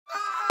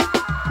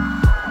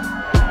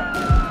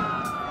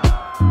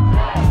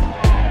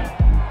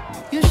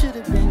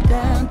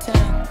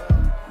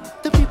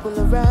people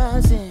are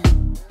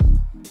rising.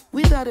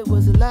 We thought it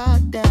was a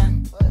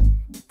lockdown.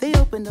 They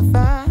opened the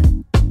fire.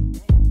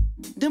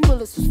 Them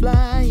bullets was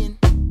flying.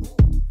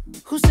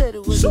 Who said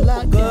it was a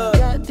lockdown?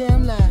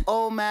 Goddamn lie.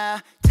 Oh my,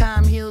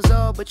 time heals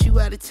all, but you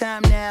out of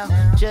time now.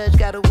 Judge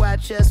gotta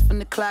watch us from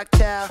the clock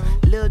tower.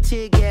 Little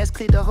tear gas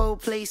cleared the whole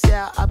place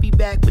out. I'll be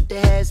back with the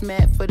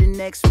hazmat for the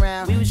next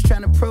round. We was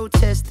trying to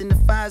protest and the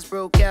fires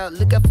broke out.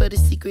 Look out for the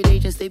secret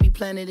agents, they be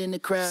planted in the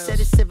crowd. Said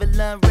it's civil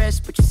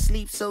unrest, but you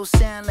sleep so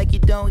sound like you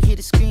don't hear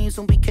the screams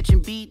when we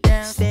catching beat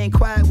down. Staying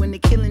quiet when they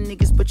killing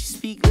niggas, but you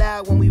speak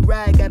loud when we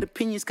ride. Got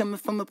opinions coming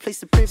from a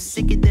place of privilege.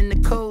 Sicker than the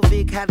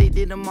COVID, how they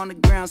did them on the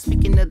ground.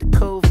 Speaking of the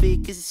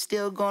COVID, is it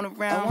still going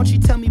around? Won't you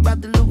tell me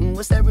about the looting?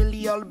 What's that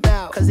really all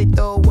about? Cause they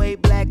throw away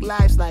black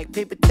lives like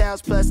paper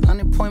towels plus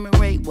unemployment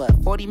rate. What,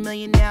 40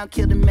 million now?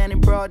 Killed a man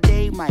in broad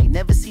day, might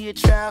never see a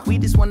trial. We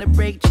just wanna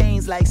break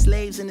chains like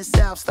slaves in the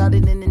south.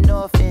 Started in the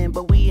north end,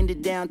 but we in the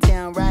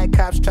downtown. Riot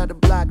cops try to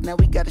block, now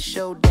we got a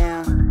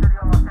showdown.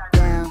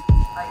 Down.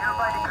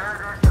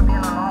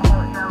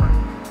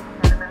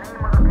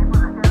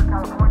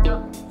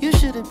 You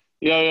should've.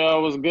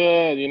 Yo, what's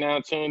good? You're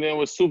now tuned in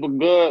with Super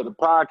Good, the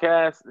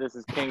podcast. This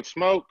is King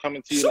Smoke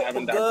coming to you live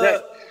and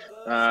direct.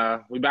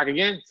 We back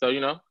again, so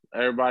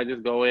everybody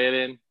just go ahead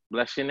and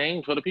bless your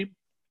names for the people.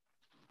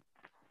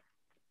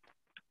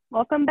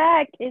 Welcome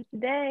back. It's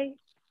Day.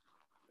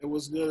 It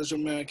was good. It's your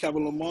man,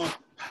 Kevin Lamar.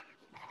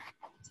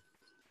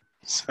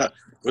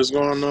 What's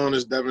going on?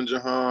 It's Devin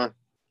Jahan.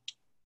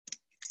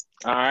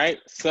 All right,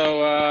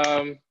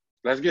 so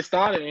let's get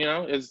started.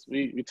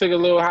 We took a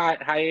little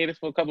hiatus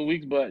for a couple of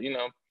weeks, but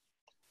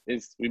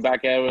we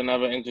back at it with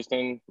another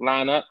interesting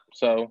lineup.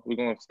 So we're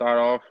gonna start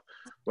off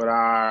with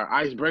our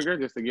icebreaker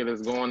just to get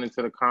us going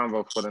into the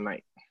convo for the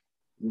night.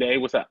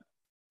 Dave, what's up?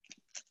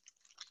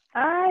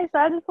 All right, so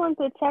I just want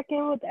to check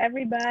in with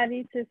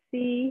everybody to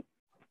see,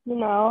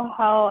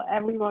 how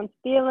everyone's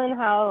feeling,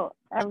 how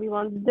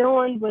everyone's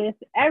doing with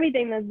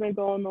everything that's been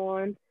going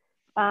on.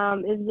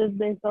 It's just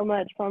been so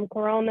much from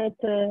Corona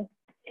to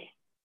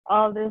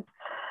all this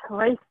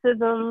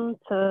racism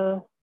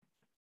to,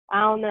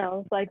 I don't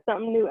know, it's like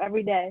something new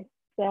every day.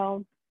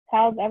 So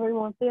how's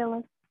everyone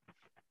feeling?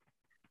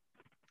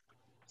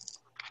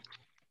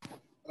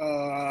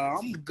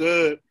 I'm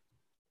good.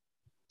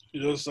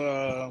 Just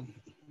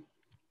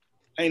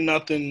ain't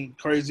nothing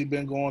crazy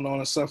been going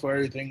on except for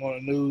everything on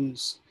the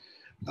news.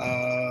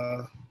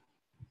 I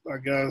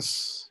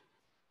guess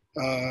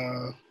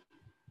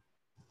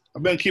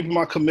I've been keeping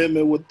my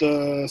commitment with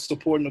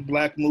supporting the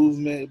Black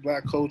movement,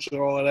 Black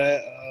culture, all of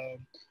that.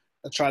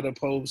 I try to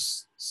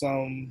post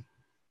some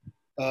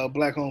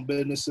Black-owned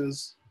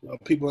businesses,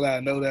 people that I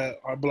know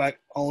that are Black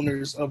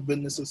owners of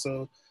businesses.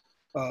 So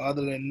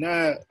other than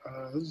that,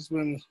 it's just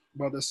been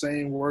about the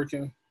same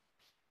working,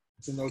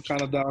 trying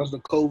to dodge the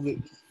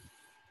COVID.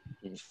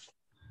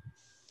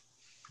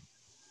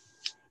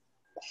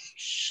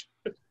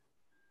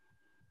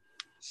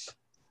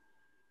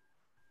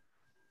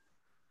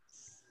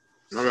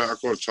 I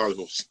call it Charlie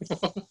Horse.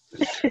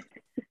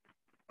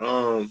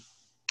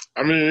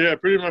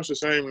 Pretty much the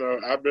same though.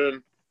 I've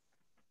been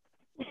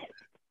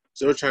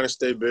still trying to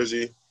stay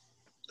busy.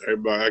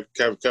 Everybody, like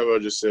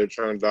Kevin just said,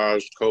 trying to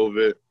dodge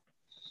COVID.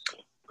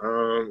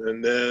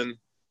 And then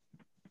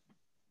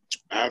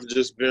I've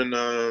just been,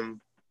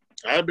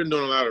 I've been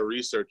doing a lot of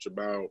research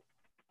about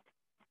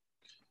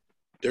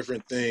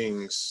different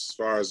things as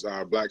far as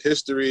Black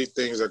history,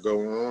 things that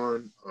go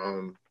on,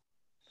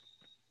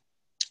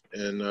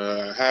 and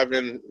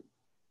having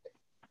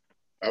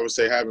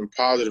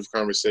positive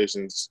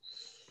conversations,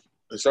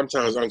 and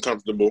sometimes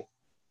uncomfortable,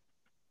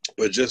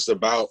 but just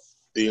about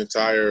the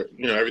entire,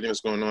 everything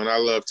that's going on. I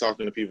love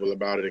talking to people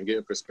about it and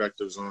getting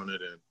perspectives on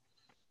it, and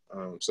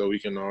so we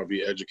can all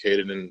be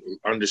educated and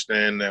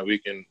understand that we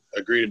can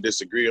agree to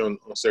disagree on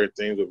certain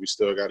things, but we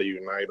still got to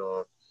unite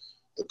on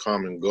the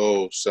common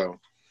goal. So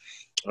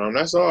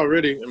that's all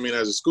really.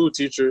 As a school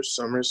teacher,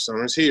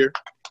 summer's here,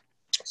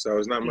 so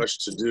there's not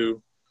much to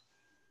do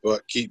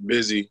but keep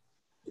busy,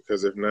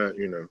 because if not,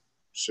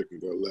 shit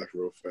could go left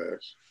real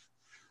fast.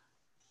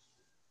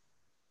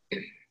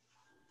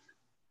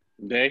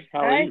 Day,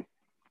 how are you?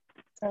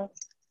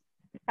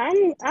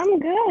 I'm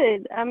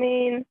good.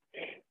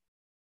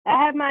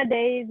 I have my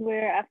days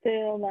where I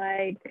feel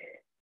like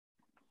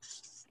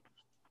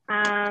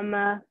I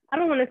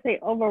don't want to say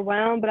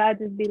overwhelmed, but I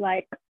just be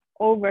like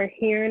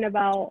overhearing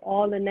about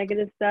all the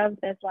negative stuff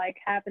that's like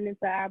happening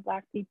to our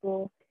Black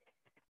people.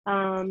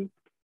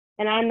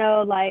 And I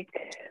know, like,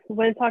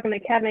 when talking to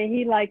Kevin,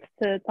 he likes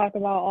to talk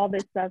about all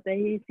this stuff that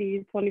he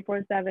sees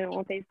 24/7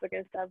 on Facebook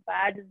and stuff. But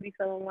I just be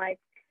feeling like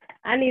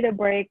I need a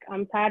break.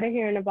 I'm tired of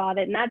hearing about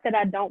it. Not that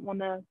I don't want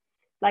to,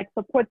 like,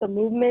 support the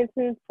movements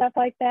and stuff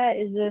like that.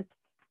 It's just,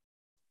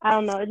 I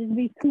don't know. It just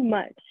be too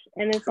much.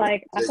 And it's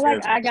like, I feel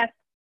like I got,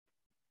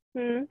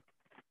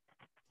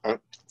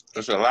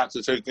 That's a lot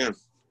to take in.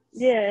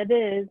 Yeah, it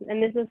is.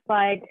 And it's just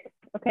like,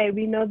 okay,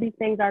 we know these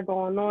things are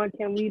going on.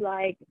 Can we,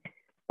 like,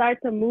 start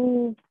to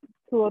move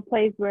to a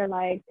place where,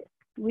 like,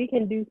 we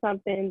can do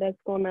something that's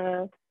going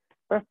to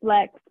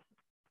reflect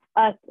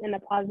us in a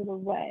positive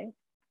way?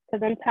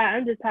 because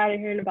I'm just tired of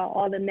hearing about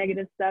all the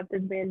negative stuff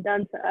that's being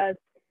done to us,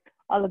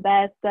 all the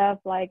bad stuff.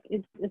 Like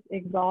it's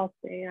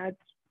exhausting.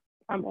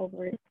 I'm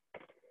over it.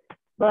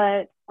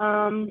 But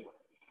other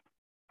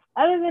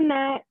than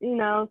that, you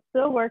know,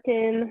 still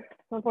working.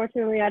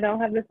 Unfortunately, I don't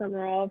have the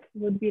summer off.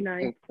 Would be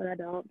nice, but I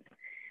don't.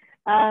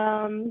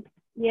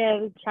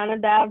 Yeah,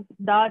 trying to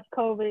dodge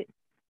COVID,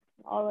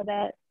 all of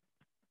that.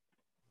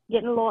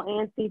 Getting a little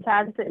antsy,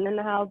 tired of sitting in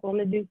the house, want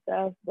to do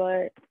stuff,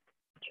 but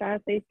trying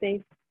to stay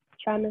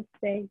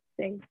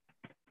safe.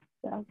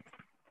 So.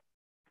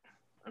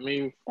 I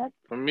mean,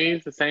 for me,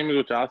 it's the same as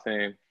what y'all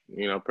saying.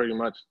 You know, pretty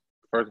much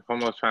first and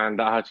foremost trying to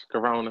dodge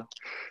Corona.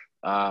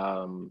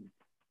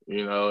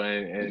 You know,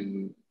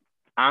 and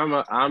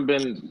I'm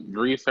been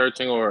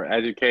researching or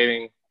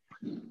educating,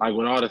 like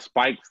with all the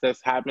spikes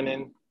that's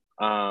happening.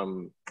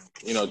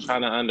 You know,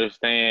 trying to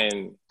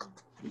understand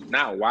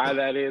not why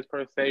that is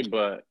per se,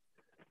 but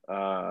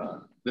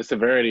the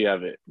severity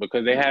of it,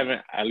 because they haven't,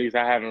 at least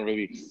I haven't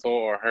really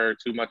saw or heard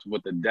too much of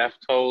what the death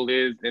toll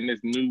is in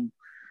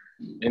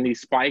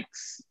these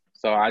spikes.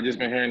 So I just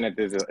been hearing that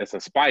it's a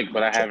spike,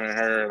 but I haven't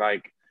heard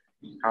like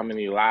how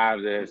many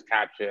lives it has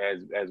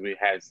captured as we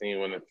had seen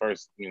when it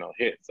first, you know,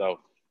 hit.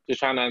 So just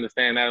trying to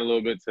understand that a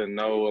little bit to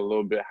know a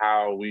little bit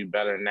how we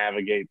better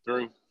navigate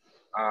through.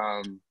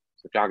 So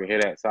if y'all can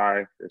hear that,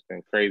 sorry, it's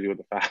been crazy with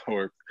the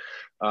fireworks.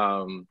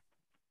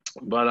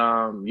 But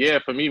yeah,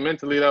 for me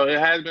mentally though, it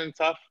has been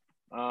tough.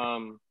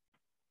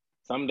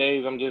 Some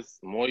days I'm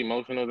just more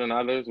emotional than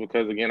others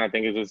because again, I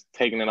think it's just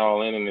taking it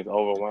all in and it's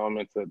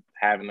overwhelming to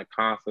having to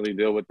constantly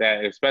deal with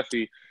that,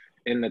 especially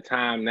in the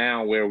time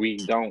now where we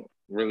don't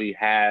really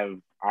have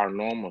our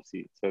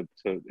normalcy to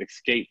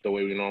escape the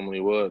way we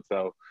normally would.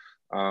 So,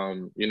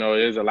 you know,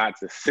 it is a lot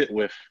to sit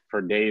with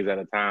for days at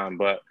a time,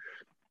 but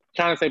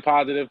trying to stay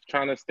positive,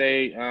 trying to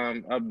stay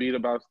upbeat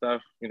about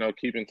stuff, you know,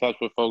 keep in touch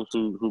with folks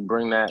who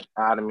bring that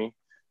out of me,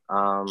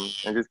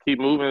 and just keep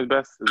moving as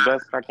best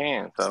I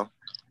can. So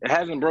it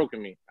hasn't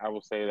broken me, I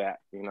will say that.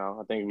 You know,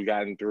 I think we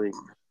gotten through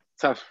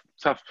tough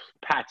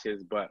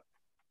patches, but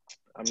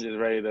I'm just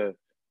ready to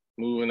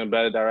move in a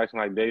better direction,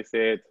 like they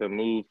said, to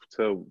move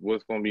to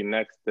what's going to be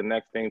the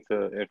next thing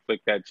to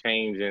inflict that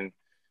change. And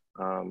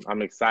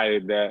I'm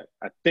excited that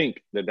I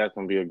think that that's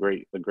going to be a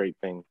great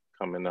thing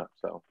coming up.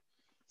 So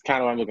it's kind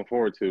of what I'm looking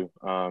forward to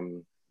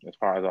as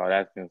far as all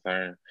that's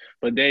concerned.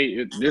 But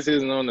this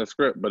isn't on the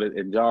script, but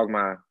it jogged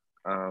my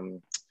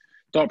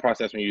thought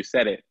process when you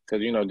said it,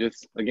 because, you know,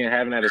 just again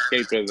having that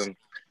escapism.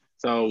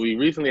 So we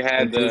recently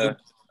had the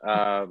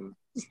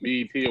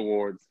BET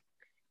Awards,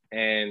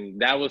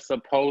 and that was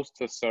supposed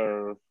to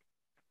serve,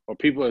 or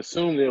people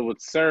assumed it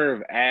would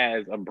serve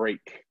as a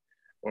break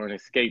or an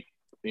escape,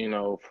 you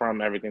know,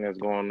 from everything that's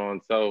going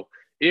on. So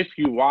if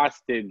you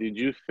watched it, did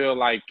you feel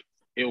like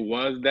it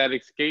was that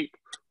escape,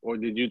 or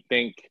did you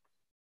think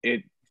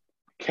it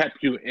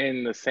kept you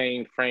in the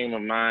same frame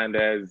of mind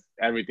as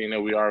everything that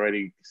we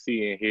already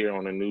see and hear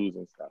on the news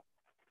and stuff?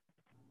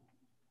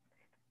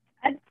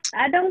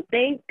 I don't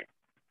think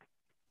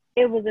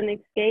it was an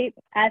escape.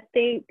 I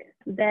think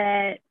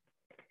that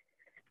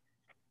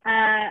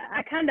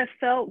I kind of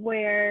felt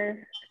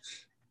where,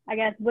 I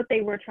guess, what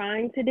they were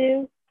trying to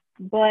do,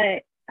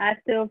 but I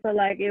still feel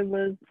like it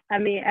was, I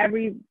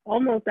mean,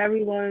 almost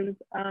everyone's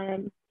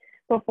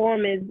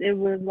performance, it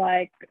was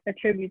like a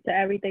tribute to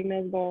everything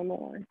that's going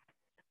on.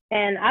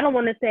 And I don't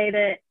want to say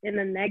that in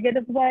a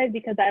negative way,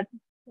 because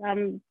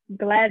I'm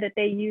glad that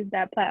they used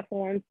that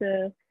platform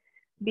to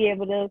be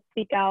able to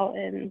speak out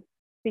and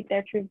speak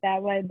their truth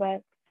that way.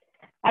 But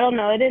I don't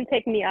know, it didn't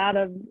take me out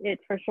of it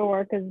for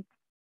sure, because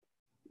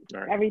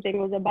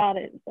everything was about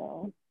it.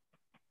 So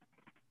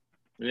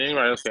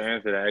anybody else can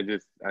answer that? It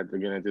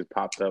just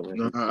popped up.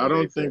 No, I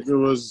don't think it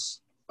was.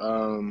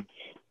 I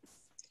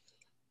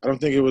don't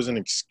think it was an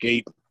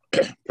escape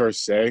per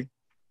se.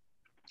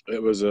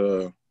 It was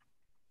a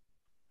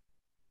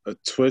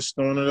twist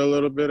on it a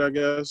little bit, I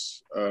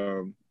guess.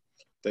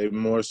 They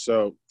more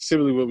so,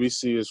 typically what we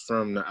see is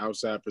from the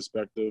outside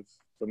perspective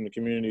from the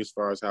community as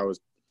far as how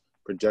it's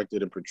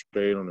projected and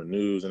portrayed on the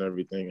news and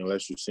everything,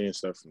 unless you're seeing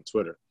stuff from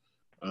Twitter.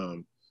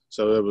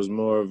 So it was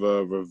more of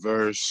a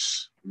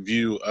reverse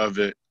view of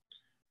it.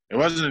 It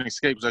wasn't an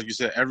escape, because like you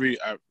said, every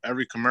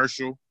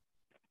commercial,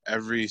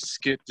 every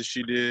skit that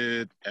she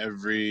did,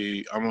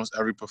 almost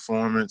every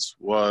performance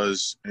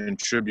was in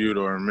tribute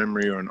or in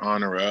memory or in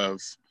honor of.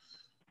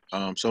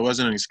 So it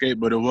wasn't an escape,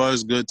 but it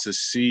was good to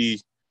see,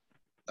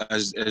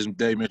 as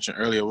Dave mentioned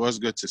earlier, it was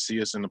good to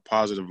see us in a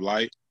positive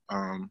light.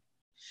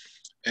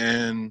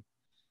 And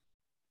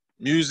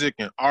music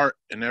and art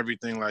and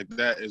everything like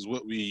that is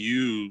what we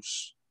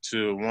use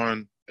to,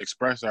 one,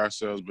 express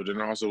ourselves, but then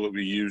also what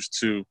we use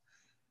to,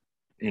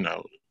 you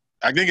know,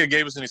 I think it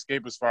gave us an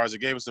escape as far as it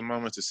gave us a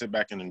moment to sit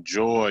back and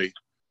enjoy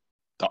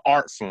the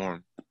art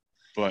form,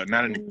 but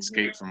not an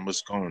escape from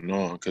what's going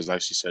on. Because,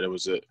 like she said, it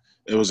was a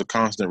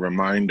constant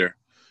reminder.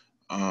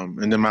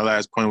 And then my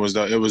last point was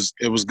that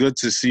it was good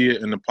to see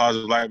it in a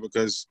positive light,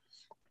 because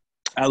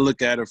I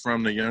look at it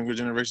from the younger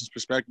generation's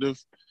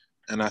perspective,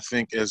 and I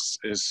think it's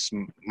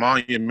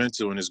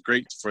monumental, and it's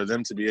great for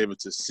them to be able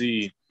to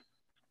see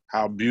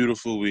how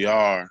beautiful we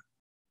are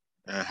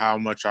and how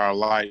much our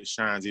light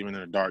shines even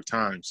in a dark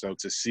time. So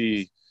to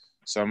see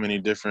so many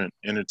different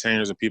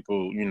entertainers and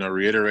people, you know,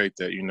 reiterate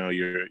that, you know,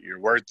 you're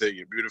worth it,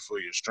 you're beautiful,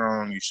 you're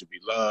strong, you should be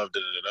loved,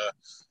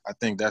 I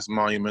think that's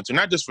monumental,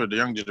 not just for the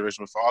young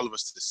generation, but for all of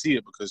us to see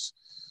it, because,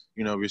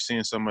 you know, we're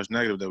seeing so much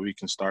negative that we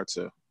can start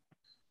to,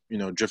 you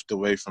know, drift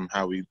away from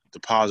the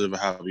positive of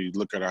how we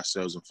look at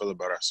ourselves and feel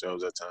about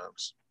ourselves at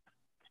times.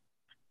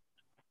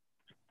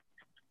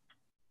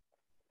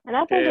 And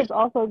I think it's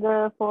also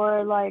good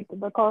for like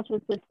the culture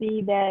to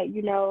see that,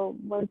 you know,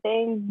 when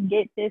things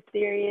get this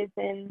serious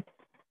and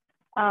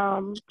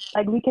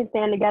like we can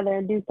stand together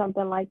and do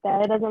something like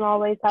that. It doesn't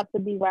always have to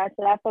be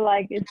ratchet. I feel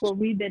like it's what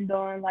we've been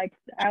doing. Like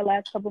our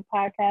last couple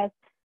podcasts,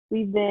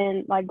 we've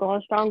been like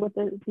going strong with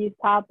these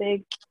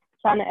topics,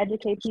 trying to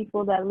educate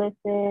people that listen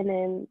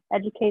and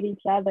educate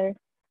each other.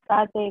 So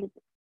I think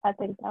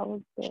that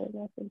was good.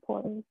 That's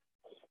important.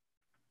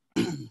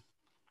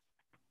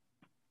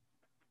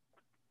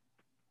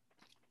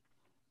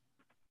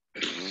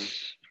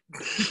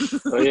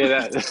 So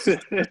yeah,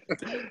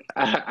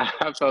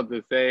 I felt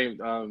the same.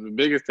 The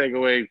biggest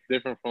takeaway,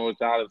 different from what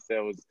y'all have said,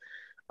 was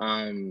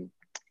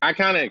I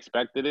kind of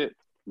expected it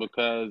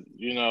because,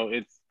 you know,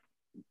 it's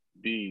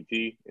BET,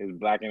 it's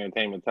Black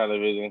Entertainment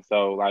Television.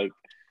 So like,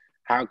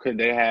 how could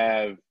they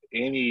have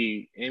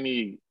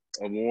any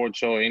award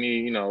show, any,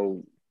 you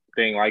know,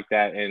 thing like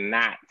that and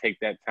not take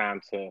that time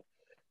to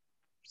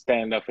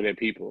stand up for their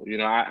people? You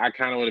know, I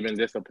kind of would have been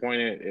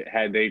disappointed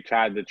had they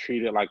tried to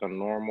treat it like a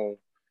normal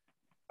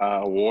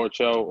award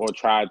show, or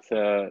tried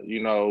to,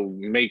 you know,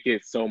 make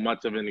it so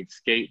much of an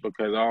escape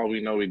because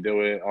we know we do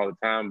it all the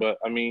time. But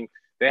I mean,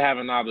 they have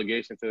an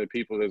obligation to the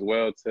people as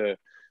well to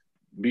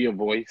be a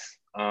voice.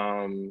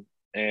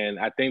 And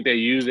I think they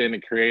use it in a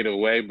creative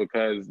way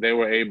because they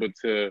were able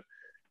to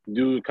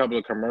do a couple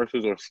of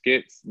commercials or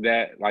skits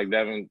that, like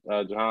Devin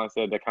Jahan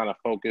said, that kind of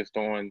focused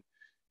on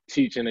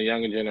teaching the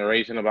younger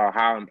generation about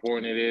how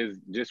important it is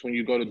just when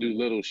you go to do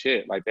little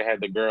shit. Like they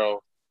had the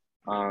girl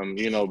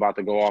you know, about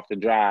to go off the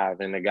drive,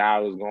 and the guy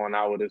was going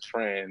out with his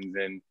friends,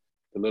 and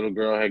the little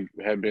girl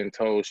had been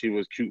told she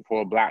was cute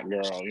for a Black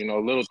girl. You know,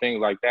 little things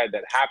like that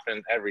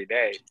happen every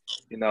day.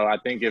 You know, I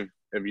think if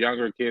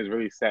younger kids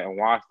really sat and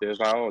watched it, it's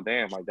like, oh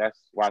damn, like that's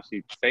why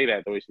she say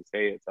that the way she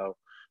say it. So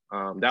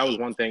that was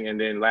one thing.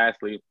 And then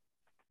lastly,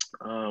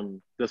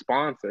 the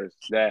sponsors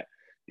that,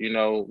 you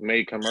know,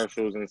 made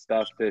commercials and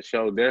stuff to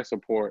show their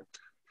support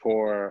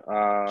for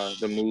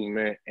the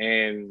movement,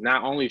 and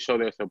not only show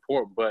their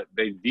support, but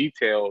they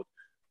detailed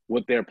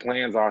what their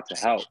plans are to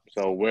help.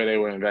 So where they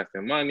were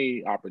investing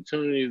money,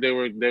 opportunities they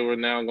were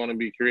now going to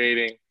be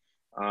creating.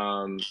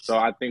 So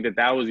I think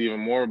that was even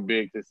more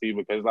big to see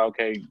because,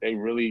 okay, they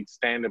really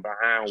standing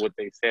behind what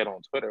they said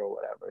on Twitter or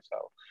whatever.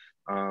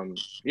 So,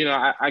 you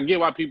know, I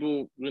get why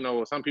people, you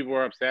know, some people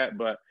are upset,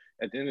 but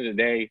at the end of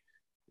the day,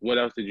 what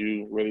else did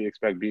you really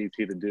expect BET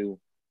to do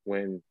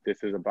when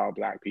this is about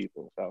Black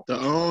people? So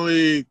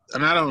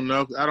and I don't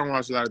know, I don't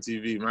watch a lot of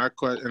TV.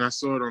 And I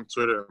saw it on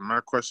Twitter. My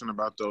question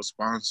about those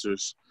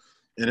sponsors,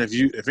 and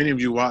if any of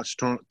you watch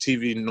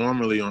TV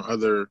normally on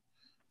other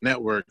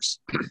networks,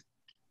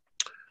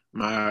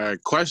 my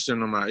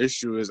question or my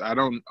issue is,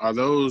 are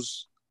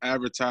those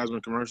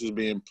advertisement commercials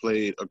being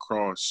played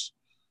across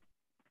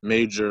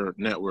major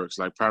networks,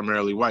 like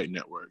primarily white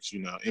networks, you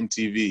know,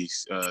 MTV,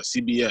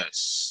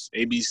 CBS,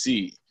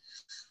 ABC?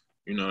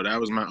 You know, that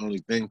was my only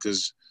thing,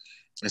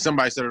 and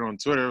somebody said it on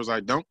Twitter, it was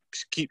like, don't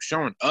keep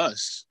showing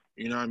us,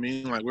 you know what I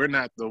mean? Like, we're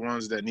not the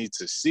ones that need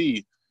to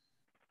see,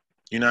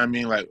 you know what I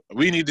mean? Like,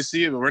 we need to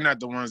see it, but we're not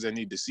the ones that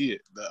need to see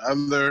it. The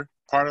other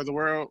part of the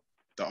world,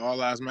 the All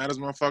Lives Matters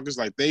motherfuckers,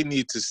 like, they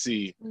need to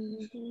see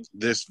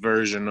this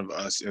version of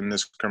us in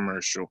this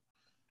commercial.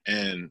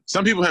 And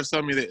some people have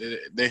told me that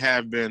they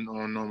have been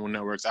on normal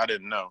networks. I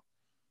didn't know.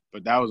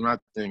 But that was my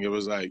thing. It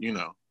was like, you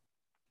know,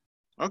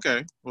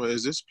 okay, well,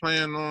 is this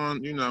playing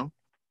on, you know,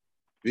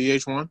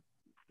 VH1?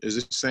 Is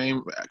this the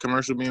same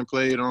commercial being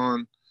played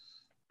on,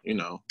 you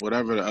know,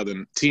 whatever the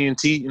other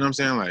TNT? You know what I'm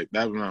saying? Like,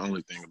 that was my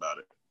only thing about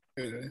it.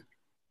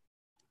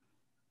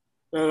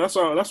 Yeah. That's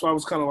why I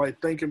was kind of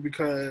like thinking,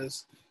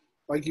 because,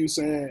 like you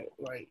saying,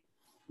 like,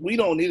 we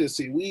don't need to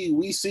see.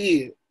 We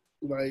see it.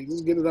 Like,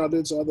 just get it out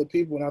there to other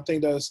people, and I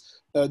think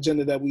that's the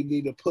agenda that we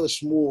need to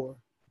push more.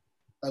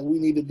 Like, we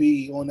need to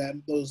be on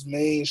those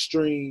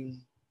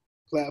mainstream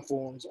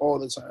platforms all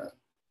the time.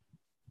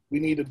 We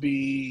need to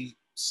be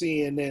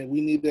CNN.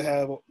 We need to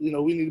have, you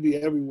know, we need to be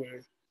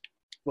everywhere.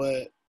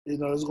 But, you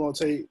know, it's going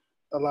to take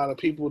a lot of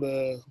people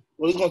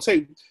it's going to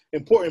take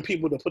important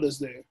people to put us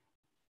there.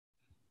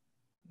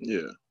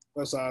 Yeah.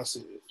 That's how I see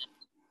it.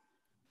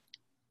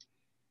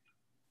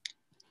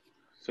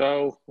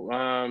 So,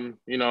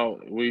 you know,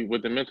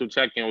 with the mental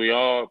check-in, we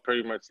all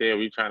pretty much said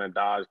we trying to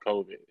dodge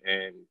COVID,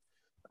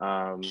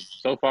 and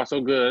so far so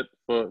good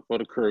for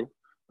the crew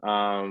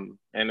and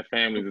the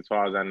families, as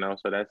far as I know.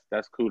 So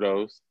that's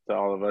kudos to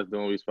all of us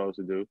doing what we're supposed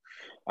to do.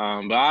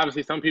 But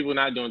obviously, some people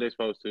not doing what they're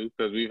supposed to,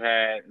 because we've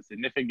had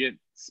significant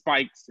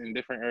spikes in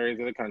different areas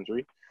of the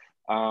country.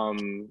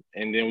 And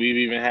then we've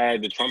even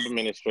had the Trump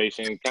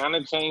administration kind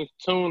of change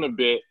tune a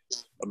bit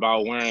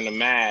about wearing a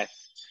mask,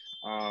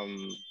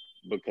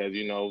 because,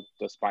 you know,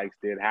 the spikes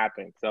did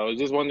happen. So I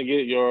just wanted to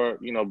get your,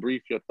 you know,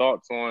 your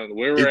thoughts on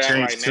where He we're at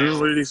changed right tune? now.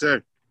 What did he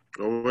say?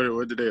 Or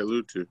what did they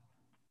allude to?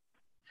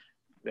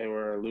 They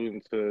were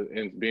alluding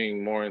to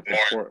being more in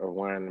support of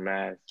wearing the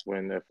mask,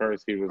 when at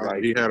first he was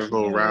like, he had a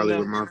whole rally no.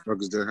 where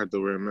motherfuckers didn't have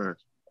to wear a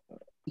mask.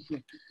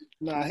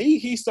 Nah,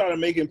 he started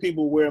making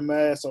people wear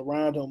masks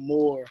around him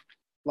more.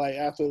 Like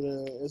after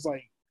it's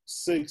like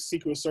 6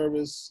 Secret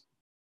Service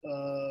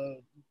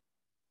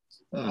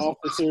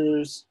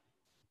officers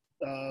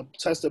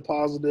tested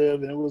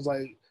positive, and it was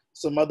like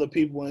some other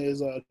people in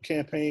his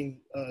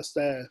campaign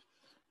staff.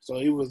 So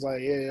he was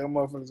like, "Yeah, I'm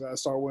motherfuckers gotta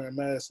start wearing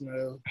masks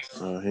now."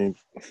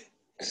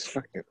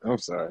 I'm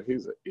sorry,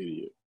 he's an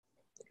idiot.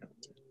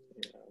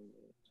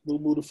 Boo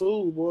boo the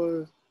fool,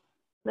 boy.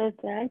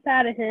 Listen, I'm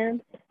tired of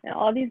him and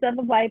all these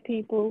other white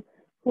people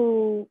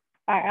who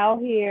are out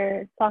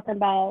here talking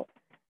about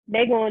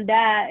they gonna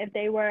die if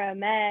they wear a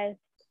mask.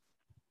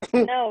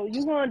 No,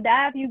 you gonna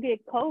die if you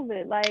get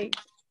COVID. Like,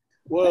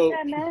 put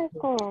that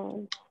mask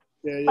on.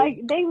 Yeah.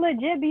 Like, they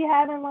legit be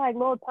having like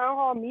little town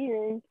hall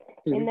meetings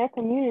in their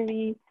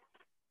community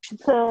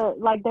to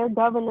like their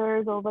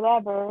governors or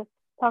whatever,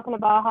 talking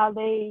about how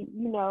they,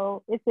 you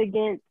know, it's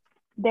against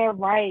their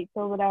rights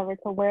or whatever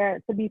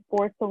to be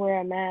forced to wear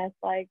a mask.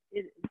 Like,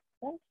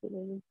 that shit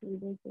is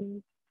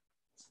ridiculous.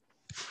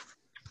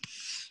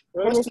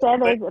 And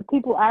instead, there's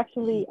people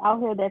actually out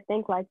here that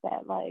think like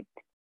that. Like,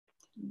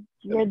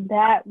 you're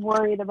that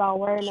worried about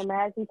wearing a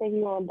mask, you think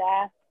you're gonna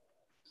die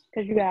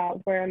because you gotta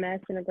wear a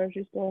mask in a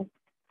grocery store.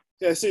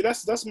 Yeah, see,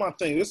 that's my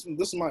thing. This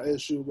is my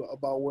issue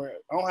about wearing.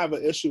 I don't have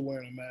an issue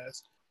wearing a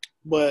mask,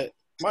 but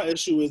my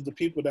issue is the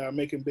people that are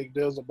making big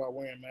deals about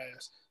wearing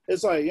masks.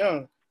 It's like,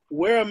 young,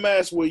 wear a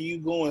mask where you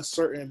go in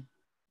certain,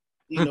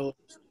 you know,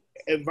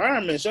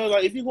 environments. You know,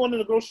 like if you're going to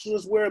the grocery store,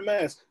 just wear a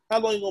mask. How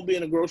long you gonna be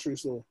in the grocery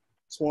store?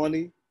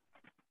 20,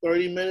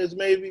 30 minutes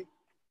maybe.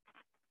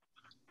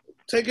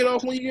 Take it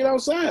off when you get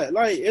outside.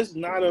 Like it's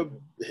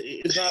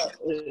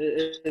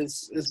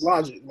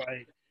logic.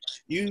 Like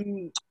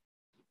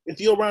if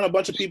you're around a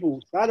bunch of people,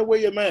 gotta wear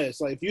your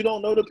mask. Like if you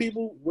don't know the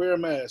people, wear a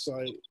mask.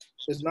 Like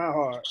it's not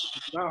hard.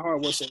 It's not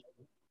hard whatsoever.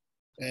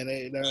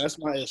 And that's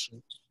my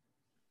issue.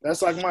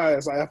 That's like my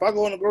ass. Like if I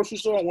go in the grocery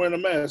store, I'm wearing a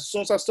mask. As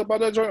soon as I step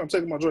out that joint, I'm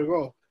taking my drink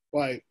off.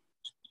 Like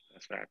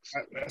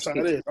that's how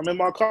it is. I'm in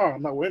my car.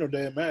 I'm not wearing a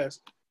damn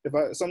mask.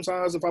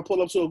 Sometimes if I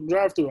pull up to a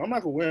drive-thru, I'm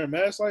not gonna wear a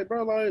mask. Like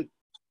bro, like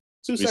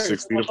 2 seconds.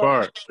 6 feet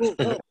apart.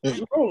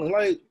 Rolling.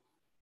 Like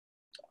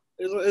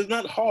it's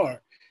not hard.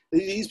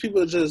 These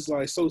people are just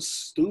like so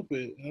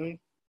stupid, man.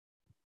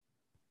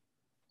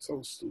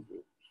 So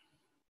stupid.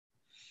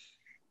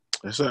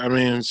 So, I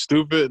mean,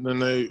 stupid,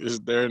 and then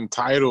they're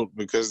entitled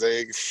because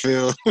they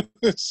feel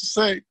it's just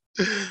like,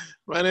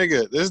 my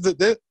nigga,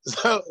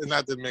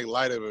 not to make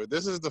light of it,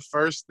 this is the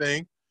first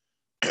thing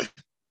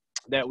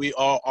that we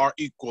all are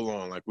equal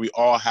on. Like, we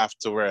all have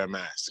to wear a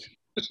mask.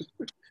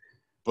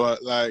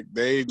 But, like,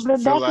 they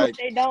feel like... what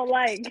they don't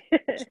like.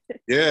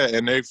 Yeah,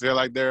 and they feel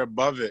like they're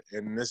above it.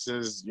 And this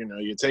is, you know,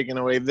 you're taking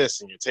away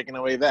this, and you're taking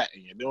away that,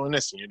 and you're doing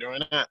this, and you're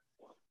doing that.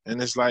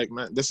 And it's like,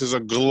 man, this is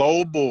a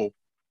global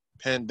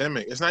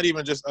pandemic. It's not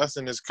even just us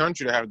in this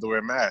country that have to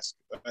wear masks.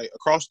 Like,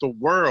 across the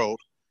world,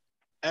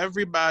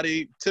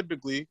 everybody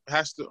typically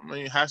has to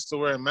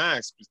wear a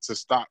mask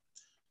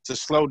to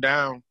slow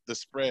down the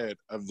spread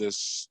of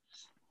this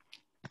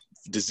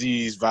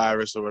disease,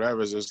 virus, or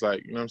whatever. It's just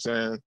like, you know what I'm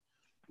saying?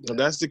 If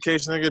that's the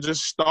case, nigga,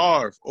 just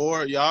starve.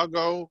 Or y'all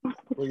go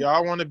where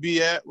y'all want to be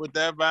at with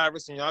that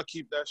virus and y'all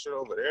keep that shit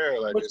over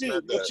there. Like,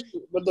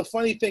 but the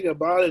funny thing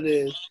about it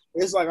is,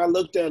 it's like I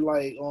looked at I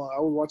was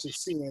watching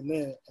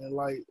CNN, and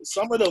like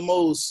some of the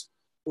most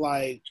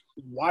like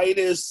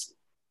whitest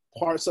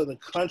parts of the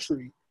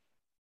country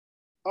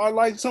are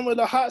like some of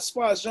the hot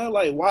spots, you know,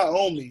 like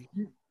Wyoming,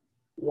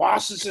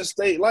 Washington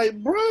State.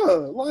 Like,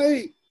 bruh,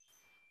 like,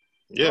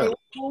 yeah. Like,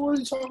 what are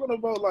you talking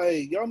about?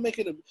 Like, y'all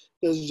making it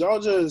because y'all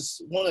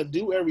just want to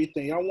do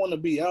everything. Y'all want to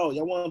be out.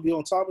 Y'all want to be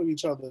on top of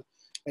each other,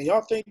 and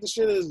y'all think the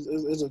shit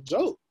is a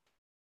joke.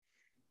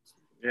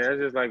 Yeah,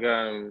 it's just like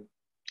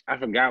I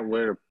forgot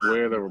where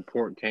the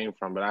report came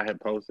from, but I had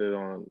posted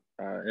on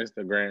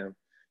Instagram,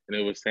 and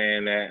it was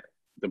saying that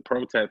the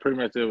protest, pretty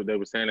much they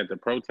were saying that the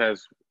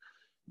protests,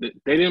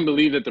 they didn't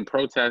believe that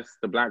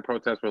the black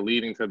protests were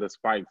leading to the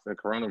spikes of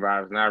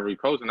coronavirus and Ivory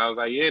Coast. And I was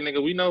like, yeah,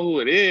 nigga, we know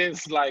who it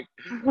is. Like,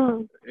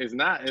 it's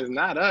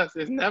not us.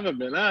 It's never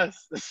been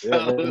us.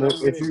 Yeah, so,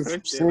 if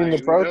you've seen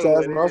the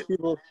protests,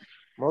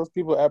 most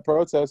people at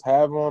protests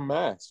have on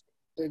masks.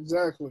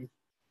 Exactly.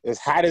 As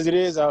hot as it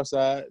is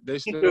outside, they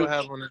still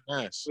have on their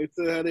masks. They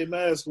still have their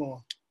mask on.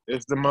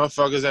 It's the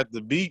motherfuckers at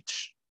the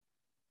beach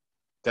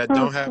that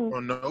don't have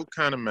on no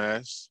kind of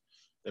mask.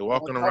 They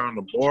walking around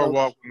the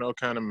boardwalk with no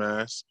kind of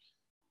mask.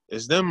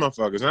 It's them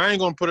motherfuckers. And I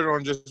ain't gonna put it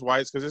on just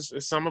whites because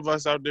it's some of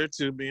us out there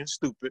too being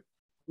stupid.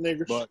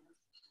 Niggers. But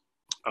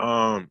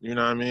you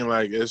know what I mean?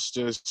 Like, it's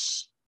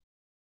just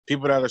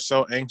people that are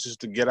so anxious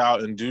to get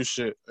out and do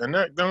shit. And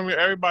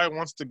everybody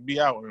wants to be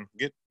out and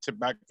get to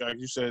back, like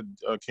you said,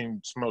 King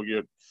Smoke,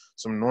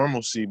 some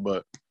normalcy,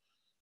 but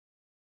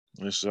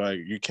it's like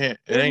you can't.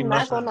 It ain't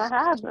not nothing. gonna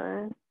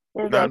happen.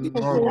 Not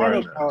normal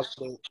right now.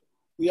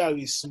 You gotta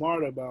be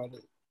smart about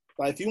it.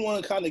 Like, if you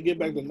want to kind of get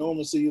back to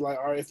normalcy, like,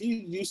 all right, if you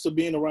used to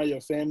being around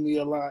your family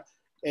a lot,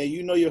 and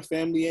you know your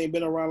family ain't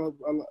been around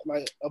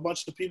like a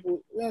bunch of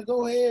people, yeah,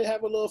 go ahead,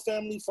 have a little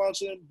family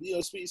function,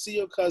 see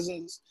your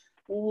cousins.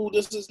 Ooh,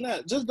 this is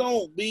not. Just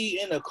don't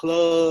be in a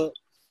club.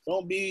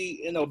 Don't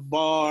be in a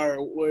bar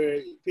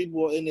where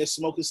people are in there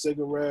smoking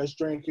cigarettes,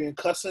 drinking,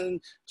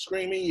 cussing,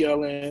 screaming,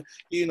 yelling,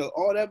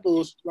 all that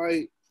bullshit.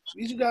 Like,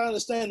 you just gotta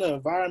understand the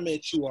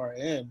environment you are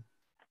in.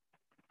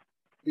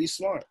 Be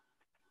smart.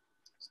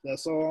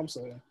 That's all I'm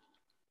saying.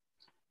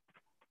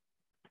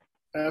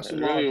 That's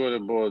really what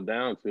it boils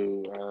down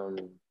to.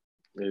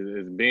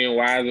 Is being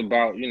wise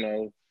about,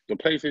 the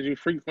places you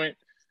frequent,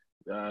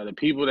 the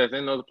people that's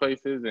in those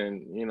places.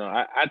 And,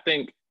 I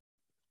think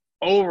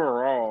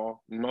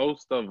overall,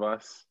 most of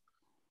us,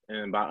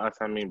 and by us,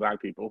 I mean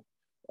Black people,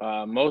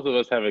 most of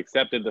us have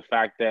accepted the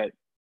fact that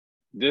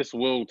this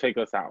will take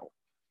us out.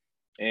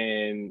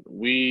 And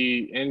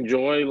we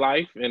enjoy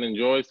life and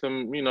enjoy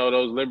some,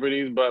 those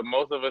liberties, but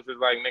most of us is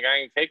like, nigga,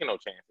 I ain't taking no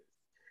chances.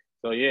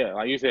 So yeah,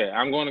 like you said,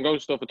 I'm going to go to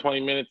the store for 20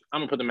 minutes.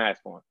 I'm gonna put the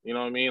mask on. You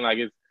know what I mean? Like,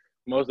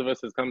 most of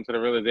us has come to the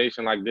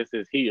realization like this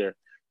is here.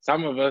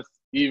 Some of us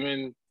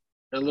even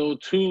a little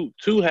too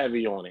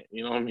heavy on it.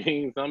 You know what I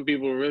mean? Some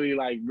people really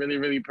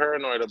really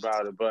paranoid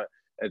about it. But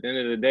at the end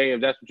of the day,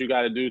 if that's what you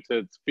got to do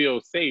to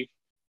feel safe,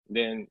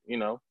 then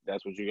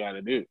that's what you got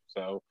to do.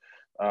 So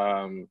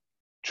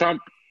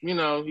Trump,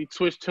 he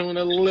switched tune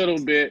a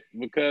little bit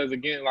because,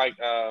 again, like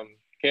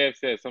Kev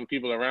said, some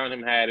people around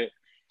him had it.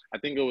 I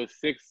think it was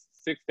 6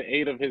 to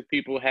 8 of his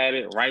people had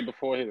it right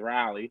before his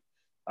rally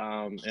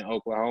in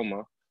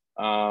Oklahoma.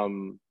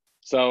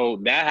 So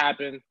that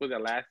happened. Was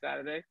that last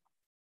Saturday?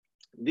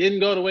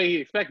 Didn't go the way he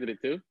expected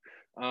it to.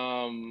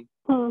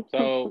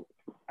 So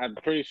I'm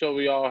pretty sure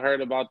we all heard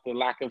about the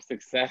lack of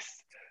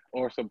success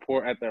or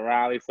support at the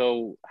rally.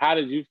 So how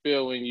did you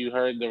feel when you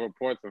heard the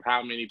reports of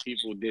how many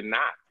people did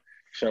not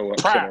show up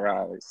to the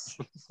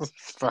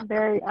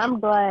rally? I'm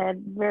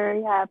glad.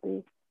 Very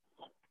happy.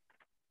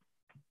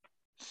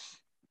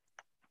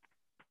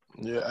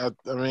 Yeah,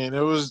 I mean,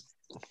 it was.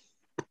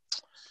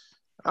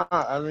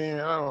 I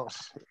don't.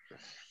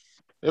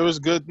 It was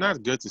good,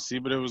 not good to see,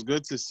 but it was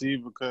good to see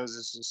because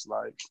it's just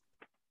like,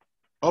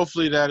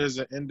 hopefully that is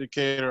an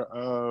indicator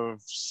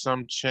of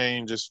some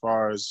change as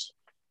far as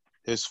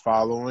his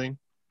following.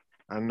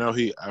 I know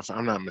if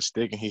I'm not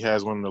mistaken, he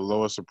has one of the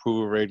lowest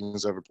approval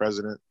ratings of a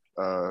president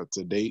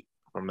to date,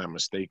 if I'm not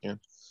mistaken.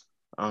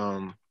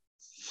 So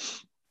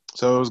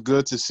it was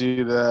good to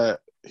see that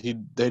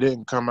they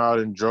didn't come out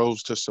in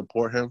droves to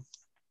support him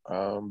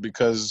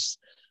because,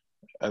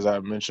 as I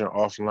mentioned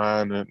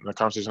offline in the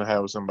conversation I had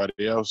with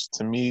somebody else,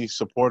 to me,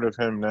 support of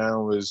him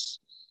now is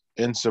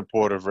in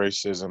support of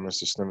racism and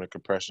systemic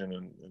oppression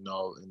and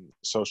all and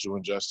social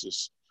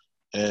injustice.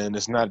 And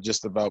it's not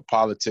just about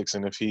politics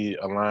and if he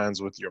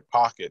aligns with your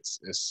pockets.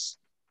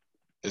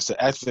 It's an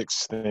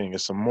ethics thing.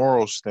 It's a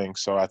morals thing.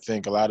 So I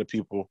think a lot of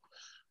people,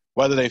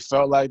 whether they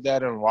felt like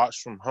that and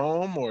watched from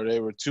home or they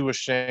were too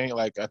ashamed,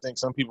 like I think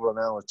some people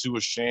now are too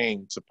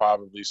ashamed to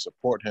probably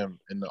support him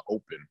in the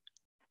open.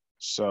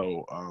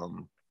 So,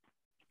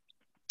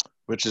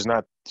 which is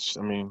not,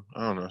 I mean,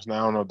 I don't know. I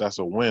don't know if that's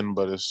a win,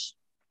 but it's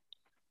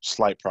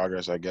slight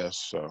progress, I guess.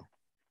 So.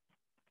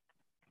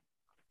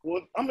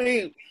 Well, I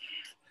mean,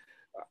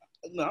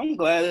 no, I'm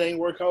glad it ain't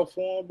work out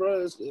for him,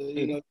 bro.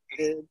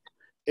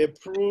 It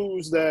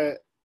proves that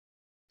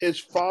his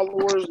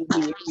followers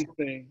will do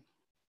anything,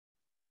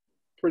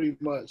 pretty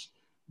much.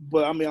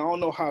 But I mean, I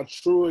don't know how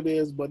true it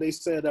is, but they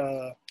said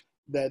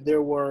that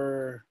there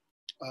were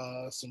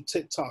some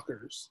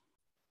TikTokers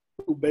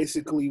who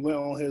basically went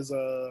on his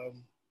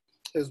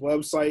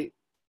website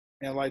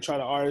and like try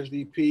to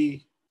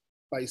RSVP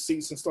like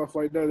seats and stuff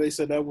like that. They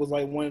said that was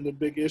like one of the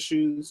big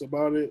issues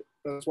about it.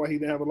 That's why he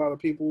didn't have a lot of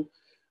people.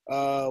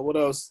 What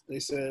else they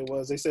said it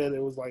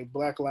was like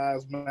Black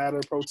Lives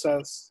Matter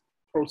protesters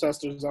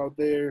out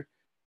there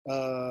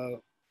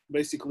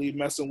basically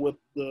messing with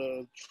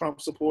the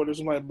Trump supporters.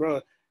 I'm like, bro,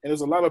 and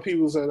there's a lot of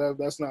people who say that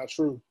that's not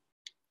true.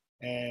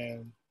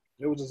 And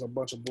it was just a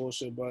bunch of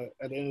bullshit. But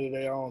at the end of the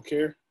day, I don't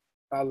care.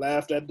 I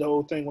laughed at the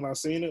whole thing when I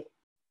seen it.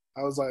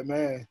 I was like,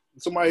 man,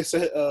 somebody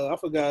said, I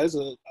forgot, it's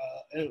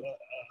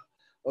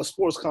a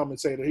sports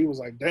commentator. He was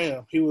like,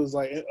 damn. He was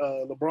like,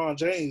 LeBron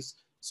James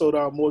sold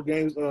out more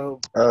games,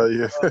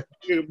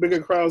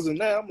 bigger crowds than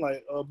that. I'm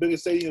like, bigger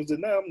stadiums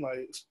than that.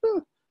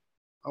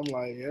 I'm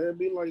like, yeah, it'd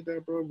be like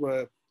that, bro.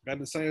 But at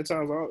the same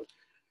time,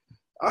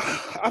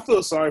 I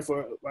feel sorry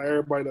for like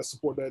everybody that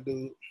support that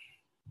dude.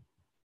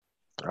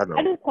 I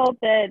just hope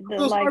that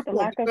the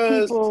lack of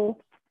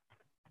people.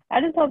 I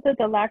just hope that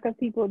the lack of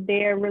people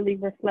there really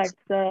reflects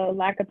the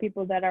lack of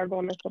people that are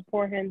going to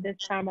support him this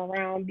time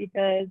around.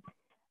 Because,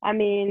 I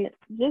mean,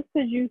 just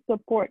because you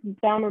support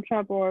Donald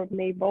Trump or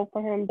may vote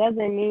for him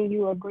doesn't mean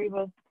you agree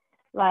with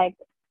like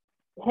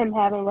him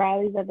having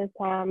rallies at this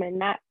time and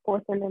not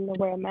forcing them to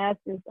wear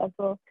masks and stuff.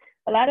 So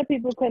a lot of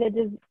people could have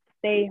just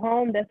stayed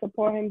home that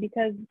support him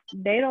because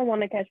they don't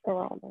want to catch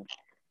corona.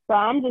 So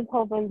I'm just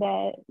hoping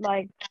that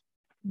like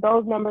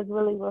those numbers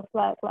really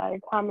reflect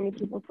like how many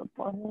people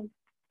support him.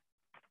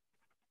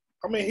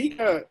 I mean, he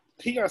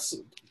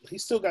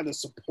still got the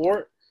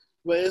support,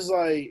 but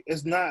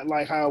it's not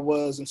like how it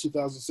was in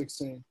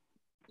 2016.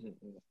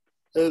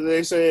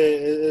 They say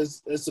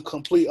it's the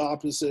complete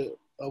opposite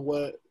of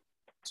what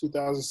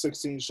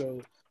 2016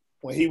 showed.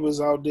 When he was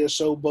out there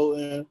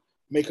showboating,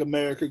 make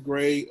America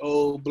great.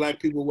 Oh, black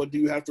people, what do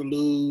you have to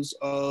lose?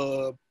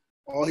 All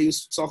he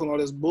was talking all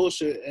this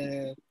bullshit,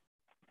 and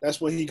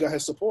that's when he got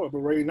his support. But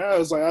right now,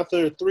 it's like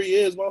after 3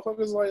 years,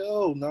 motherfuckers like,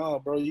 oh no,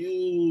 bro,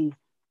 you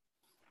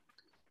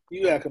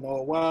acting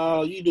all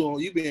wild.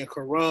 You being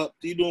corrupt.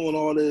 You doing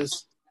all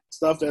this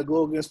stuff that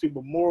go against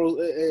people's morals.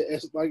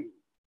 It's like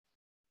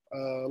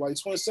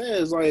Twin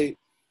says, like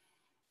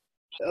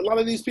a lot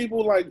of these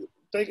people like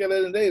think at the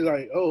end of the day,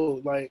 like,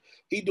 oh, like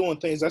he doing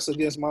things that's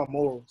against my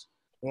morals,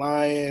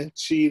 lying,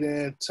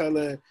 cheating,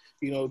 telling,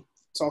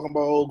 talking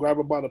about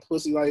grabbing by the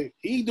pussy. Like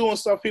he doing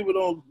stuff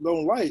people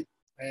don't like,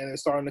 and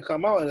it's starting to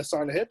come out and it's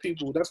starting to hit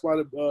people. That's why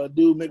the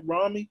dude Mitt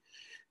Romney,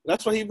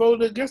 that's why he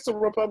voted against the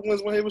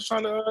Republicans when he was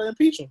trying to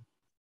impeach him.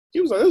 He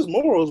was like, "This is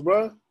morals,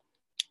 bro."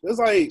 It's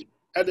like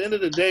at the end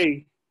of the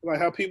day, like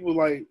how people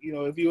like,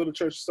 if you go to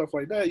church and stuff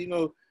like that, you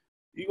go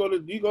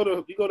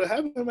to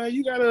heaven, man.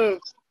 You gotta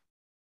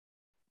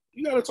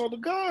talk to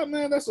God,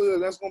 man. That's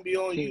gonna be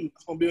on you.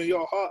 It's gonna be on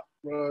your heart,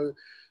 bro.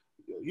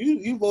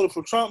 You voted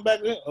for Trump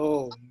back then.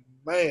 Oh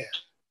man,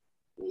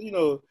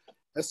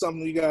 that's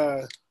something you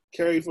gotta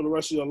carry for the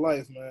rest of your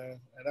life,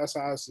 man. And that's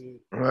how I see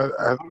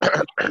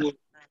it.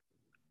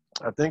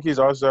 I think he's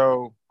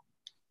also,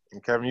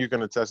 and Kevin, you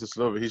can attest this a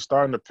little bit. He's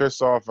starting to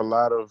piss off a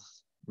lot of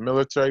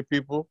military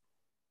people,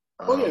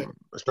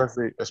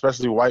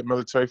 especially white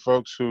military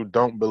folks who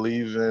don't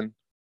believe in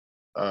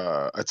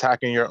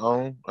attacking your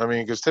own. I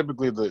mean, because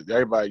typically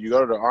everybody, you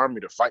go to the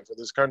army to fight for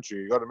this country,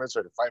 you go to the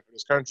military to fight for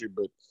this country,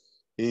 but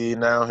he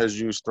now has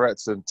used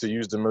threats to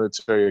use the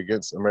military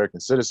against American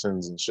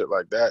citizens and shit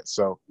like that.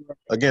 So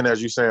again,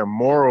 as you're saying,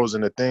 morals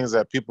and the things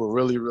that people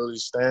really, really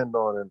stand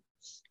on and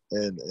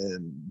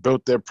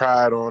built their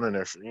pride on, and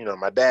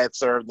my dad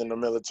served in the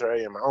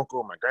military, and my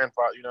uncle, my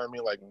grandfather, you know what I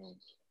mean? Like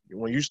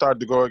when you start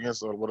to go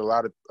against what a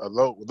lot of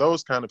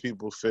those kind of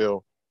people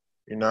feel,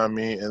 you know what I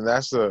mean? And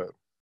that's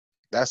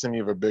an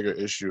even bigger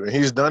issue. And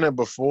he's done it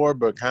before,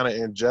 but kind of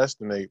in jest,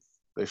 and they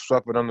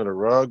swept it under the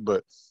rug.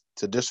 But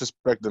to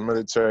disrespect the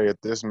military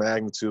at this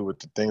magnitude with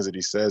the things that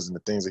he says and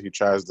the things that he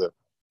tries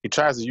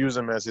to use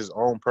them as his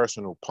own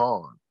personal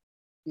pawn,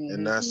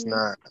 and that's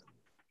not.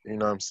 You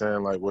know what I'm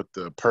saying? Like what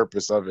the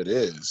purpose of it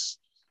is.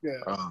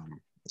 Yeah.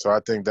 So I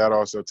think that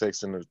also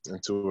takes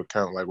into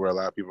account like where a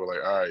lot of people are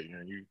like, all right,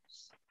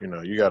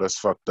 you got us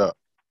fucked up.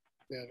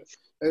 Yeah.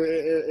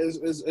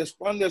 It's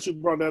funny that you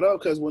brought that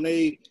up because when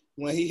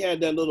he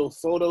had that little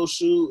photo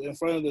shoot in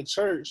front of the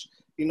church,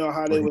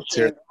 how they were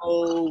saying,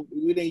 oh,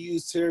 we didn't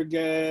use tear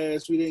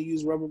gas, we didn't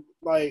use rubber.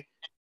 Like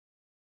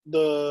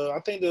I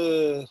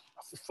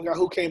forgot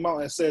who came out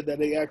and said that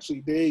they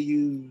actually did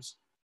use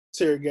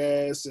tear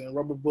gas and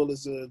rubber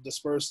bullets to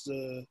disperse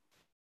the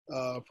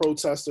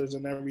protesters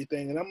and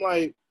everything. And I'm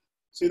like,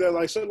 see that,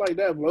 like shit like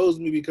that blows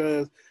me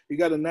because you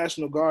got a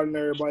National Guard and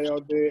everybody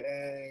out there,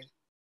 and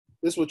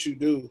this is what you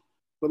do.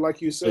 But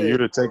like you said, for you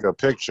to take a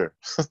picture.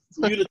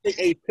 For you to take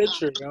a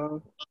picture,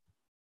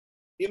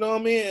 you know what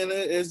I mean? And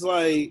it's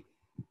like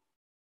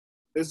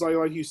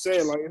you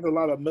said, like there's a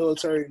lot of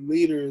military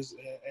leaders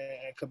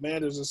and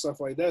commanders and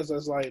stuff like that. So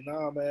it's like,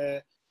 nah,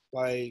 man,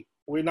 like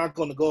we're not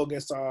going to go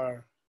against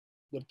the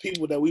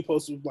people that we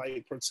supposed to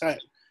like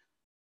protect.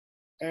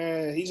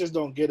 And he just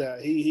don't get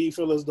that. He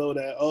feel as though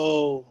that,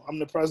 oh, I'm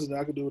the president,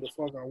 I can do what the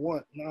fuck I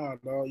want. Nah,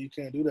 dog, you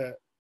can't do that.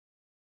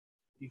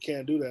 You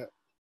can't do that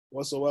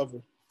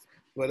whatsoever.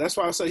 But that's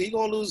why I say he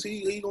gonna lose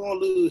a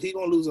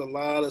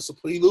lot of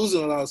support. He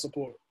losing a lot of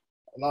support.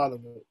 A lot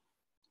of it.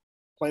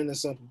 Plain and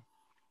simple.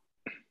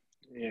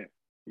 Yeah.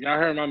 Y'all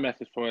heard my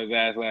message for his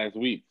ass last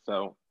week,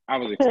 so I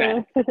was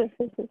ecstatic.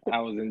 I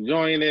was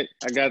enjoying it.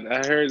 I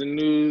heard the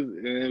news,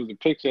 and it was a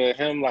picture of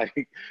him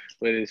like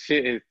with his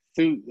suit,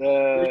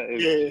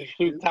 his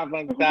suit top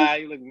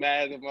untied. He looked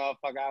mad as a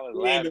motherfucker. I was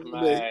laughing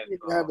my ass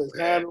off. Have his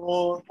hat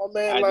on. My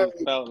man, I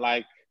just felt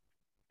like,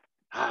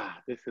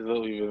 this is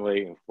what we've been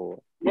waiting for.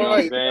 You know what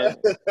I'm saying?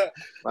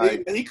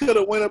 Like, he could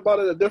have went about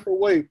it a different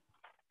way.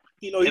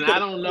 And I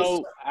don't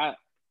know.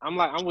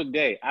 I'm with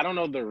Day. I don't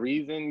know the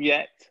reason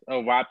yet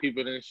of why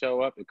people didn't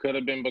show up. It could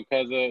have been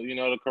because of,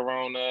 the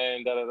corona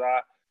and da-da-da.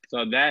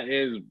 So that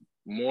is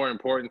more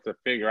important to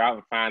figure out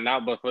and find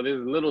out. But for this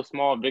little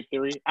small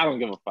victory, I don't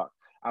give a fuck.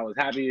 I was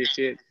happy as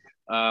shit.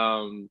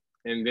 And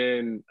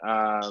then,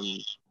 I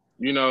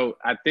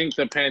think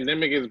the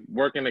pandemic is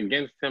working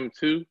against him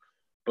too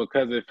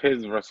because of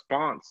his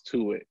response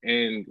to it.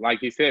 And like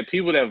he said,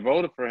 people that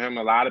voted for him,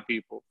 a lot of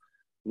people,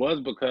 was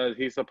because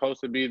he's supposed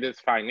to be this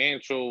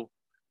financial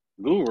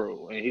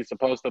guru, and he's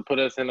supposed to put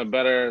us in a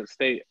better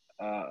state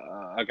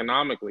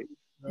economically.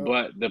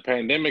 But the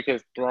pandemic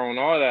has thrown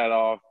all that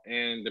off,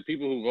 and the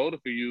people who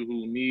voted for you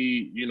who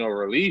need,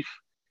 relief,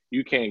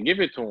 you can't give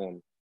it to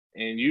them,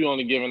 and you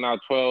only giving out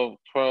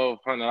 $1,200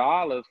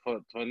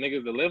 for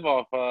niggas to live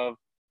off of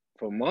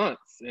for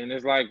months, and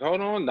it's like,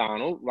 hold on,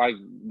 Donald, like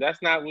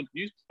that's not what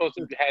you supposed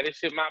to have this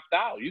shit mapped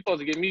out. You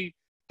supposed to give me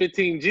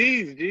 15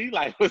 G's, G,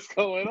 like what's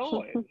going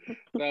on?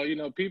 So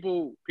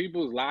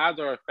people's lives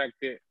are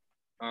affected,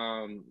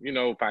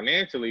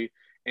 financially.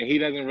 And he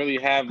doesn't really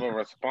have a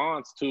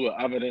response to it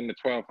other than the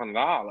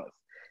 $1,200.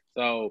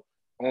 So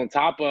on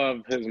top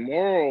of his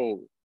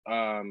moral,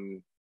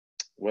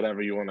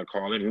 whatever you want to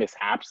call it,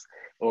 mishaps,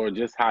 or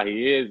just how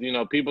he is,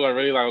 people are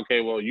really like,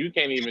 okay, well, you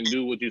can't even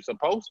do what you're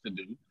supposed to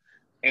do.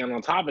 And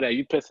on top of that,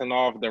 you pissing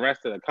off the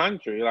rest of the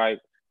country.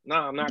 Like, no,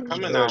 I'm not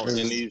coming out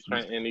in these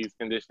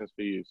conditions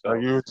for you. So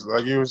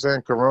like you were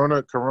saying,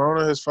 Corona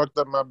has fucked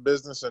up my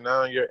business, and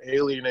now you're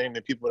alienating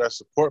the people that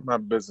support my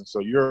business. So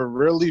you're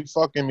really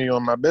fucking me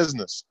on my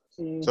business.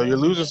 Mm-hmm. So you're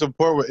losing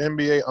support with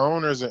NBA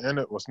owners and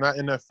it's not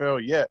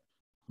NFL yet,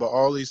 but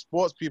all these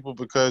sports people,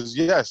 because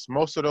yes,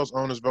 most of those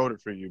owners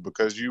voted for you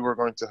because you were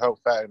going to help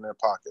fatten their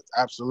pockets.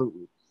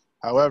 Absolutely.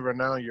 However,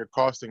 now you're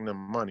costing them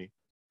money,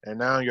 and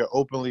now you're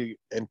openly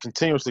and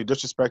continuously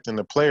disrespecting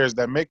the players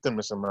that make them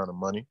this amount of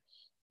money.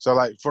 So,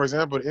 like, for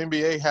example, the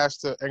NBA has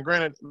to, and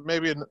granted,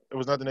 maybe it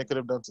was nothing they could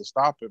have done to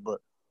stop it,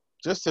 but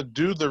just to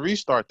do the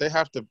restart, they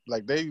have to,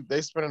 like, they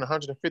spending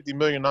 $150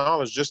 million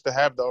just to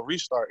have the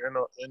restart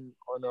in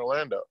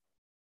Orlando.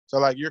 So,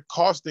 like, you're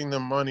costing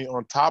them money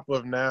on top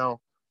of now,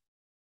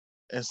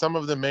 and some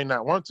of them may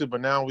not want to, but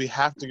now we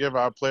have to give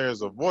our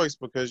players a voice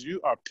because you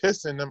are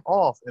pissing them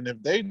off. And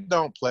if they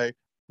don't play,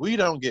 we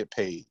don't get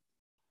paid.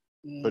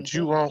 Mm-hmm. But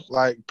you won't,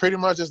 like, pretty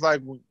much it's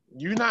like, we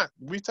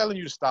telling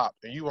you to stop,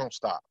 and you won't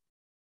stop.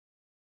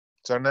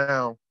 So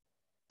now,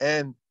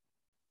 and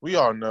we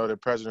all know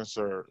that presidents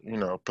are,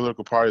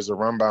 political parties are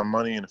run by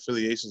money and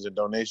affiliations and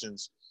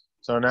donations.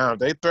 So now if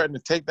they threaten to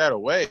take that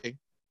away,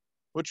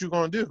 what you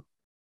gonna do?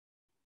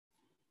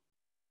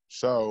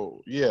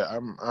 So yeah,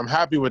 I'm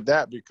happy with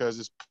that because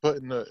it's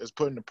putting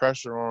the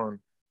pressure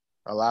on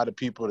a lot of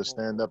people to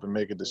stand up and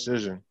make a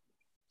decision.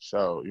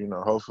 So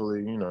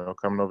hopefully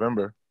come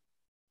November,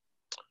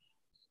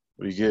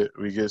 we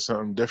get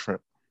something different.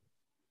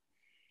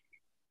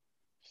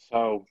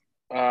 So.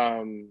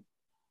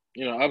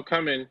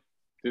 Upcoming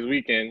this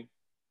weekend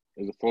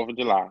is the 4th of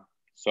July.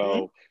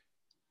 So,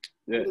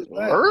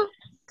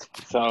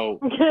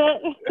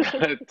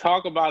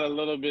 talk about a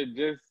little bit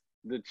just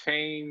the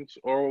change,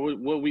 or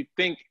what we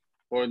think,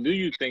 or do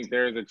you think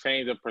there is a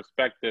change of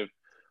perspective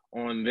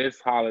on this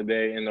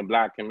holiday in the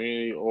Black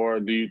community, or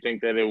do you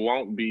think that it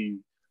won't be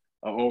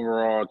an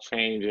overall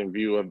change in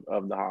view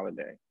of the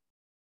holiday?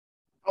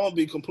 I'm gonna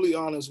be completely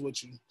honest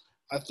with you.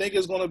 I think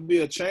it's gonna be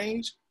a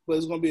change. But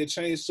it's going to be a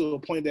change to a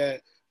point that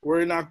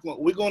I think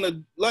we're going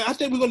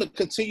to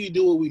continue to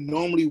do what we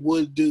normally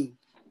would do.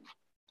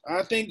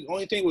 I think the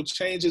only thing with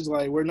change is,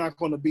 like, we're not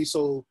going to be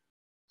so,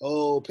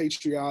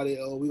 patriotic.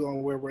 We're going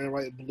to wear red,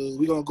 white, blue.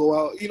 We're going to go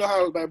out. You know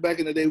how back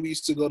in the day we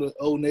used to go to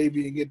Old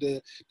Navy and get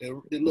the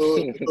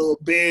little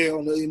band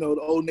on the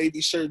Old Navy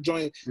shirt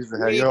joint. You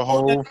have your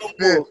whole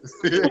fit.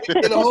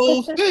 The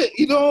whole fit.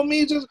 You know what I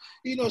mean? Just,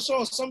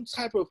 showing some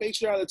type of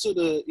patriotic to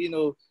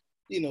the,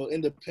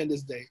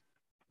 Independence Day.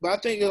 But I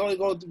think it's only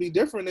going to be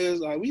different is,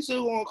 like, we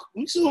still gonna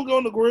go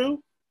on the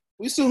grill.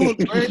 We still gonna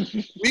drink.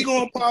 We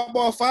gonna pop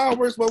off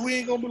fireworks, but we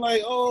ain't gonna be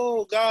like,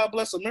 oh, God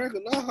bless America.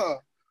 Nah.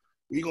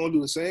 We gonna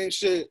do the same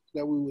shit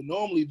that we would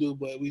normally do,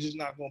 but we just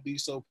not gonna be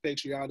so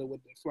patriotic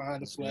with the flying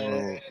the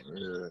flag,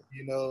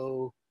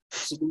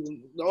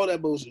 all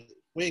that bullshit.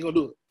 We ain't gonna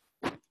do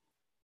it.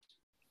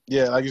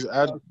 Yeah, like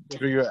I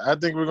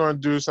think we're gonna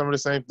do some of the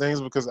same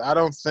things because I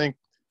don't think,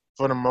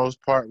 for the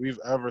most part, we've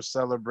ever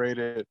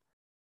celebrated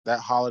that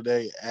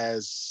holiday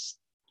as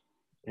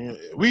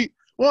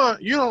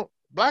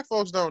Black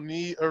folks don't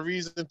need a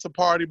reason to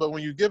party, but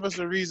when you give us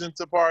a reason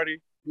to party,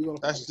 we're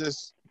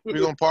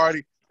gonna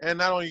party. And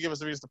not only give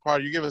us a reason to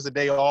party, you give us a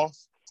day off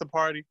to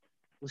party.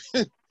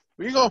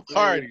 We gonna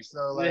party.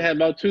 So, like, they had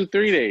about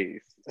 2-3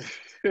 days.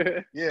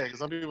 Yeah, because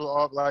some people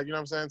are like, you know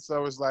what I'm saying?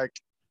 So it's like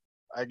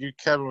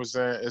Kevin was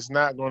saying, it's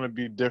not going to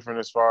be different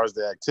as far as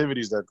the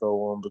activities that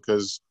go on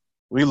because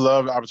we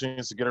love the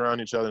opportunities to get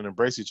around each other and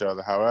embrace each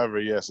other. However,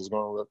 yes, it's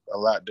going to look a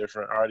lot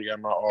different. I already got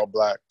my all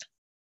black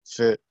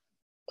fit.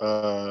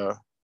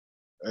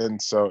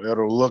 And so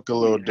it'll look a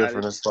little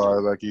different as far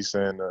as, like he's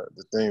saying,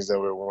 the things that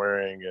we're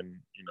wearing and,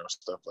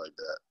 stuff like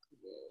that.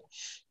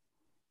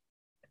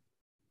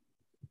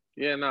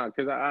 Yeah, no,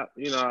 because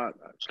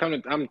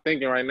I'm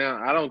thinking right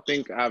now, I don't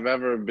think I've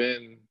ever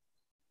been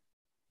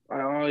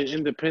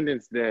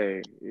Independence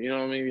Day. You know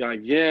what I mean?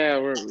 Like,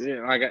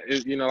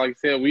 like I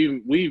said,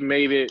 we've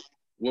made it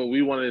what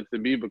we wanted it to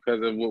be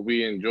because of what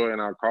we enjoy in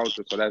our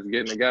culture. So that's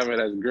getting together,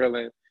 that's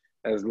grilling,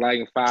 that's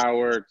lighting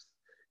fireworks.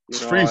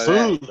 Free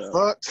food.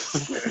 Fuck.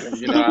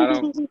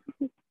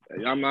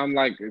 I'm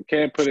like,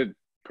 can't put it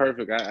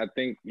perfect. I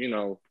think,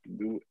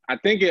 I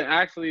think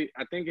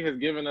it has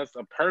given us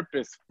a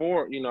purpose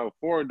for doing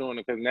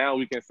it, because now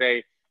we can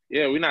say,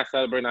 yeah, we're not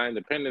celebrating our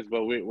independence,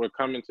 but we're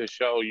coming to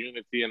show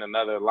unity in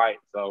another light.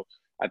 So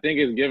I think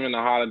it's given the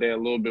holiday a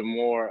little bit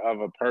more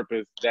of a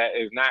purpose that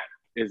is not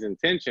its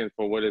intention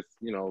for what it's,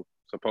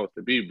 supposed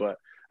to be. But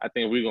I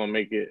think we're gonna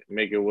make it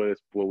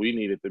what we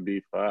need it to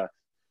be for us.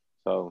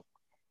 So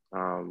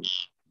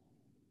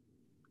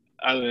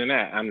other than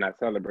that, I'm not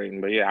celebrating.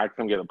 But yeah, I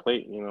come get a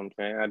plate, you know what I'm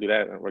saying? I do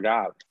that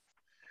regardless.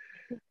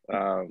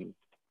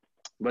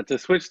 But to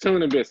switch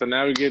tune a bit, so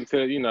now we get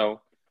to,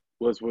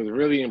 what's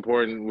really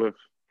important with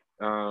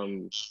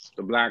the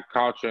Black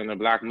culture and the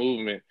Black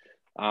movement.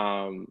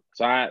 So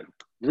I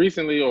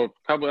recently, or a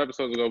couple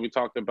episodes ago, we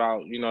talked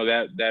about,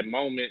 that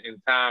moment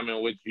in time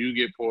in which you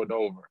get pulled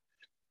over,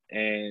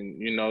 and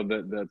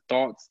the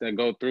thoughts that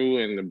go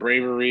through, and the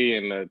bravery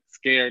and the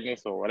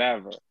scaredness or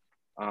whatever.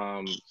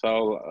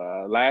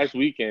 So last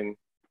weekend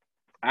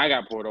I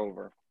got pulled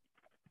over,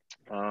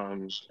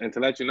 and to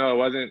let you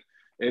know,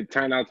 it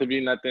turned out to be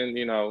nothing.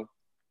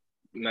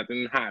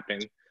 Nothing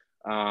happened.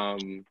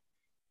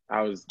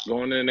 I was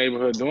going to the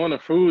neighborhood doing a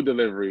food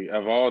delivery,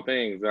 of all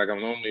things, like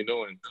I'm normally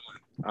doing.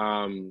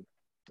 And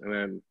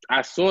then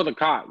I saw the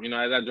cop,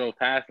 as I drove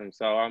past him.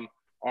 So I'm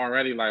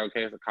already like,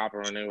 okay, it's a cop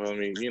around there with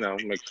me,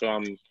 make sure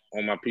I'm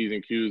on my P's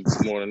and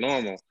Q's more than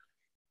normal.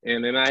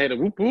 And then I hit a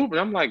whoop whoop, and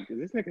I'm like, is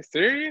this nigga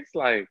serious?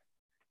 Like,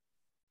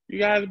 you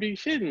gotta be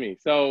shitting me.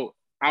 So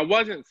I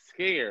wasn't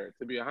scared,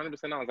 to be 100%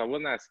 honest. I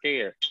was not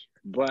scared,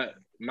 but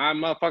my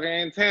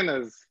motherfucking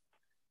antennas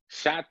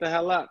shot the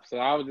hell up. So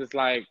I was just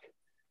like,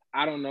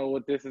 I don't know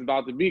what this is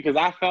about to be, because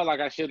I felt like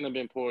I shouldn't have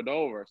been pulled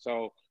over.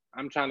 So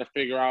I'm trying to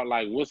figure out,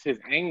 like, what's his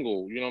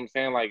angle? You know what I'm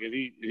saying? Like, is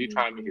he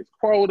trying to meet his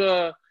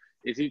quota?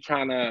 Is he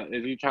trying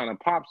to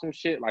pop some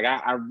shit? Like,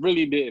 I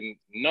really didn't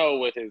know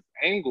what his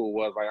angle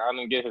was. Like, I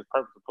didn't get his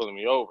purpose of pulling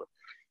me over.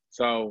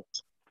 So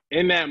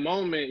in that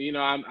moment,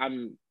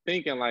 I'm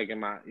thinking, like,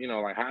 am I,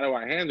 like, how do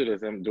I handle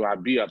this? And do I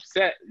be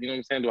upset? You know what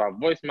I'm saying? Do I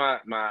voice my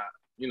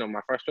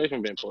my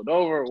frustration being pulled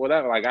over or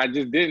whatever? Like, I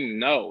just didn't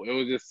know. It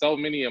was just so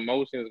many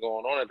emotions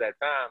going on at that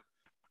time.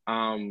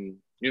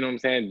 You know what I'm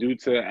saying? Due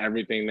to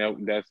everything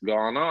that's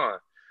going on.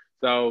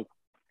 So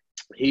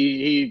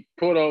he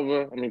pulled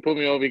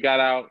me over, he got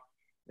out,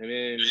 and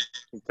then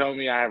he told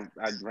me I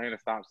ran a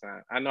stop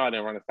sign. I know I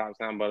didn't run a stop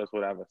sign, but it's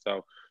whatever.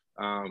 So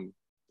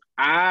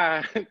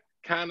I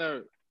kind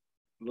of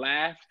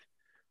laughed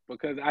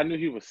because I knew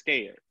he was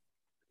scared.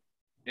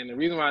 And the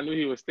reason why I knew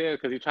he was scared is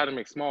because he tried to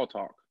make small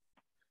talk.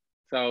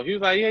 So he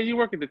was like, yeah, you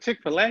work at the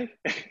Chick-fil-A?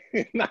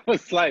 And I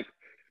was like,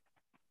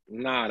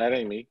 nah, that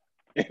ain't me.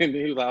 And then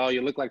he was like, oh,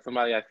 you look like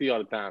somebody I see all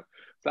the time.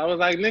 So I was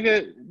like,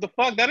 nigga, the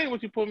fuck? That ain't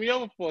what you pulled me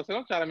over for. So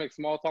don't try to make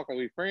small talk like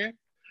we friends.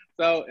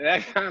 So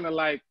that kind of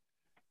like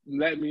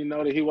let me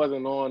know that he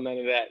wasn't on none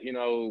of that,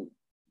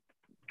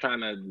 trying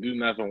to do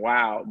nothing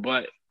wild.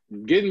 But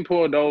getting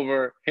pulled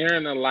over,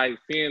 hearing the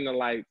lights, seeing the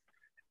lights,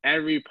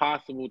 every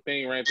possible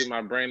thing ran through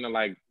my brain to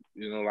like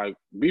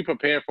be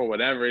prepared for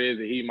whatever it is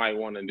that he might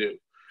want to do.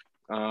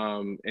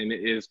 And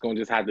it's going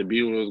to just have to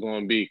be what it's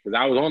going to be. Because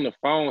I was on the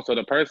phone, so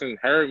the person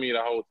heard me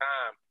the whole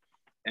time.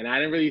 And I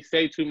didn't really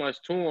say too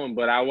much to him,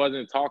 but I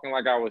wasn't talking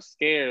like I was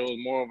scared. It was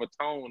more of a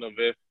tone of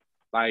it,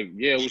 like,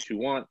 yeah, what you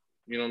want?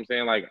 You know what I'm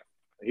saying? Like,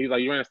 he's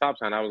like, you ran a stop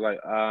sign. I was like,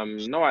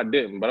 no, I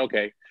didn't, but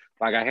okay.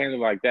 Like, I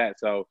handled it like that.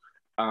 So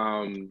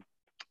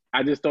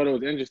I just thought it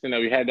was interesting that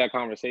we had that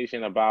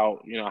conversation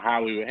about,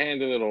 how we would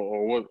handle it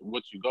or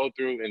what you go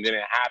through. And then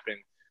it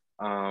happened.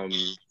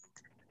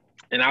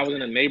 And I was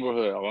in a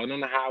neighborhood. I wasn't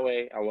on the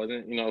highway. I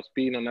wasn't,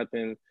 speeding or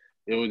nothing.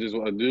 It was just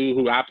a dude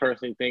who I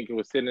personally think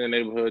was sitting in the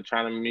neighborhood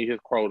trying to meet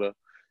his quota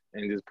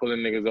and just pulling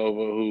niggas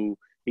over who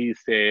he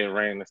said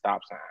ran the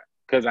stop sign.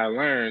 Because I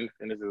learned,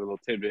 and this is a little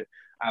tidbit,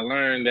 I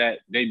learned that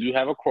they do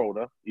have a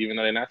quota, even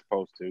though they're not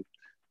supposed to.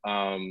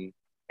 And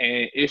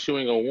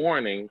issuing a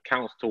warning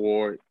counts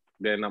toward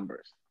their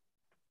numbers.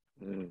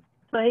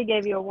 So he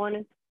gave you a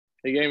warning?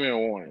 He gave me a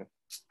warning.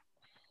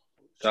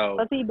 So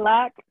was he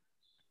black?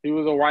 He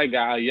was a white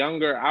guy, a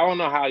younger, I don't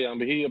know how young,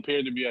 but he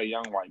appeared to be a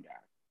young white guy.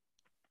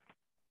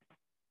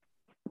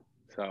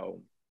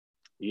 So,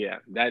 yeah,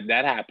 that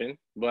happened.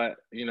 But,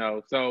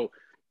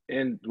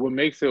 and what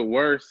makes it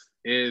worse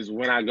is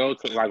when I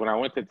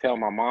went to tell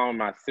my mom and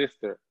my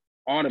sister,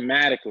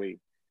 automatically,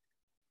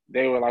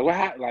 they were like,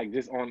 what? Like,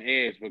 just on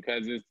edge,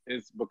 because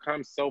it's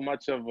become so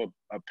much of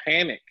a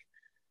panic,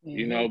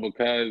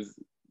 because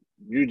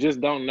you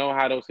just don't know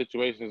how those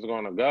situations are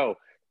going to go.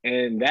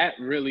 And that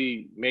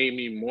really made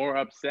me more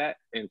upset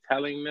in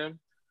telling them,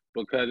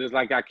 because it's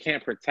like I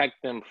can't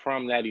protect them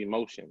from that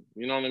emotion.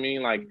 You know what I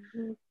mean? Like,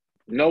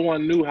 no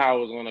one knew how it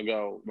was going to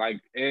go.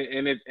 Like,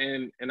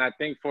 and I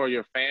think for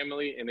your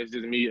family, and it's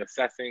just me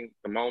assessing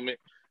the moment,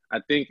 I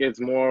think it's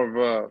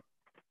more of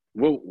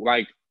what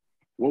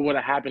would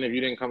have happened if you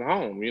didn't come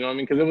home? You know what I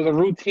mean? Because it was a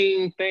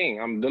routine thing.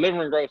 I'm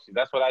delivering groceries.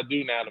 That's what I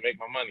do now to make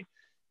my money.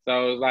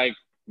 So it's like,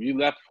 you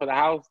left for the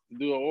house to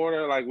do an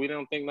order. Like, we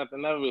don't think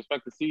nothing of it. We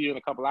expect to see you in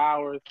a couple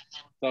hours.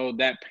 So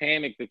that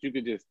panic that you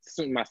could just,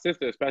 my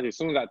sister especially, as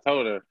soon as I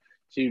told her,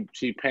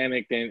 she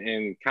panicked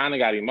and kind of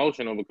got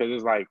emotional because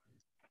it's like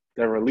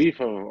the relief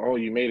of, oh,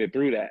 you made it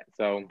through that.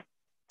 So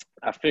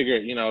I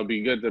figured, it'd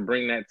be good to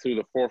bring that to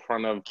the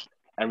forefront of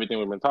everything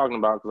we've been talking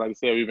about. Because like I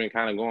said, we've been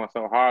kind of going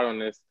so hard on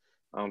this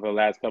for the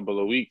last couple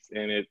of weeks.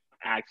 And it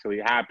actually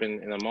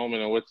happened in a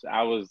moment in which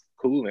I was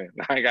cooling.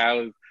 Like, I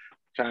was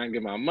trying to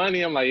get my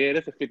money. I'm like, yeah,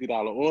 this is a $50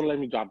 order. Let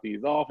me drop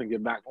these off and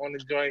get back on the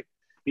joint.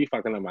 He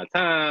fucking up my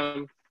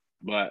time.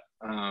 But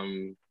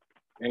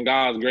in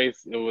God's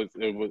grace, it was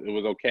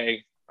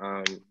okay.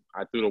 I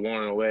threw the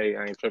warning away.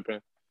 I ain't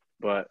tripping.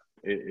 But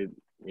it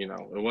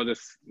was a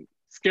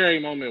scary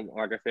moment,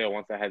 like I said,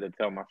 once I had to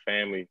tell my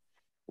family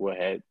what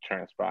had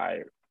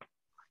transpired.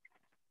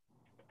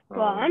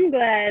 Well, I'm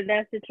glad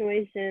that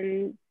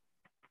situation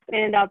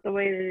panned out the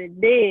way that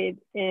it did,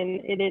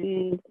 and it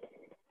didn't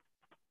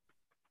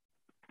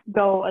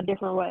go a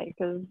different way,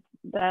 because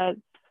that's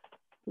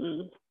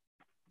too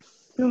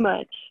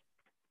much.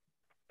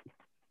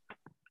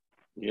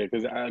 Yeah,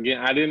 because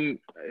again,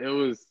 it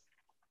was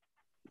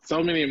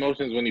so many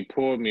emotions when he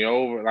pulled me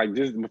over. Like,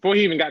 just before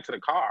he even got to the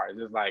car, it's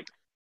just like,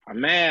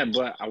 I'm mad,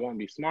 but I won't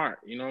be smart.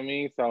 You know what I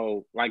mean?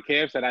 So, like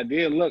Kev said, I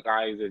did look, all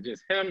right, is it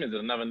just him? Is it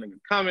another nigga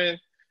coming?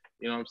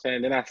 You know what I'm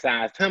saying? Then I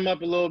sized him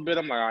up a little bit.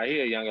 I'm like, all right, he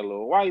a younger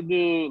little white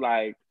dude.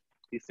 Like,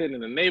 he's sitting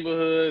in the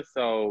neighborhood.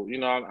 So,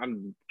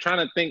 I'm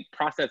trying to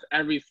process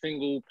every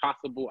single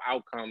possible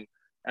outcome,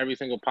 every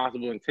single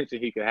possible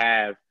intention he could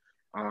have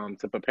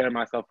to prepare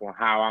myself on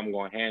how I'm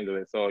going to handle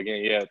it. So,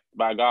 again, yeah,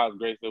 by God's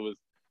grace, it was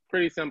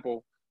pretty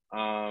simple.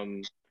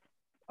 So,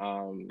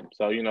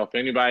 for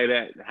anybody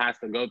that has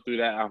to go through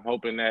that, I'm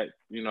hoping that,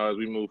 as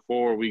we move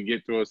forward, we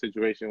get through a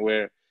situation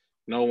where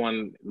no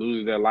one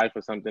loses their life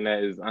for something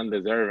that is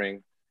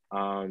undeserving.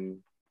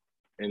 And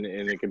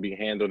it can be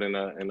handled in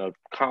a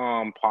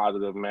calm,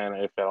 positive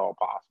manner, if at all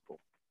possible.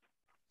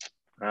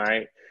 All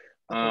right.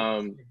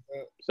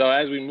 So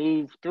as we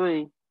move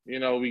through,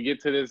 we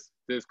get to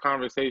this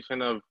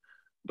conversation of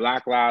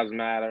Black Lives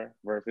Matter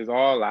versus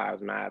All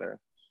Lives Matter.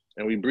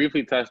 And we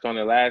briefly touched on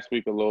it last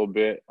week a little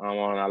bit on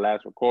our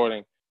last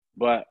recording.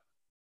 But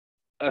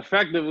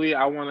effectively,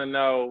 I want to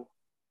know,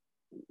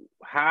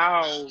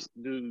 how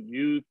do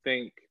you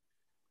think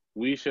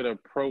we should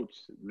approach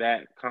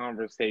that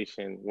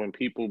conversation when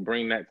people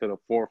bring that to the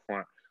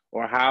forefront?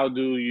 Or how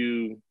do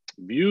you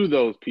view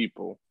those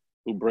people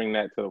who bring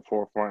that to the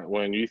forefront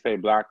when you say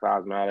Black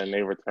Lives Matter and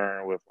they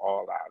return with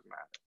All Lives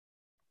Matter?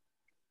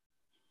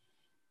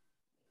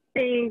 I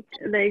think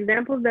the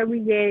examples that we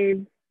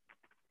gave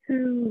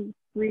 2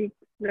 weeks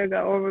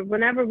ago, or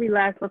whenever we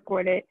last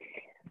recorded,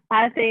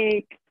 I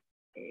think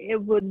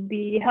it would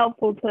be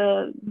helpful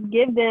to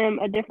give them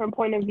a different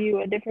point of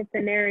view, a different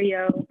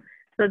scenario,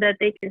 so that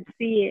they can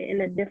see it in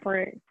a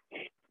different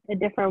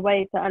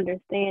way to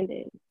understand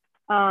it.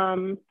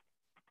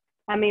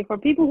 For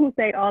people who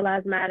say All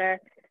Lives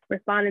Matter,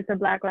 responding to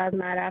Black Lives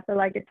Matter, I feel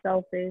like it's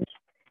selfish.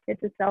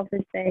 It's a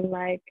selfish thing.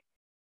 Like,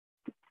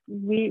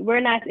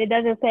 we're not, it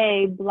doesn't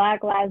say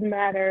Black Lives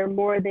Matter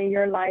more than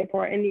your life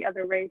or any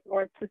other race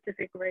or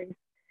specific race.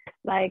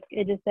 Like,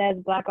 it just says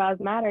Black Lives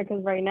Matter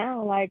because right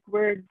now, like,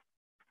 we're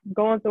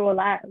going through a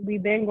lot.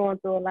 We've been going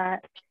through a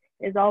lot.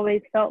 It's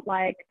always felt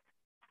like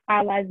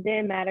our lives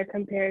didn't matter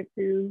compared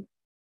to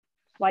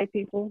white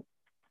people.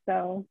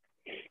 So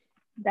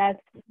that's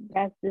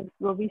just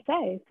what we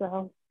say.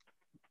 So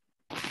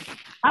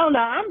I don't know.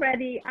 I'm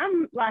ready.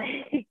 I'm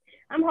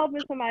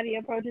hoping somebody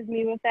approaches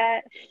me with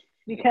that,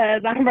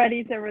 because I'm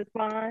ready to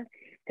respond,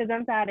 because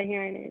I'm tired of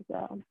hearing it.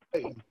 So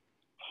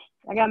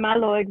I got my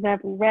little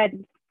example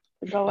ready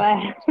to go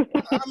at.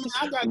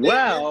 I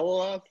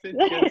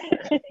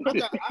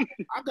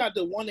got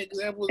the one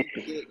example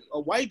a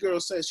white girl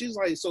said. She's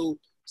like, so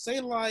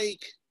say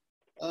like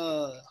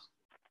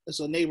it's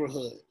a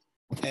neighborhood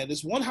and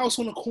there's one house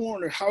on the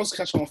corner, house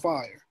catch on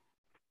fire.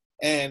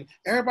 And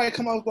everybody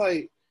come out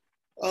like,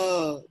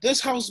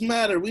 this house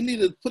matter. We need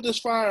to put this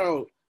fire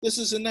out.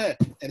 This, and that.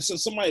 And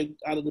since somebody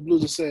out of the blue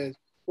just says,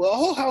 well,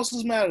 all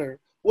houses matter.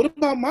 What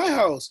about my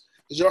house?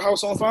 Is your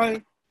house on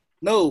fire?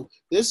 No,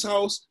 this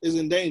house is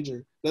in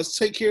danger. Let's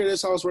take care of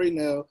this house right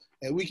now,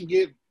 and we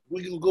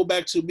can go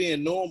back to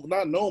being normal,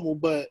 not normal,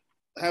 but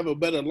have a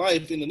better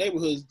life in the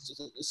neighborhood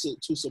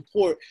to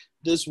support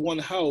this one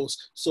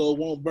house so it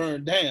won't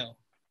burn down.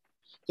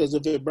 Because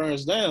if it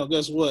burns down,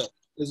 guess what?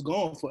 It's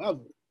gone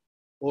forever.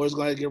 Or it's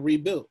going to get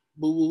rebuilt.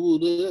 Boo, boo,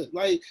 boo,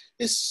 like,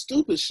 it's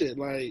stupid shit.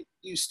 Like,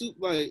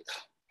 like,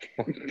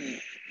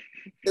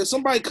 if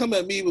somebody come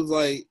at me with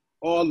like,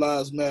 all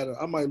lives matter,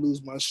 I might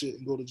lose my shit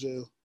and go to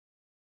jail.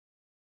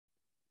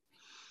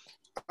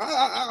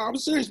 I'm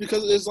serious,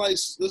 because it's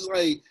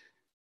like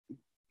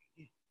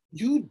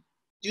you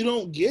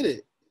don't get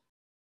it.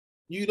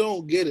 You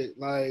don't get it.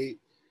 Like,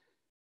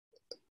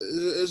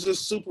 it's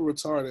just super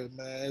retarded,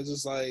 man. It's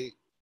just like,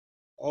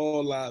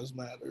 all lives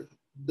matter.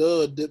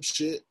 Duh,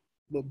 dipshit.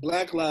 But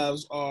Black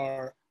lives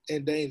are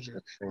in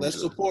danger. Let's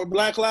support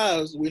Black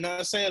lives. We're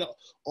not saying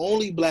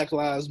only Black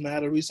lives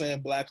matter. We're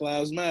saying Black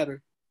lives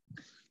matter.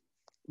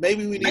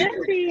 Maybe we need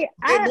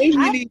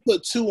to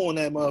put 2 on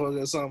that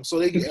motherfucker or something so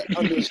they can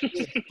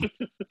understand.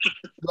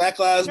 Black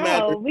lives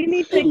matter. No, we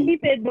need to keep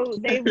it.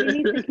 We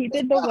need to keep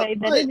it the way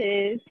that it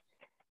is.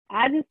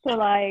 I just feel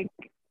like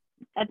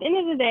at the end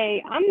of the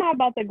day, I'm not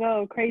about to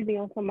go crazy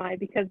on somebody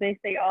because they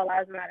say all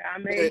lives matter.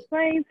 I'm gonna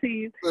explain to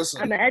you.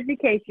 I'm gonna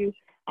educate you.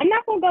 I'm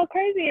not gonna go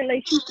crazy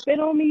unless you spit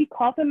on me,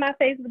 cough in my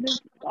face with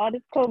all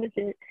this COVID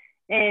shit,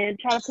 and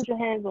try to put your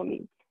hands on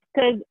me.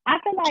 Cause I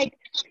feel like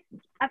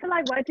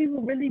white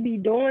people really be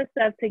doing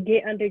stuff to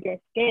get under your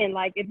skin.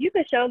 Like if you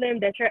could show them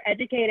that you're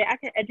educated, I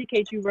can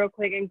educate you real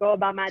quick and go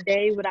about my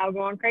day without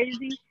going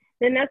crazy.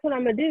 Then that's what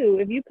I'm gonna do.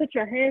 If you put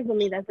your hands on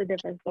me, that's a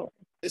different story.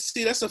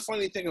 See, that's the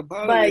funny thing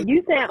about it. But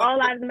you saying all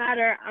lives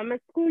matter, I'm gonna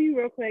school you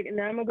real quick, and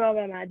then I'm gonna go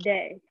about my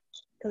day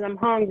because I'm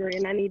hungry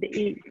and I need to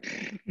eat.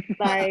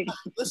 Like,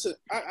 listen,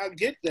 I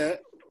get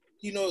that.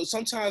 You know,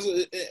 sometimes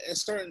in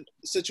certain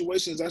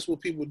situations, that's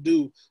what people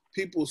do.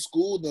 People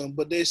school them,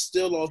 but they're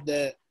still off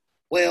that.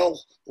 Well,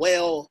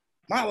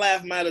 my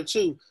life matter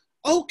too.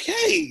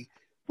 Okay,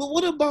 but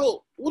what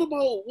about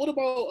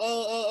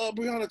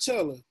Breonna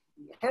Taylor?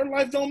 Her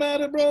life don't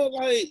matter, bro.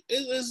 Like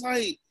it's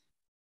like.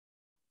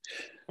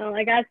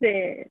 Like I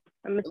said,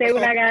 I'm gonna say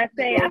what I gotta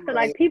say. I feel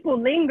like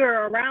people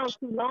linger around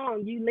too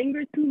long. You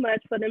linger too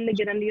much for them to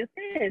get under your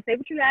skin. Say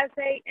what you gotta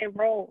say and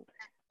roll.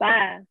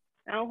 Bye.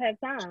 I don't have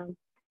time.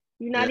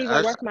 You're not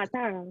even worth my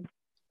time.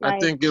 Like, I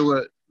think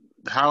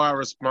how I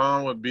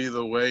respond would be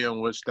the way in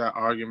which that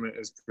argument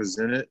is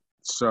presented.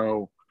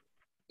 So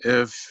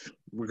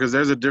because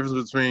there's a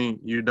difference between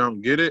you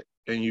don't get it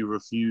and you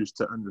refuse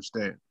to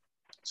understand.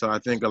 So I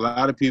think a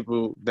lot of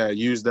people that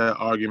use that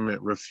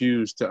argument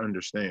refuse to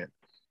understand.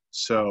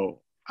 So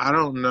I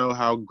don't know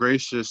how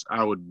gracious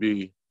I would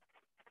be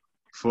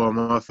for a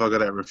motherfucker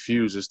that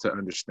refuses to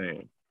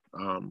understand.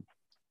 And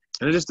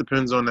it just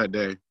depends on that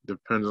day.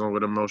 Depends on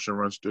what emotion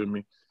runs through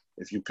me.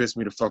 If you piss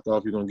me the fuck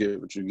off, you're going to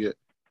get what you get.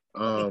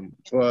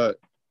 But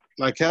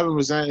like Kevin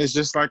was saying, it's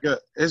just like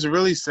it's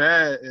really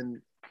sad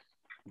and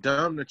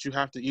dumb that you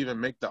have to even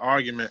make the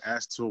argument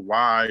as to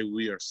why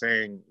we are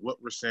saying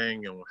what we're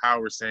saying and how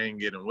we're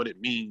saying it and what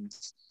it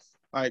means.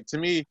 Like, to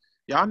me,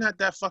 y'all not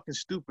that fucking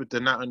stupid to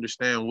not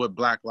understand what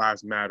Black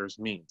Lives Matters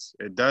means.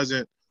 It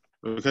doesn't,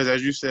 because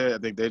as you said, I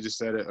think they just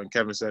said it and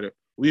Kevin said it,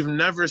 we've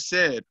never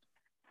said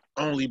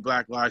only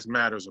Black Lives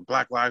Matters or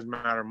Black Lives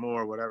Matter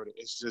more or whatever.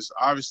 It's just,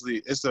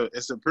 obviously, it's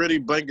a pretty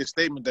blanket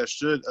statement that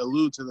should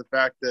allude to the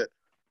fact that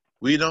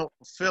we don't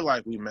feel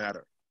like we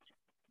matter.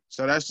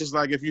 So that's just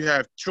like if you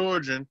have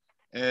children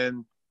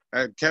and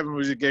Kevin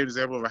gave the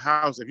example of a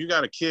house. If you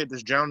got a kid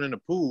that's drowning in the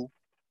pool,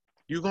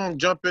 you're going to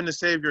jump in to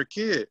save your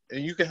kid.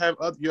 And you can have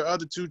your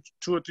other two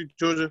or three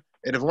children.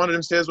 And if one of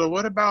them says, well,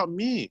 what about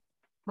me?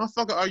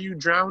 Motherfucker, are you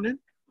drowning?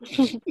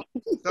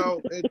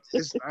 So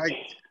it's like,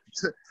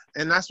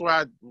 and that's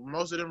why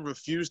most of them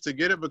refuse to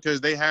get it,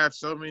 because they have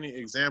so many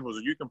examples.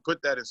 You can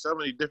put that in so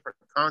many different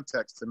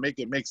contexts to make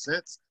it make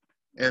sense.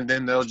 And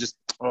then they'll just,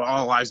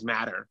 all lives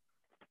matter.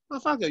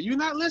 Motherfucker, you're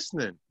not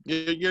listening.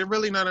 You're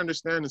really not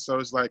understanding. So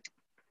it's like,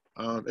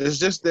 it's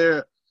just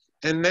there.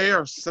 And they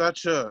are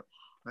such a,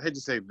 I hate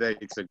to say they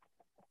to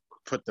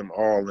put them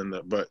all in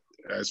the, but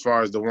as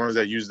far as the ones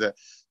that use that,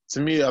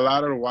 to me, a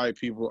lot of the white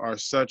people are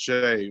such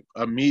they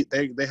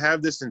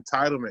have this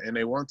entitlement and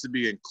they want to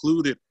be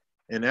included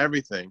in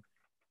everything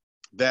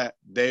that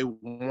they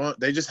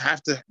just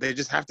have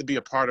to be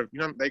a part of,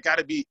 they got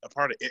to be a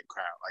part of it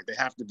crowd. Like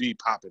they have to be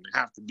popping, they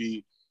have to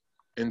be.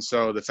 And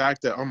so the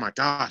fact that, oh my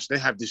gosh, they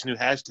have this new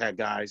hashtag,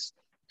 guys,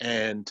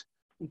 and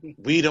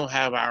we don't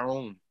have our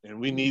own and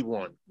we need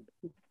one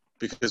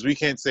because we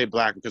can't say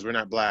black because we're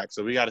not black.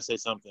 So we got to say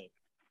something.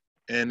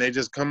 And they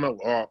just come up,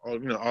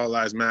 all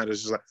lives matter.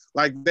 It's just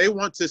like they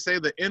want to say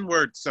the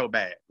N-word so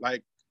bad.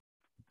 Like,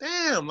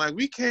 damn, like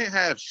we can't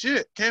have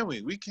shit, can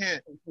we? We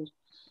can't,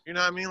 you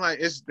know what I mean?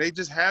 Like they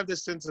just have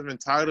this sense of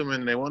entitlement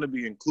and they want to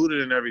be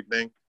included in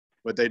everything,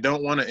 but they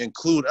don't want to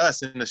include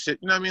us in the shit.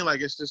 You know what I mean?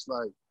 Like, it's just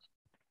like,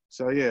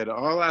 so yeah, the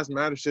all lives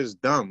matter shit is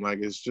dumb. Like,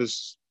 it's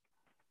just,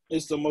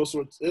 it's the most,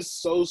 it's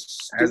so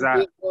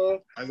stupid.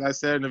 As I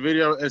said in the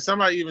video, and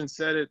somebody even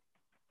said it,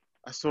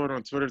 I saw it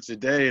on Twitter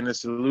today, and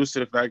it's alludes to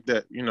the fact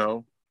that,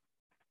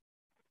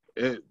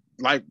 it,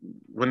 like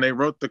when they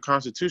wrote the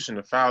Constitution,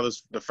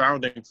 the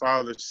founding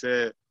fathers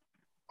said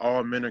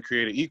all men are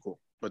created equal,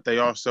 but they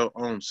also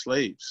owned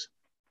slaves.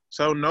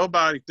 So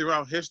nobody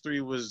throughout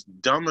history was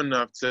dumb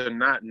enough to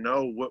not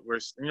know what we're,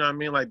 you know what I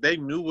mean? Like they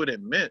knew what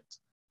it meant,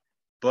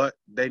 but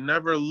they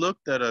never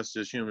looked at us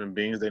as human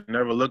beings. They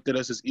never looked at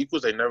us as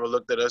equals. They never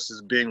looked at us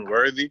as being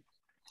worthy.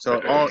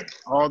 So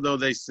although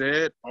they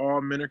said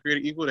all men are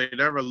created equal, they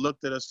never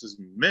looked at us as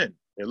men.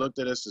 They looked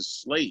at us as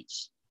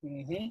slaves.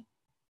 Mm-hmm.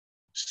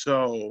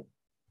 So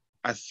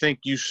I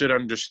think you should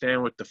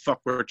understand what the fuck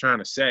we're trying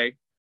to say,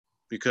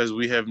 because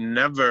we have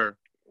never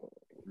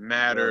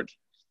mattered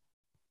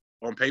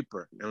on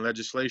paper in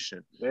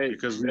legislation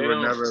because we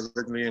were never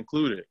originally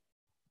included.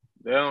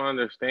 They don't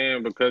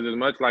understand because it's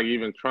much like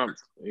even Trump,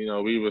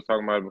 we was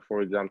talking about it before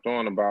we jumped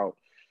on about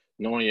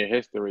knowing your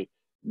history.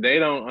 They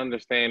don't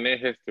understand their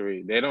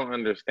history. They don't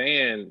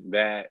understand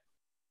that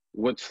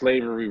what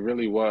slavery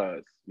really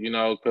was,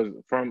 because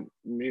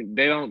they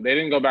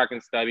didn't go back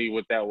and study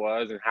what that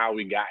was and how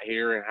we got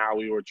here and how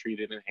we were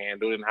treated and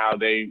handled and how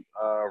they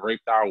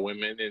raped our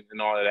women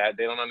and all of that.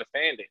 They don't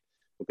understand it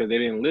because they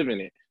didn't live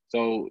in it.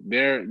 So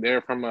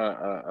they're from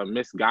a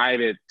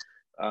misguided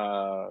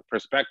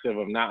perspective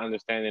of not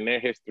understanding their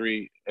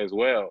history as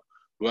well.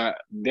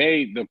 But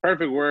the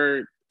perfect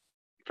word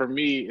for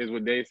me is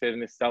what they said,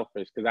 and it's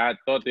selfish. Because I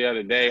thought the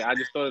other day, I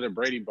just thought of the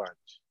Brady Bunch,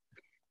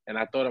 and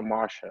I thought of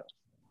Marsha.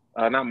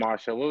 Not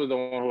Marsha. What was the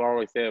one who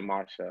always said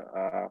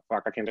Marsha?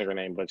 Fuck, I can't think of her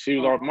name, but she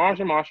was all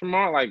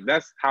Marsha. Like,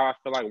 that's how I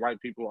feel like white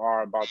people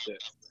are about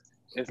this.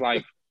 It's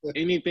like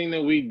anything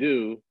that we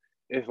do,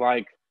 it's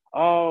like,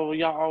 oh,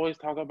 y'all always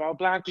talk about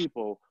black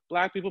people,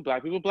 black people,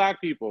 black people,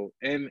 black people,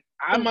 and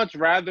I much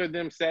rather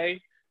them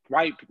say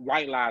white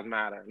lives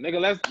matter,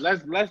 nigga.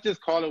 Let's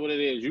just call it what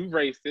it is. You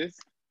racist,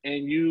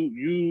 and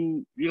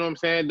you know what I'm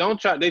saying.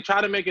 They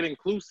try to make it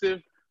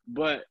inclusive,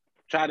 but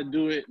try to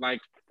do it like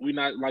we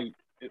not like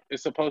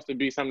it's supposed to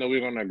be something that we're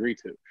gonna agree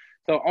to.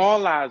 So all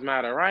lives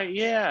matter, right?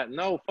 Yeah,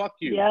 no, fuck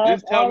you. Yep,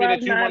 just tell me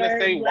that you want to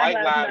matter, say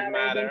white lives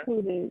matter,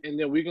 and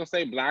then we're gonna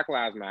say black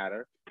lives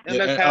matter, and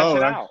let's hash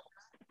it out.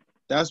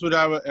 That's what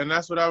I would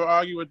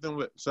argue with them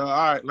with. So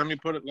all right, let me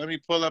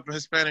pull up a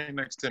Hispanic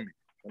next to me.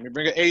 Let me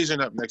bring an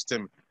Asian up next to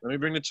me. Let me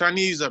bring the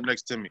Chinese up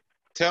next to me.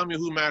 Tell me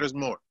who matters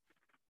more.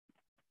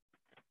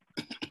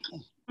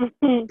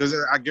 Because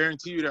I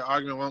guarantee you that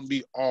argument won't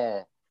be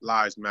all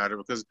lives matter.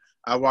 Because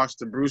I watched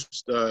the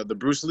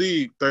Bruce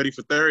Lee 30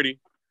 for 30.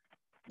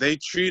 They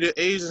treated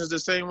Asians the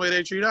same way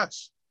they treat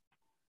us.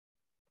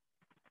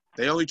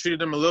 They only treated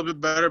them a little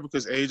bit better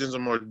because Asians are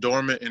more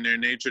dormant in their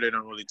nature. They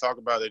don't really talk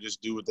about it. They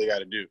just do what they got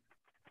to do,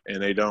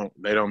 and they don't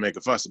make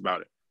a fuss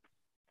about it.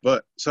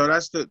 But so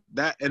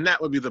that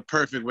would be the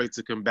perfect way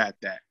to combat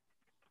that.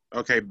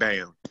 Okay,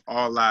 bam,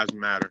 all lives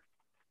matter.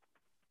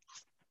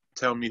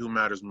 Tell me who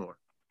matters more,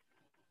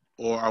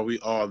 or are we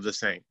all the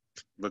same?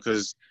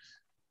 Because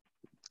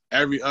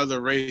every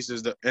other race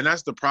and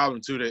that's the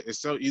problem too. That it's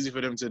so easy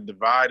for them to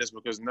divide us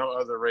because no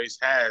other race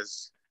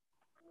has.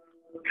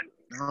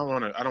 I don't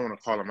want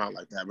to call them out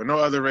like that, but no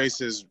other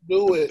races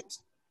do it.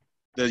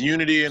 The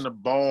unity and the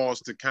balls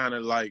to kind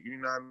of like, you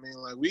know what I mean?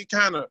 Like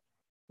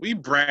we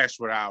brash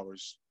with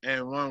ours.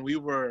 And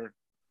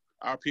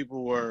our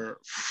people were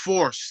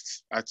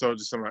forced. I told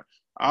you something.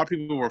 Our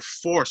people were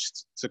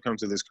forced to come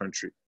to this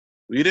country.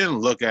 We didn't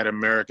look at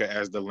America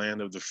as the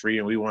land of the free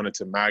and we wanted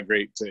to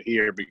migrate to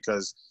here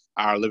because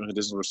our living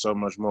conditions were so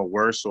much more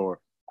worse or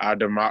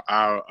our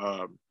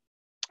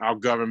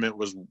government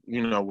was,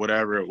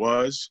 whatever it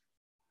was.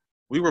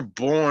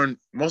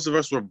 Most of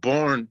us were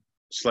born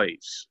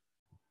slaves,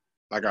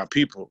 like our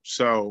people.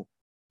 So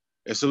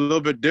it's a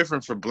little bit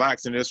different for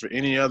blacks than it is for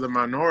any other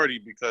minority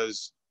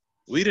because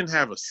we didn't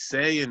have a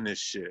say in this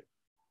shit.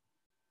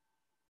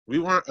 We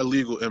weren't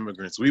illegal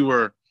immigrants. We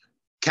were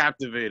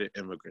captivated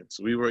immigrants.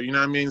 We were, you know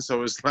what I mean?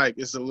 So it's like,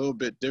 it's a little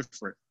bit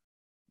different.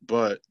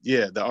 But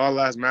yeah, the all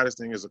lives matters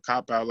thing is a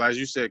cop-out. As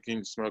you said,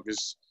 King Smoke,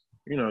 is,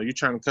 you're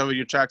trying to cover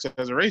your tracks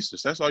as a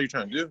racist. That's all you're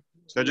trying to do.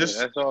 So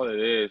that's all it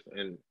is.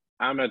 And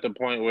I'm at the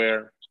point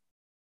where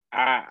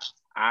I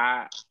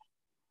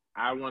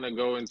want to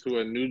go into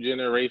a new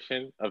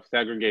generation of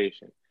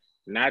segregation,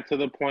 not to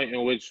the point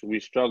in which we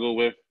struggle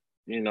with,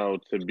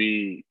 to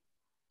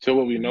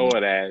what we know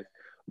it as,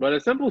 but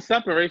a simple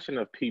separation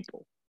of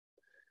people.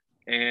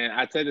 And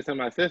I said this to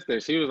my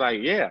sister. She was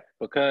like, yeah,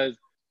 because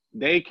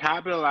they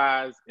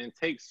capitalize and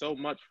take so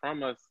much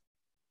from us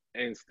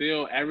and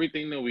steal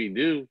everything that we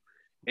do.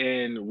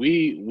 And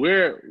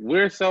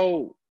we're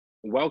so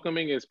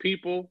welcoming as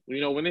people,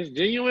 when it's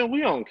genuine, we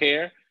don't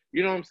care.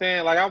 You know what I'm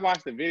saying? Like I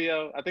watched the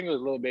video, I think it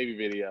was a little baby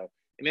video,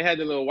 and they had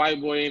the little white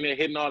boy in there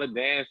hitting all the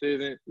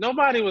dances, and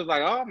nobody was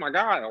like, oh my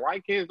God, a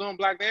white kid's doing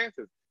black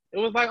dances. It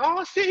was like,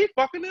 oh shit, he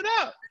fucking it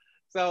up.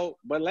 So,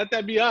 but let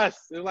that be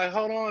us. It's like,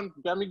 hold on,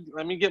 let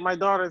me get my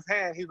daughter's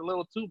hand. He's a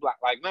little too black.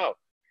 Like, no.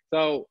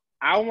 So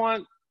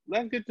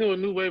let's get to a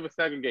new wave of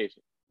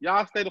segregation.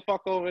 Y'all stay the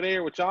fuck over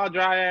there with y'all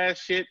dry ass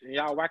shit and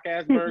y'all whack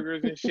ass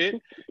burgers and shit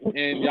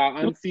and y'all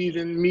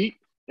unseasoned meat,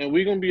 and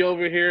we gonna be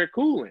over here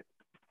cooling.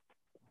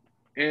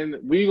 And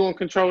we gonna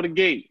control the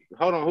gate.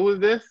 Hold on, who is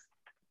this?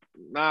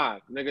 Nah,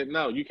 nigga,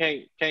 no, you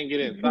can't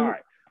get in. Sorry,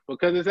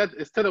 because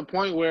it's to the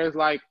point where it's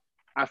like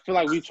I feel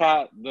like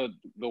the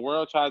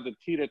world tries to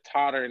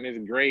teeter-totter in this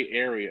gray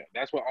area.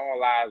 That's what all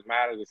lives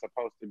matter is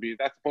supposed to be.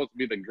 That's supposed to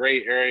be the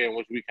gray area in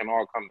which we can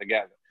all come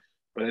together.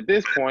 But at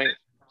this point,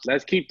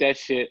 let's keep that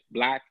shit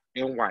black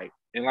and white.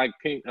 And like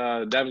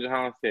Devin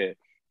Jahan said,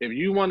 if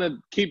you want to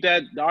keep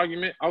that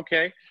argument,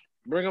 okay,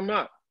 bring him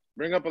up.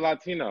 Bring up a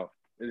Latino.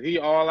 Is he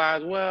all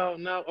eyes? Well,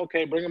 no.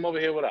 Okay, bring him over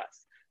here with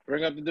us.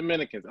 Bring up the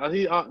Dominicans.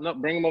 No,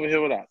 bring him over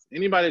here with us.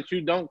 Anybody that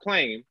you don't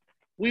claim,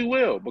 we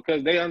will,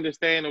 because they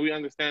understand and we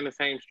understand the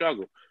same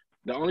struggle.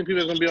 The only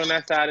people that's going to be on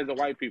that side is the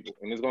white people.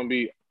 And it's going to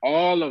be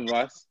all of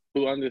us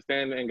who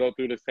understand and go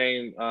through the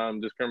same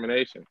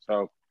discrimination.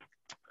 So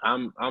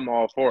I'm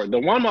all for it. The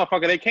one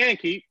motherfucker they can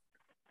keep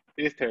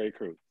is Terry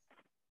Crews.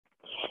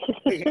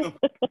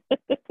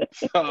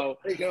 So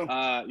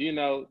you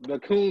know, the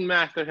coon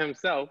master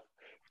himself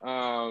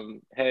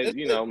has,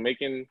 you know,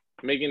 making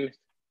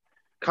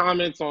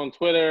comments on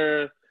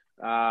Twitter.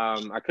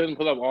 I couldn't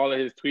pull up all of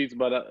his tweets,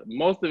 but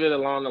most of it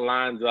along the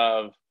lines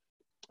of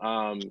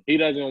he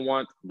doesn't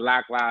want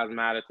Black Lives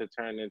Matter to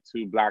turn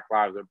into Black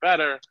Lives Are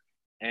Better.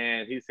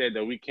 And he said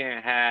that we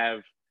can't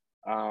have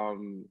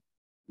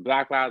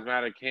Black Lives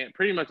Matter can't,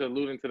 pretty much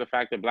alluding to the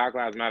fact that Black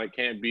Lives Matter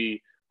can't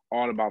be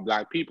all about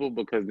Black people,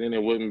 because then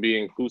it wouldn't be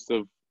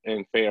inclusive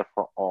and fair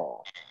for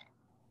all.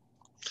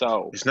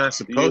 So it's not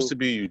supposed to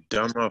be, you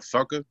dumb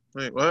motherfucker.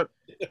 Wait, what?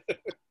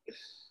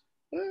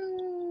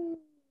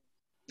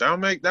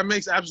 That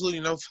makes absolutely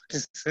no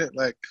fucking sense.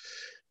 Like,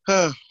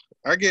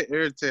 I get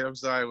irritated. I'm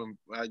sorry when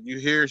you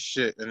hear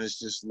shit and it's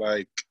just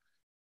like,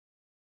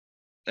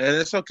 and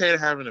it's okay to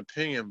have an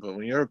opinion, but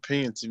when your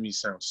opinion to me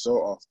sounds so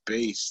off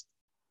base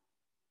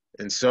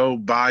and so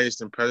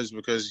biased and prejudiced,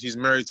 because he's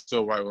married to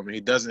a white woman,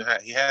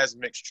 he has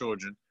mixed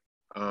children.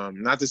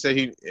 Not to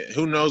say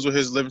who knows what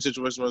his living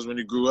situation was when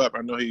he grew up.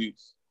 I know he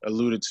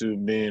alluded to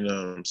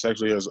being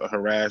sexually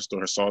harassed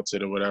or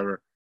assaulted or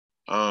whatever.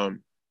 And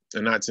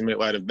not to make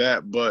light of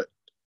that, but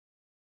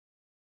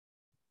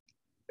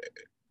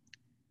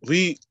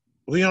we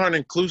aren't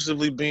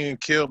inclusively being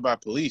killed by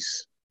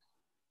police.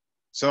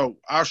 So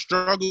our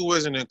struggle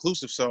isn't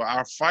inclusive. So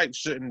our fight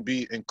shouldn't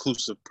be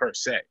inclusive per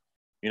se.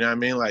 You know what I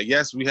mean? Like,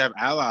 yes, we have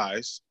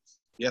allies.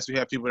 Yes, we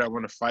have people that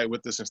want to fight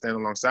with us and stand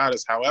alongside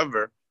us.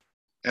 However,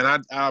 and I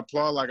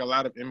applaud like a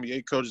lot of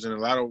NBA coaches and a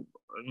lot of,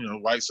 you know,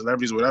 white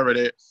celebrities, whatever,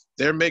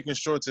 they're making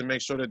sure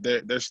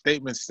that their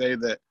statements say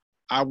that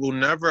I will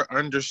never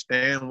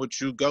understand what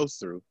you go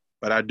through,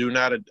 but I do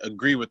not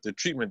agree with the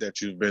treatment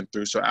that you've been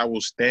through. So I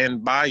will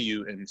stand by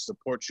you and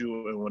support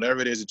you in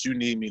whatever it is that you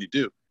need me to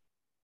do.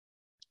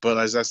 But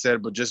as I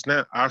said, just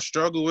now, our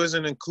struggle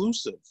isn't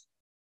inclusive.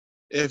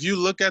 If you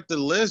look at the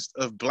list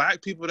of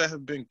Black people that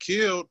have been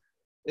killed,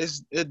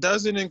 it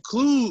doesn't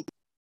include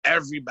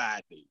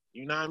everybody.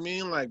 You know what I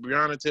mean? Like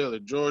Breonna Taylor,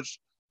 George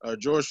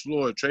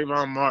Floyd,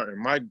 Trayvon Martin,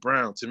 Mike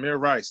Brown, Tamir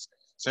Rice,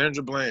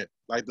 Sandra Bland.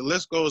 Like the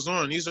list goes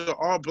on. These are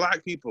all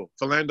Black people.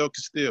 Philando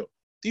Castile.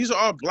 These are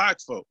all Black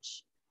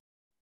folks.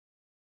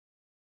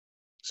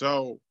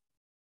 So,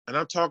 and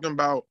I'm talking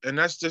about, and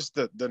that's just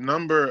the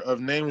number of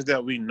names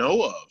that we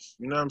know of.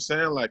 You know what I'm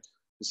saying? Like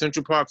the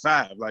Central Park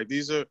Five. Like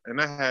these are, and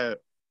I had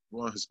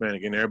one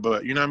Hispanic in there,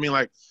 but you know what I mean?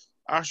 Like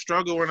our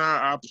struggle and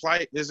our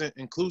plight isn't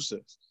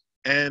inclusive.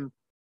 And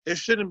it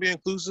shouldn't be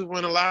inclusive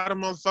when a lot of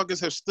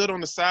motherfuckers have stood on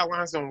the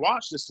sidelines and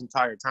watched this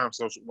entire time.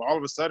 So all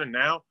of a sudden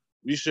now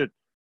we should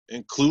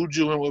include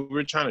you in what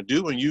we're trying to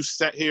do, and you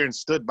sat here and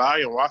stood by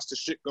and watched the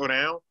shit go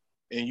down,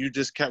 and you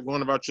just kept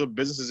going about your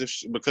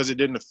business because it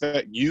didn't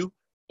affect you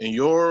and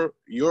your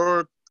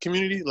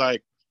community.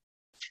 Like,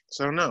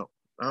 so no,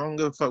 I don't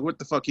give a fuck what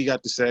the fuck he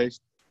got to say,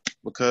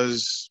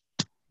 because,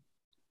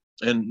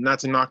 and not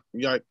to knock,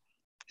 like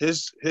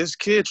his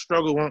kids'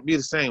 struggle won't be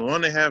the same.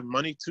 One, they have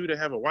money. Two, they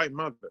have a white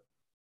mother,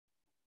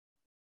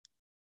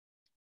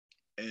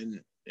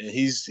 and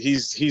he's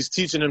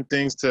teaching them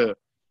things to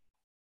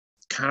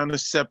kind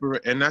of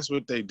separate, and that's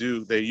what they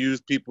do. They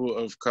use people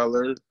of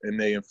color and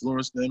they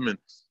influence them, and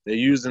they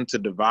use them to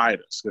divide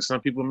us, because some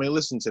people may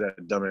listen to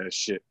that dumbass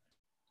shit,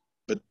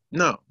 but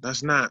no,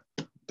 that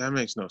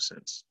makes no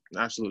sense.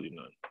 Absolutely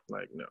none.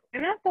 Like, no.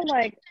 And I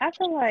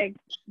feel like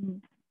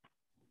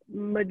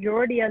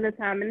majority of the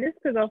time, and this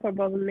could go for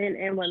both men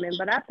and women,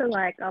 but I feel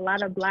like a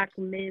lot of Black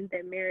men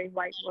that marry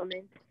white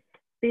women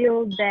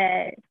feel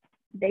that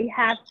they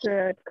have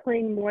to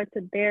cling more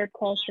to their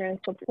culture and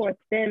support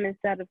them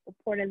instead of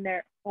supporting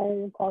their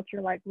own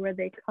culture, like where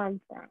they come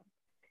from.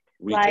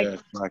 Weak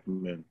ass Black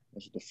men.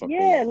 That's what the fuck.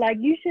 Yeah, like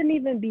you shouldn't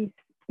even be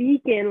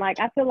speaking. Like,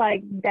 I feel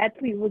like that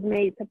tweet was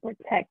made to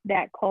protect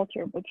that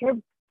culture, but your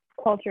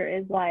culture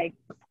is like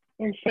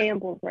in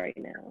shambles right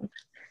now.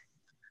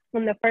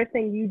 When the first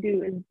thing you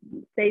do is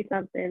say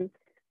something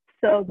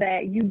so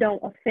that you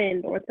don't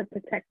offend or to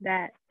protect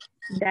that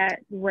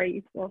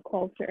race or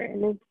culture.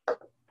 And it's,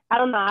 I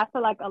don't know, I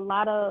feel like a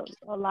lot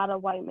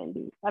of white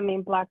men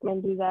Black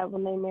men do that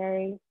when they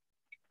marry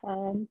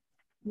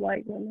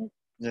white women.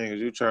 Yeah, because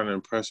you're trying to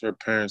impress her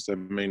parents that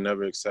may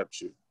never accept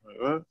you. Like,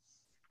 what?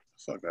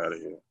 Fuck out of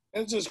here.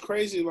 It's just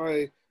crazy.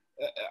 Like,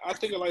 I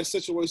think of like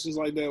situations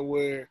like that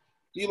where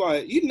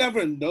you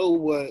never know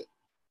what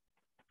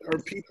her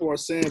people are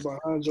saying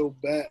behind your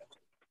back.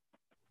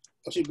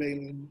 She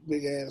made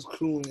big ass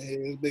coon in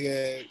here, big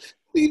ass.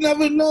 You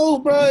never know,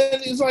 bro.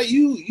 And it's like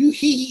you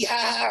hee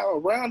ha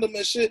around them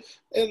and shit.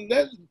 And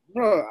that,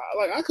 bro,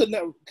 like I could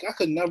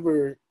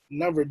never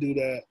do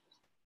that.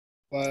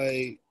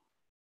 Like,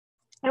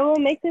 and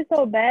what makes it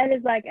so bad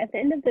is like at the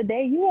end of the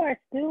day, you are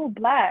still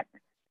Black.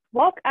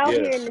 Walk out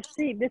here in the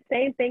street, the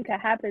same thing could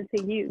happen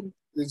to you.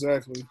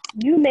 Exactly.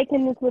 You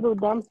making this little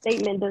dumb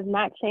statement does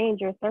not change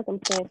your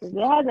circumstances. It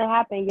hasn't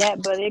happened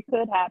yet, but it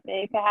could happen.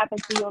 It could happen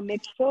to your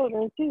mixed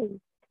children too.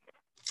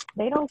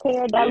 They don't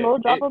care. That little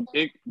drop of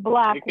it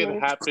blackness. could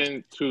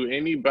happen to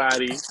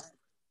anybody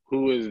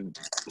who is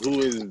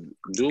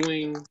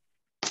doing.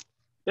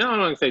 I don't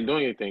want to say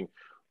doing anything.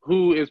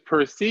 Who is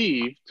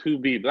perceived to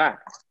be black?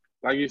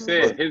 Like you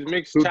said, his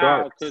mixed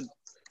child could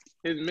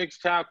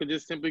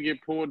just simply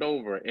get pulled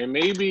over, and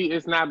maybe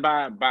it's not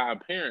by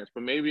appearance,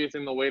 but maybe it's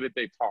in the way that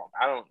they talk.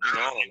 I don't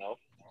know.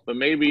 But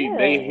maybe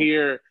they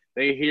hear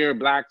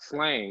black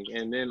slang,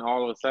 and then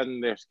all of a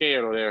sudden they're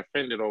scared or they're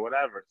offended or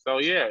whatever. So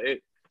yeah,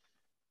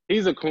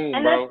 he's a coon,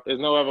 bro. There's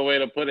no other way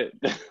to put it.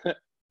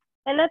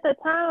 And at the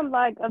time,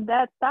 like, of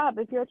that stop,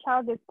 if your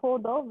child gets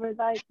pulled over,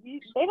 like,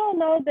 they don't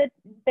know that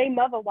they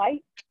mother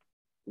white.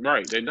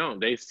 Right, they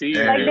don't. They see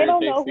like they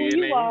don't know who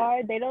you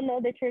are. They don't know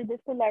that you're this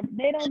celebrity.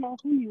 They don't know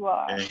who you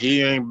are. And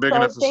he ain't big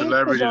enough a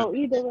celebrity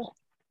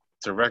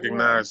to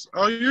recognize.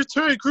 Yeah. Oh, you're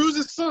Terry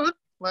Cruz's son.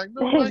 Like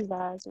no,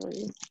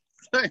 exactly.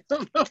 Like,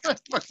 don't know. I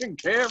fucking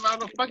care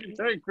about no fucking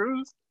Terry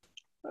Crews.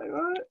 Like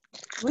what?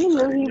 We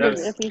knew he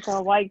was iffy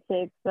on white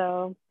chicks,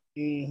 so.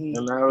 Mm-hmm.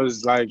 And I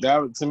was like,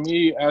 that to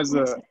me as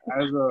a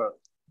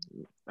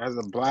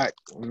black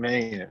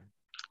man.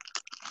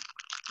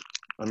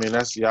 I mean,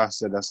 that's y'all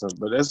said that's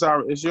but it's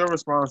your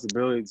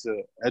responsibility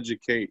to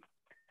educate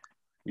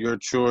your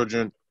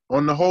children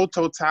on the whole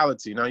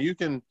totality. Now you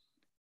can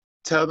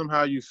tell them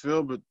how you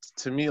feel, but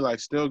to me, like,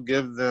 still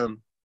give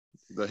them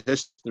the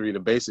history, the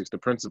basics, the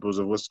principles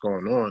of what's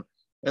going on,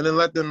 and then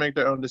let them make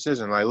their own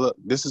decision. Like, look,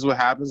 this is what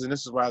happens, and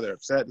this is why they're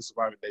upset. This is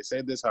why they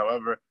say this.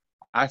 However,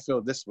 I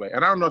feel this way,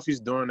 and I don't know if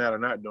he's doing that or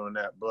not doing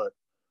that, but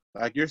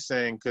like you're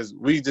saying, because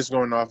we just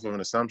going off of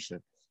an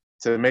assumption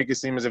to make it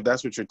seem as if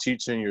that's what you're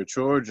teaching your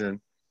children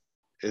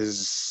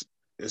is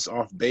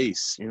off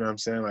base, you know what I'm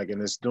saying? Like,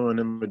 and it's doing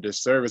them a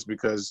disservice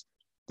because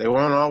they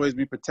won't always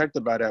be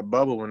protected by that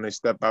bubble when they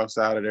step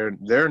outside of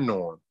their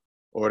norm,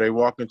 or they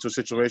walk into a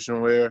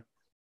situation where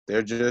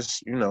they're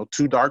just,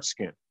 too dark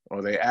skinned,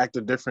 or they act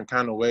a different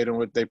kind of way than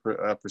what they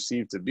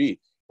perceive to be,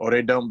 or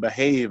they don't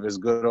behave as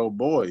good old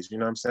boys, you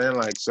know what I'm saying?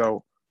 Like,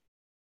 so,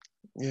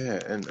 yeah,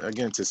 and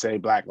again, to say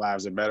Black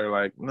lives are better,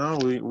 like, no,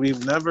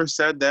 we've never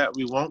said that.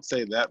 We won't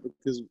say that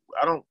because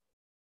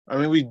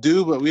we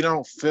do, but we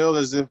don't feel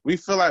as if we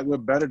feel like we're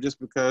better just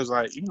because,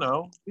 like,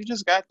 we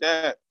just got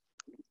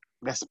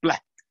that's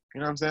black.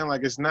 You know what I'm saying?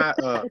 Like, it's not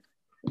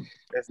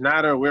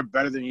we're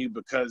better than you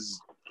because,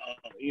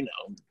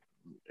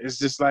 it's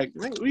just like,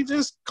 we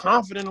just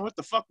confident in what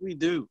the fuck we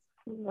do.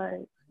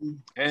 Right.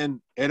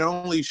 And it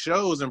only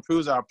shows and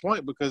proves our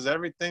point because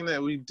everything that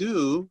we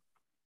do,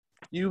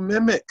 you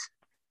mimic.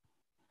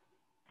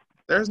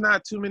 There's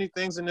not too many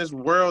things in this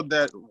world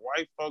that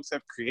white folks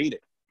have created.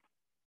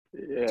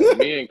 Yeah,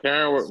 me and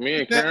Karen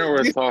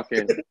were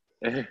talking,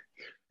 and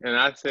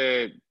I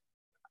said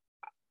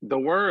the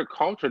word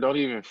culture don't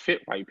even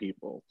fit white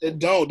people. They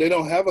don't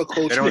have a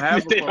culture. They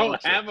don't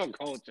have a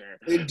culture.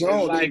 They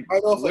don't. Like,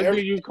 what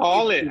do you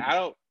call it?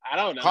 I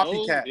don't know.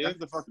 Copycat. That's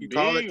the fuck you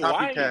call it.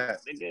 Copycat.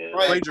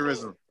 Right.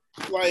 Plagiarism.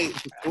 Like,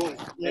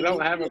 they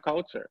don't have a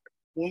culture.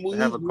 They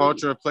have a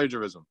culture of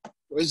plagiarism.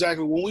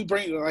 Exactly. When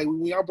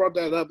y'all brought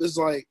that up, it's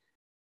like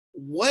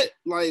what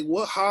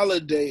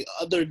holiday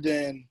other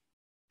than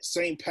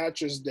St.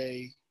 Patrick's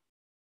Day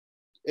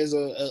is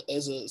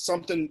a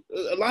something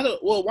a lot of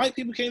white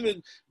people can't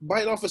even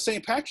bite off of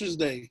St. Patrick's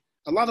Day.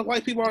 A lot of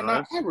white people are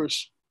not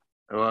Irish.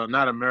 Well,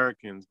 not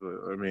Americans, but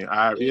I mean,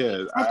 I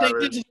think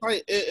it's just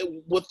like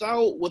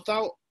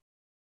without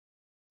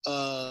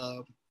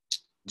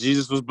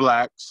Jesus was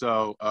black,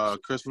 so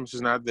Christmas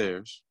is not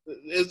theirs.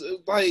 It's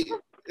like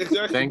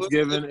exactly.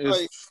 Thanksgiving is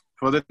like,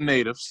 for the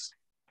natives.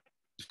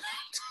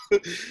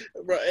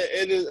 Right,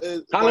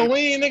 it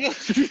Halloween, like,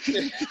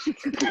 nigga.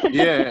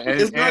 Yeah,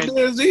 it's not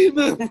theirs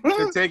either. Bro.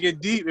 To take it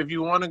deep, if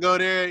you want to go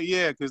there,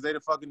 yeah, because they the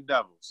fucking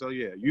devil. So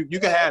yeah, you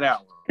can have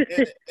that one.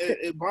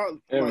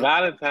 And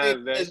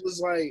Valentine's Day, it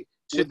was like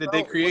shit that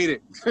they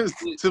created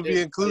to be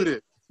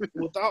included.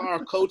 Without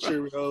our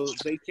culture,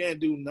 they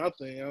can't do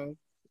nothing, yo.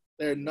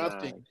 They're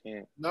nothing.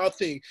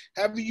 Nothing.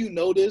 Have you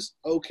noticed?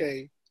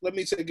 Okay, let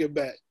me take it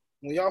back.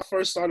 When y'all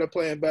first started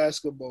playing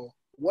basketball,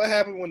 what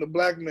happened when the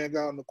black man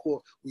got on the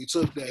court? We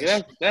took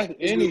that. That's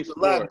any sport.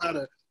 A lot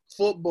better.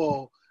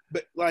 Football,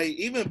 but like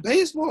even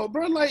baseball,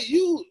 bro. Like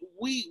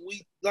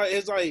we like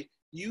it's like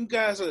you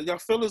guys y'all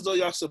feel as though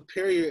y'all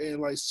superior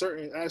in like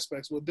certain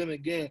aspects, but then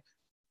again,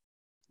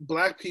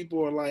 black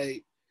people are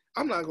like,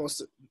 I'm not gonna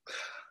say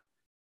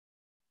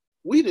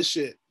we the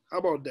shit. How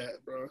about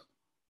that, bro?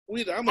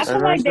 I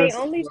feel like they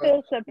only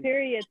feel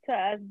superior to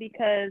us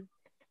because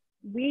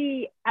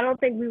I don't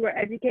think we were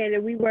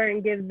educated. We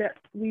weren't given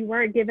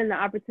the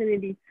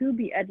opportunity to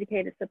be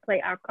educated to play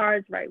our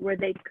cards right, where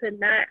they could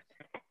not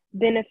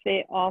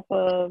benefit off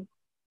of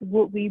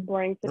what we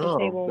bring to the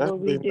table and what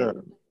we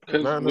do.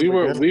 Because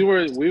we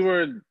were,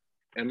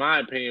 in my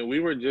opinion, we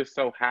were just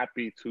so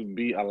happy to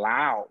be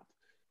allowed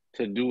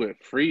to do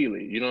it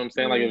freely. You know what I'm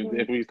saying? Mm-hmm. Like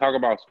if we talk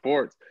about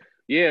sports,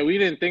 yeah, we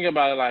didn't think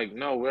about it like,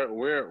 no,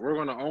 we're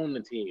gonna own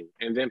the team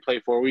and then play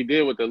for it. We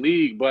did with the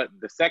league, but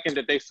the second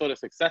that they saw the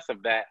success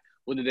of that,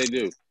 what did they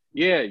do?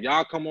 Yeah,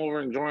 y'all come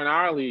over and join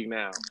our league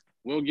now.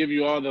 we'll give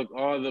you all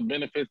the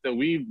benefits that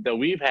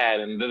we've had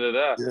and da da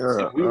da.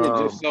 Yeah. And we were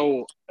just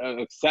so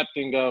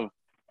accepting of,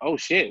 oh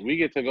shit, we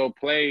get to go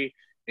play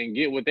and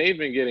get what they've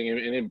been getting,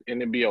 and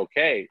it'd be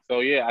okay. So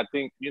yeah, I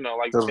think, you know,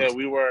 like you said,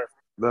 we were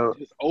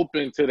just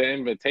open to the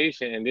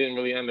invitation and didn't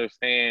really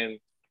understand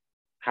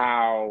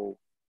how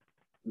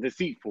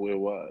deceitful it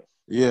was.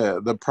 Yeah,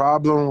 the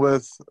problem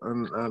with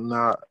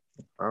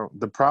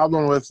the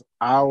problem with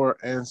our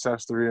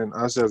ancestry and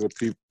us as a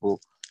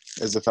people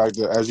is the fact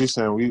that, as you're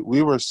saying,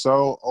 we were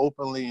so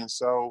openly and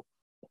so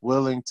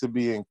willing to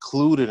be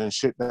included in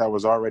shit that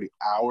was already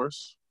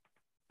ours.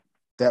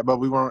 But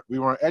we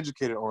weren't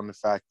educated on the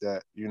fact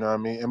that, you know what I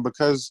mean? And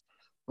because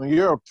when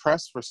you're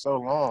oppressed for so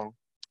long,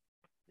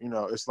 you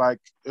know, it's like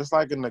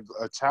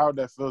a child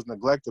that feels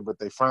neglected, but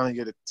they finally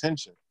get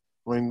attention.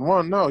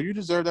 No, you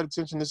deserve that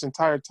attention this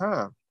entire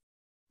time.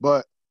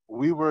 But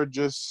we were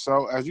just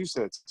so, as you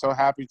said, so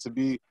happy to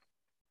be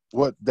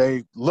what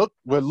they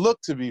would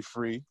look to be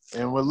free,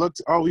 and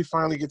we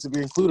finally get to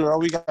be included. Oh,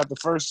 we got the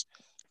first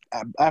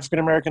African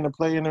American to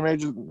play in the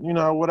major, you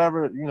know,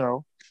 whatever, you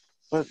know.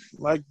 But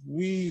like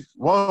you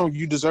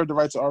deserve the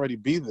right to already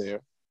be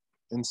there.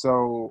 And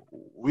so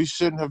we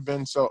shouldn't have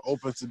been so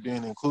open to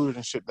being included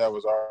in shit that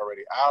was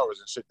already ours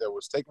and shit that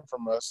was taken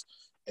from us,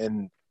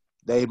 and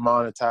they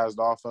monetized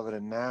off of it.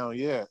 And now,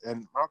 yeah.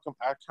 And Malcolm,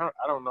 I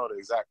don't know the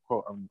exact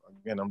quote. I'm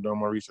doing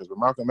more research, but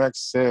Malcolm X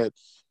said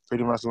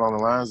pretty much along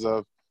the lines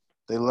of,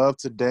 they love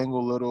to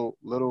dangle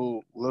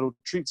little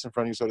treats in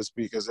front of you, so to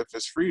speak, as if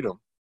it's freedom,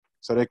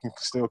 so they can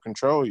still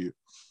control you.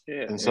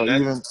 Yeah. And so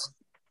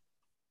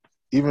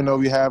even though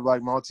we have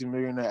like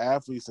multi-millionaire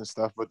athletes and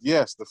stuff, but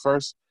yes, the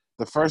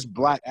first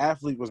black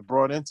athlete was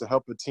brought in to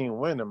help a team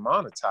win and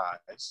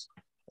monetize.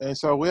 And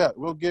so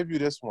we'll give you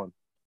this one.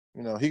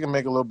 You know, he can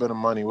make a little bit of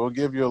money. We'll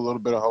give you a little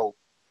bit of hope.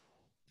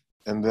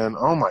 And then,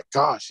 oh my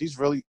gosh, he's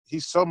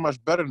so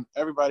much better than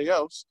everybody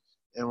else.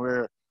 And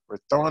we're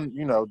throwing,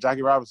 you know,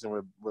 Jackie Robinson,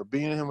 we're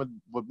beating him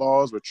with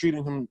balls, we're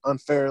treating him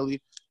unfairly,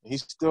 and he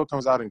still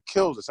comes out and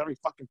kills us every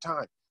fucking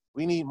time.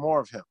 We need more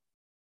of him.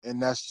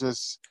 And that's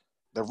just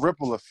the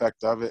ripple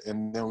effect of it.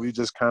 And then we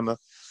just kind of,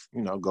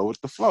 you know, go with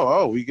the flow.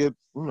 Oh, we get,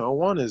 you know,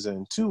 1 is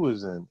in, 2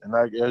 is in. And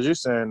like, as you're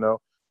saying, though,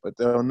 but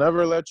they'll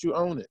never let you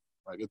own it.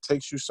 Like, it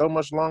takes you so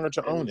much longer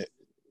to own it.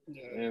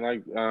 And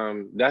like,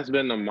 that's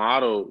been the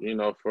model, you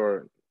know,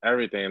 for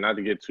everything. Not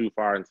to get too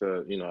far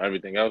into, you know,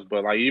 everything else,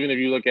 but like, even if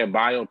you look at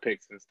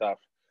biopics and stuff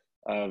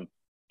of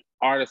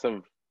artists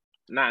of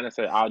not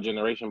necessarily our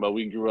generation, but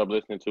we grew up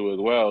listening to as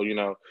well, you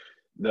know,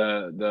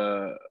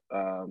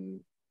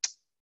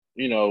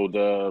 you know,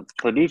 the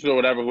producer or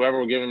whatever, whoever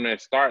would give them their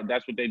start,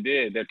 that's what they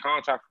did. Their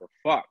contracts were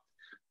fucked,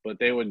 but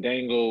they would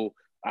dangle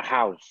a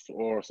house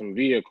or some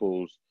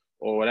vehicles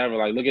or whatever.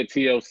 Like, look at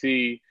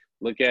TLC,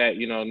 look at,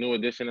 you know, New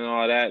Edition and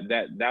all that.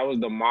 That was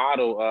the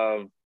model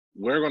of,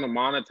 we're going to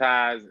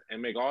monetize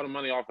and make all the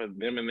money off of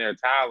them and their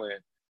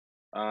talent,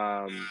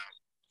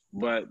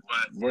 but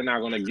we're not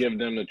going to give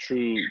them the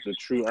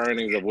true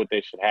earnings of what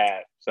they should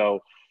have. So,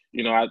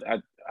 you know,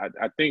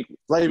 I think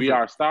we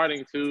are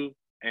starting to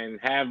and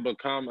have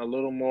become a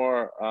little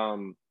more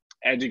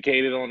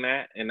educated on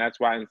that, and that's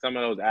why in some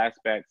of those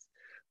aspects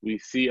we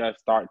see us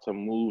start to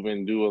move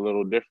and do a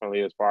little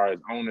differently as far as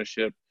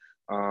ownership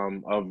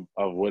of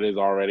what is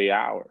already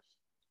ours.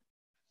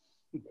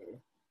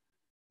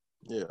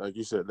 Yeah, like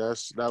you said, that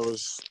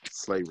was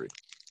slavery.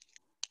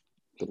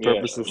 The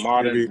purpose of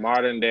slavery,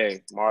 modern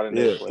day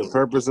slavery. The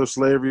purpose of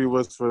slavery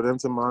was for them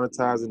to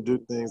monetize and do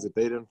things that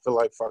they didn't feel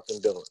like fucking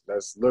doing.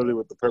 That's literally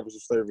what the purpose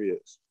of slavery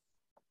is.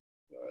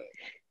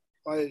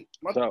 Like,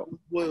 with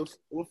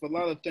a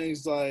lot of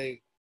things,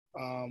 like,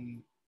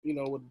 you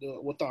know,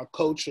 with our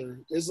culture,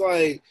 it's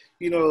like,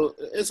 you know,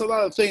 it's a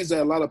lot of things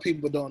that a lot of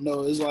people don't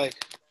know. It's like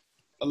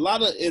a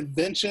lot of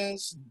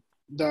inventions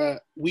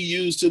that we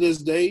use to this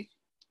day.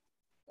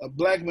 A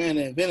black man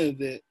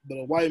invented it, but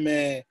a white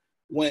man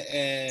went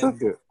and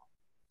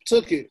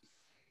took it.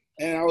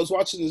 And I was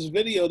watching this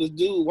video. This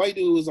white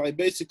dude was like,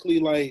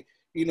 basically like,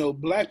 you know,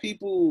 black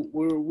people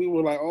we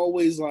were like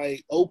always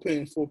like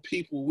open for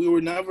people. We were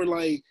never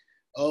like,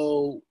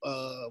 oh,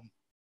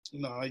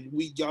 you know,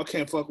 y'all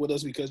can't fuck with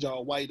us because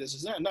y'all white. This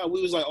is that. No,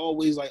 we was like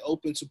always like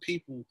open to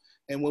people.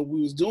 And when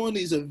we was doing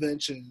these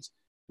inventions,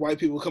 white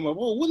people come up,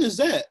 oh, what is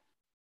that?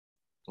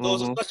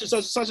 Those are such and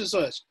such, such and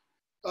such.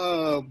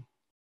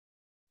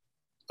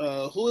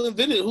 Who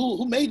invented it?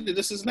 Who made it?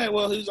 This is that.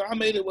 Well, I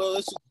made it.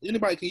 Well,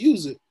 anybody can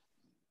use it.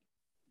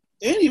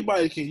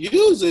 Anybody can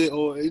use it,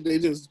 or they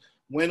just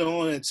went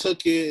on and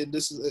took it.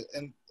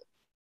 And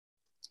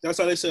that's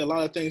how they say a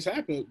lot of things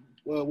happen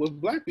with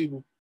black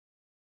people.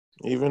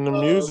 Even the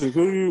music.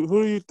 Who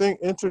do you think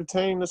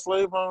entertained the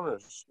slave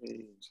owners?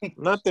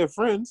 Not their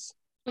friends.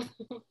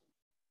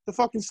 The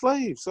fucking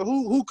slaves. So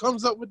who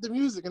comes up with the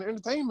music and the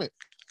entertainment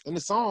and the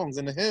songs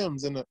and the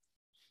hymns and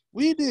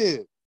we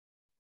did.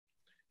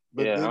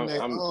 But yeah, I'm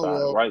sorry.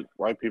 Well,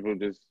 white people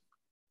just,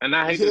 and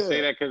I hate to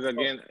say that because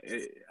again,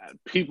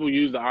 people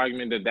use the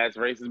argument that that's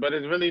racist, but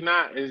it's really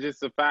not. It's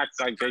just a fact.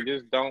 Like, they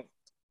just don't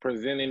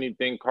present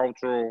anything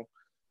cultural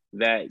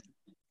that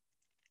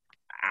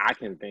I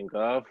can think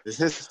of. It's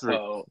history.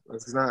 So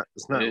It's not.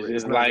 it's Not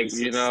just like, racist.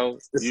 you know,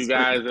 you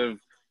guys have,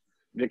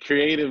 the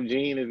creative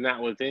gene is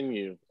not within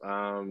you.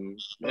 And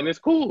it's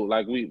cool.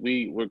 Like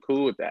we're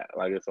cool with that.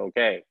 Like it's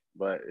okay.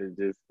 But it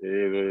is what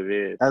it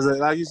is.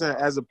 Like you said,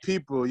 as a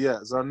people, yeah.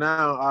 So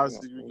now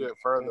obviously you get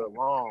further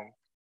along,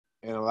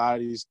 and a lot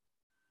of these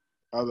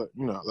other,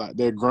 you know, like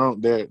they're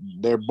grown,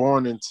 they're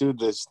born into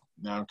this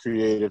now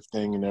creative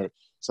thing, and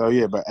so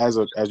yeah. But as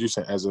you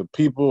said, as a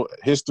people,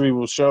 history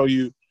will show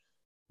you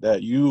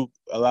that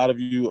a lot of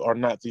you are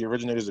not the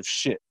originators of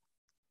shit.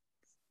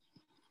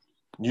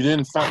 You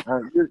didn't find.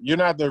 You're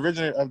not the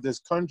originator of this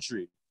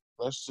country.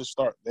 Let's just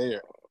start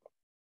there.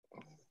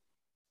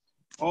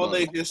 All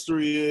their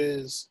history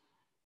is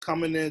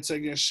coming in,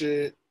 taking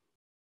shit,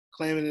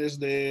 claiming it's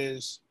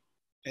theirs,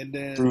 and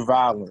then through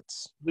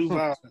violence.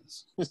 Like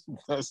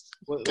I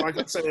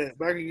said,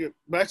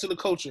 back to the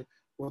culture.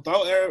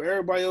 Without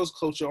everybody else's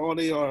culture, all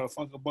they are a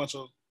fucking bunch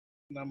of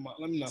let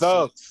me not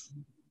thugs.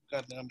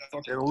 Goddamn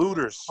fucking and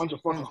looters. Bunch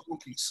of fucking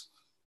cookies.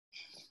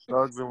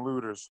 Thugs and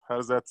looters. How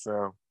does that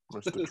sound,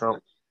 Mr.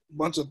 Trump?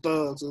 Bunch of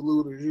thugs and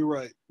looters. You're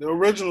right. The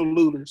original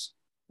looters.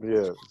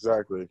 Yeah,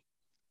 exactly.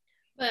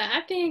 But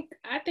I think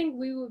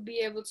we would be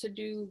able to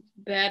do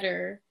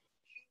better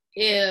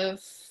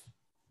if,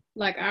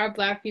 like, our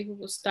Black people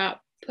would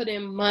stop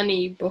putting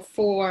money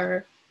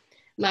before,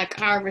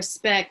 like, our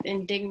respect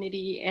and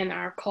dignity and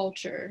our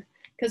culture.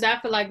 Because I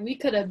feel like we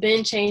could have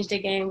been changed the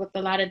game with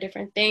a lot of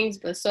different things,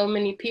 but so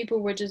many people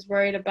were just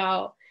worried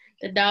about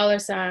the dollar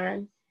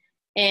sign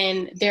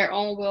and their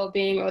own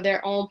well-being or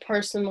their own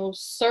personal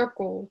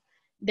circle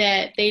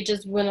that they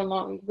just went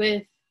along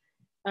with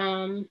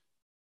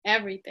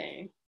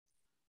everything.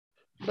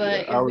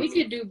 But if we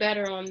could do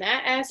better on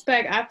that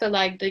aspect, I feel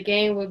like the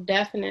game would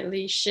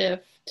definitely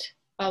shift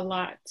a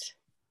lot.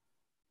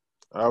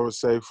 I would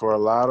say for a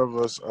lot of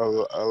us, a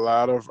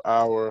lot of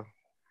our,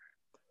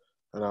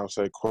 and I'll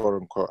say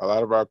quote unquote, a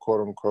lot of our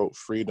quote unquote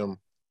freedom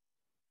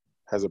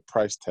has a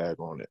price tag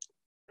on it.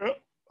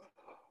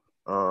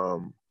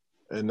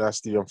 And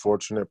that's the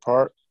unfortunate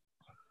part.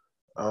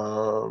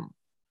 And,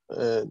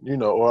 you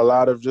know, or a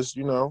lot of just,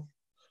 you know,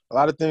 a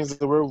lot of things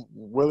that we're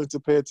willing to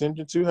pay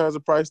attention to has a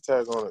price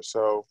tag on it.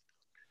 So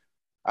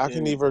I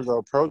can either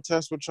go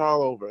protest with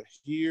y'all over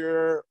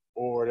here,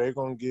 or they're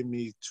going to give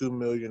me $2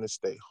 million to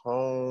stay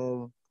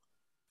home.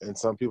 And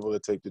some people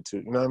that take the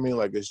 $2, you know what I mean?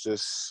 Like, it's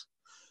just,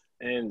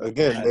 and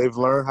again, they've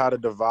learned how to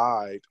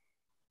divide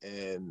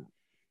and,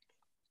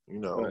 you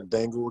know,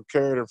 dangle a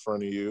carrot in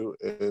front of you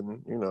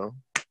and, you know.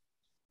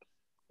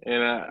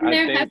 And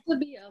there has to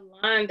be a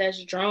line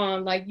that's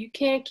drawn. Like, you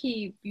can't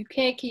keep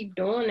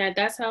doing that.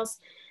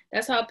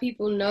 That's how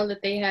people know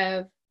that they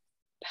have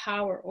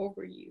power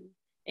over you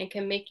and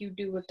can make you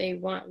do what they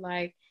want.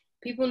 Like,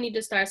 people need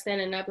to start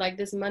standing up. Like,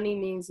 this money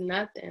means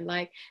nothing.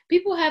 Like,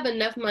 people have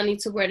enough money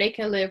to where they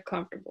can live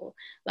comfortable.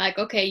 Like,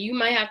 okay, you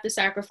might have to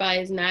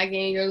sacrifice not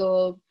getting your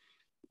little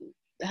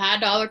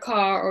high dollar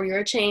car or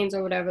your chains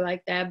or whatever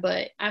like that,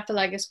 but I feel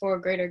like it's for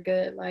a greater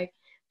good. Like,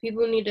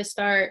 people need to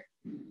start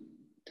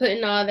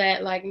putting all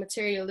that, like,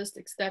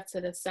 materialistic stuff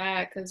to the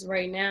side, because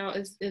right now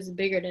it's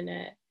bigger than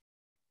that.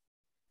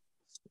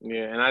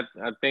 Yeah, and I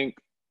think,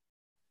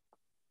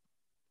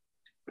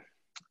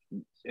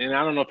 and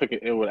I don't know if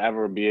it would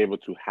ever be able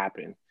to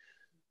happen.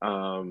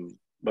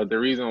 But the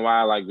reason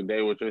why, like, the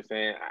day what you're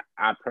saying,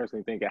 I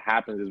personally think it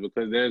happens is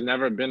because there's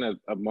never been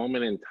a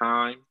moment in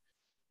time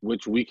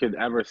which we could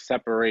ever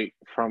separate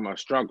from a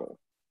struggle.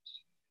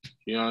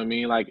 You know what I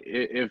mean? Like,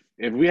 if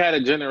we had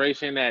a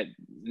generation that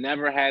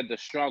never had the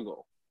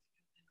struggle,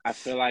 I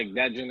feel like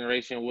that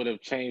generation would have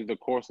changed the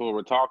course of what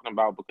we're talking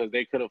about, because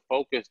they could have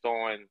focused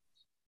on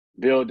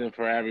building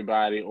for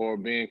everybody or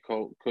being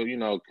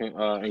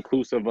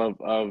inclusive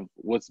of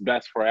what's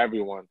best for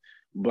everyone.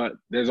 But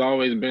there's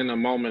always been a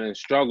moment in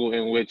struggle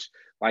in which,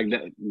 like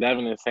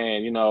Devin is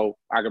saying, you know,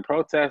 I could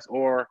protest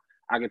or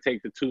I could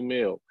take the $2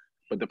 million.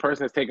 But the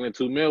person that's taking the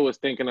 $2 million was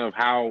thinking of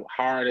how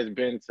hard it's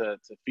been to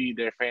feed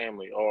their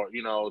family, or,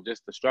 you know,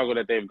 just the struggle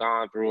that they've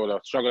gone through or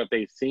the struggle that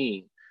they've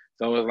seen.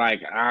 So it's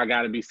like, I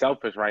got to be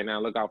selfish right now,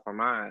 look out for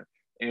mine.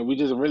 And we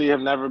just really have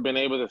never been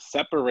able to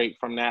separate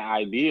from that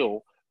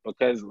ideal,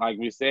 because, like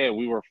we said,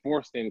 we were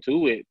forced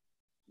into it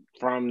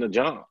from the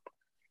jump.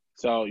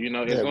 So, you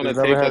know, it's going to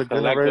take a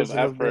collective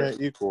effort.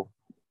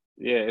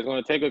 Yeah, it's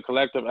going to take a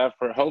collective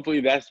effort.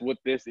 Hopefully that's what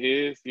this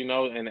is, you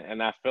know,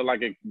 and I feel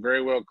like it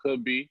very well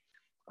could be.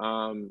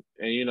 And,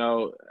 you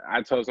know,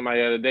 I told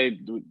somebody the other day,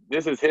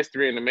 this is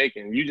history in the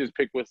making. You just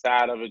pick what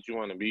side of it you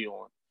want to be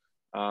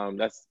on.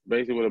 That's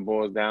basically what it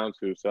boils down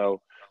to.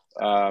 So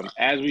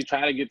as we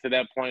try to get to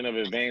that point of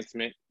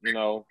advancement, you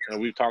know,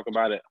 and we've talked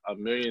about it a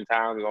million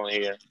times on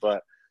here,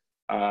 but,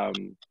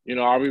 you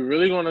know, are we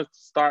really going to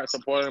start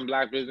supporting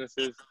Black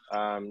businesses?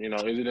 You know,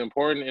 is it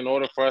important in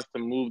order for us to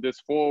move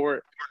this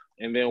forward?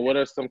 And then what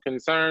are some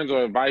concerns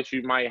or advice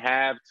you might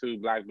have to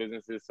Black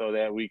businesses so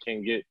that we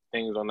can get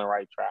things on the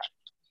right track?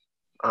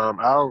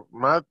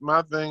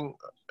 My thing,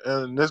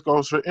 and this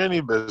goes for any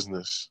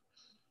business,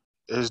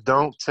 is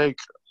don't take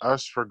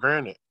us for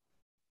granted.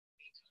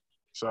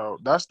 So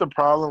that's the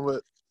problem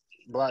with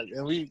black,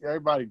 and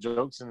everybody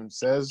jokes and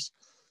says,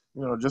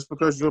 just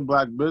because you're a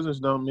black business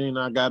don't mean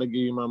I gotta give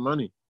you my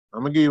money.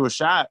 I'm gonna give you a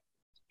shot,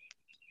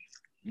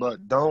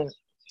 but don't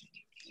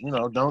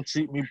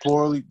treat me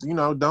poorly.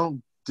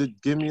 Don't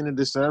give me any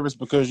disservice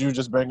because you're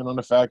just banking on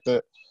the fact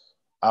that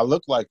I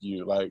look like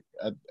you. Like,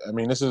 I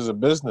mean, this is a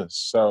business,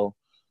 so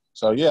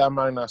yeah, I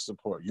might not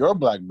support your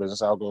black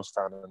business. I'll go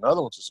find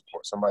another one to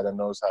support. Somebody that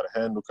knows how to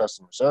handle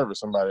customer service.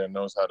 Somebody that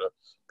knows how to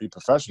be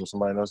professional.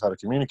 Somebody that knows how to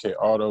communicate.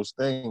 All those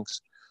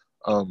things.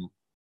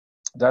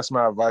 That's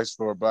my advice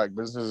for black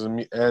businesses.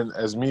 And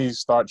as me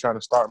trying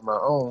to start my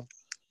own,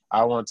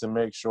 I want to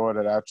make sure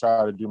that I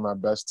try to do my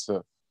best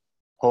to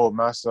hold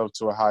myself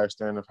to a higher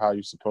standard of how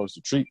you're supposed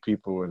to treat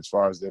people as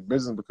far as their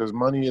business, because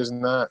money is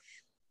not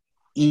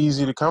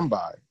easy to come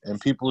by, and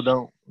people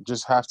don't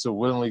just have to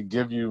willingly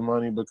give you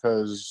money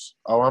because,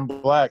 oh, I'm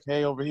black,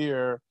 hey, over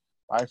here,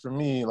 buy for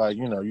me. Like,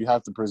 you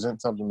have to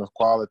present something of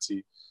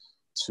quality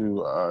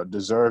to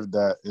deserve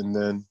that. And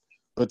then,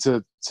 but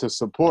to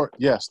support,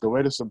 yes, the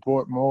way to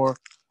support more,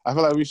 I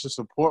feel like we should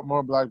support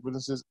more black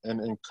businesses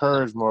and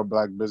encourage more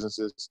black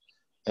businesses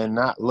and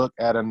not look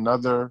at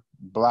another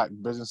black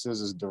businesses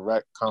as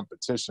direct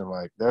competition.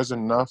 Like, there's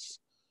enough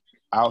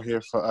out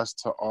here for us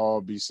to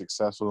all be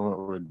successful in what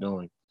we're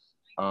doing.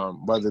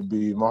 Whether it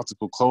be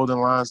multiple clothing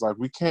lines, like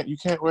you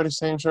can't wear the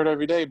same shirt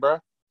every day,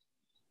 bruh.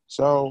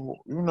 So,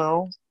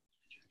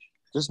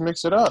 just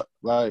mix it up.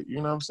 Like, you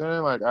know what I'm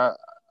saying? Like,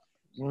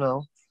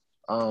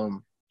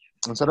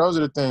 and so those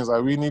are the things,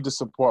 like, we need to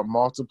support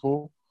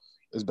multiple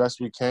as best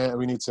we can.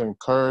 We need to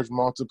encourage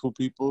multiple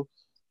people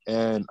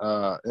and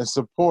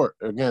support,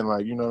 again,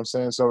 like, you know what I'm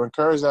saying? So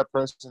encourage that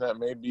person that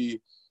may be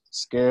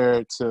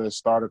scared to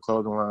start a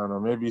clothing line or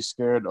maybe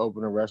scared to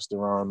open a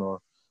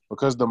restaurant,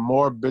 because the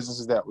more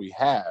businesses that we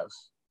have,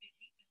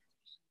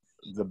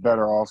 the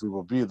better off we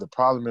will be. The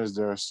problem is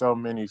there's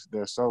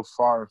so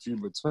far and few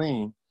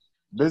between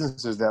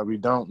businesses that we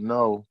don't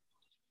know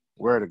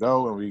where to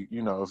go. And we,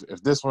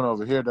 if this one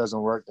over here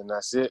doesn't work, then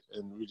that's it.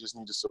 And we just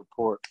need to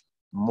support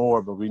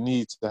more, but we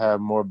need to have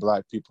more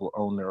black people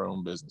own their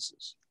own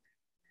businesses.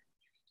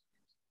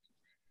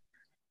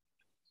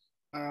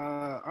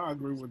 I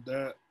agree with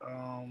that.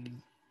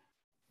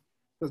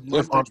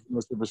 If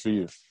entrepreneurship is for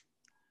you.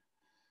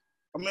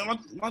 I mean,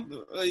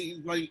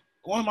 like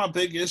one of my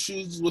big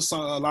issues with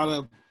I'm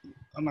not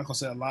gonna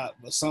say a lot,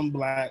 but some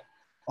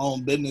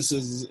black-owned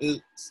businesses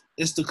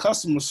it's the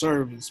customer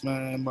service,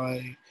 man.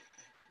 Like,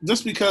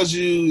 just because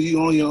you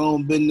own your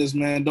own business,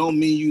 man, don't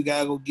mean you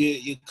gotta go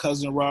get your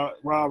cousin rah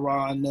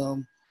and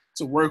them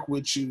to work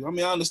with you. I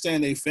mean, I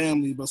understand they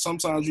family, but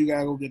sometimes you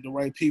gotta go get the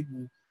right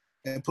people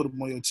and put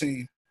them on your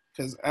team,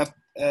 because at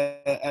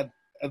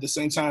the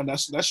same time,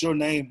 that's your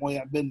name on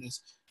your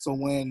business. So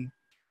when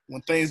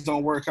things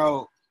don't work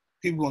out,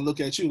 people gonna look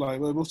at you like,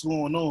 well, what's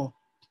going on?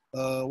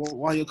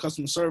 Why your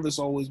customer service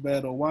always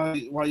bad? Or why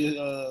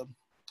you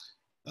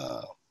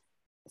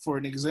for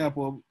an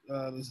example,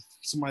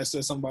 somebody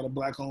said something about a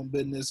black-owned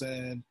business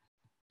and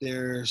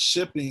their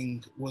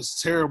shipping was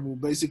terrible.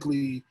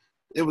 Basically,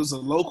 it was a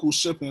local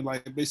shipping.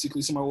 Like,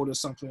 basically, somebody ordered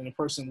something and the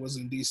person was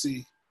in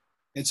D.C.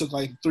 It took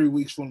like 3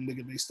 weeks for them to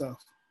get their stuff.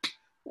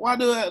 Why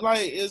do that? Like,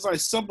 it's like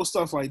simple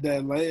stuff like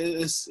that. Like,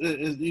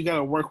 you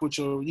gotta work with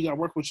your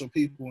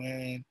people,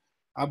 and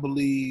I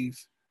believe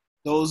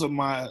those are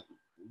my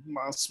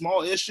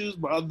small issues.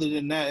 But other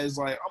than that, it's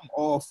like I'm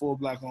all for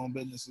black-owned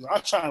businesses. I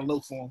try and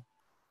look for them.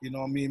 You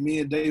know what I mean? Me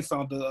and Dave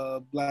found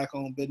a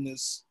black-owned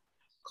business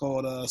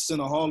called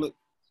Cinnaholic.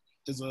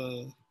 It's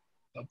a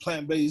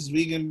plant-based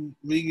vegan.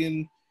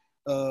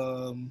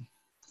 Cinnabon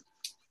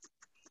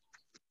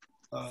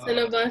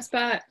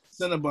Spot.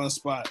 Cinnabon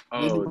Spot.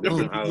 Oh,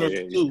 different yeah,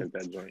 you hit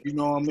that joint. You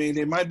know what I mean?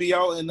 They might be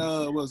out in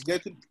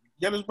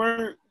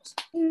Gettysburg.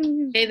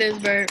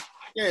 Gettysburg.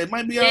 Yeah, it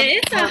might be out. Yeah,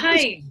 it's a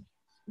hike.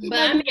 But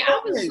I mean, I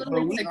was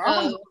willing to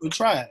go. To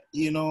try it.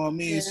 You know what I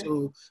mean? Yeah.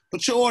 So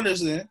put your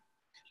orders in.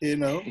 You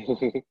know.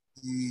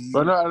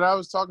 But no, and I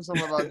was talking to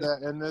someone about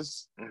that, and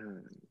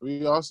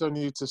we also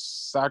need to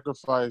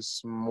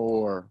sacrifice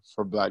more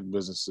for black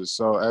businesses.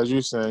 So as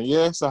you're saying,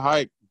 yeah, it's a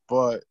hike,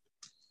 but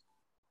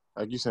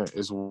like you said,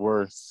 it's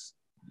worth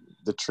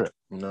the trip.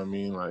 You know what I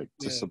mean? Like,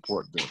 to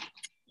support them.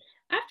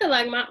 I feel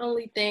like my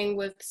only thing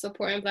with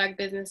supporting black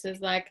businesses,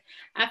 like,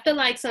 I feel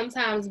like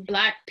sometimes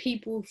black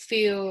people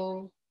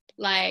feel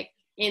like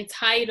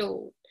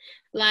entitled,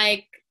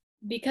 like,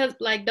 because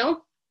like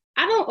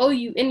I don't owe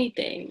you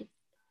anything.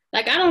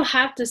 Like, I don't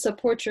have to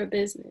support your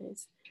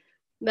business.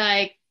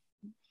 Like,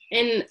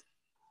 and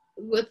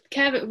what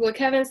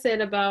Kevin said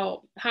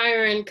about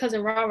hiring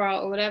Cousin Rara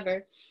or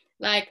whatever,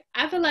 like,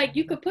 I feel like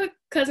you could put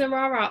Cousin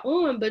Rara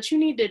on, but you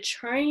need to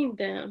train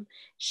them,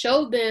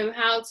 show them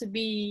how to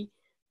be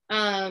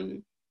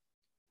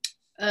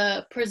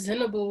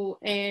presentable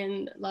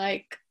and,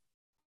 like,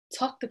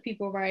 talk to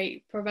people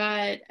right,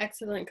 provide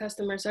excellent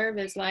customer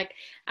service. Like,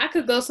 I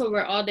could go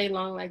somewhere all day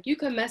long. Like, you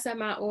could mess up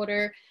my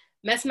order,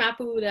 mess my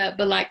food up,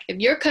 but like, if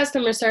your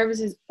customer service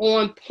is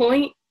on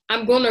point,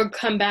 I'm gonna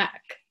come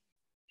back.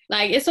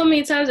 Like, it's so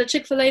many times at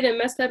Chick-fil-A that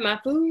messed up my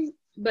food,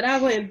 but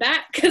I went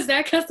back because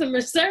that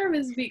customer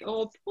service be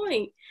on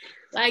point.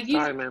 Like you,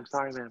 sorry, ma'am.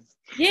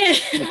 Yeah,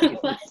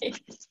 like,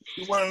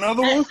 you want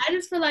another one? I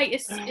just feel like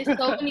it's so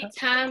many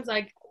times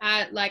like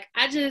I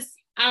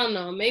don't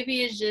know.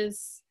 Maybe it's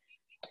just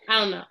I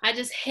don't know. I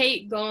just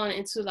hate going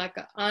into like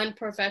an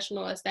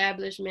unprofessional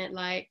establishment.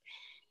 Like,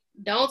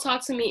 don't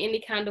talk to me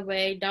any kind of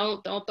way.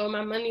 Don't throw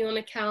my money on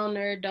the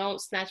counter. Don't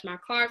snatch my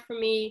card from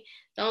me.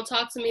 Don't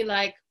talk to me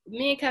like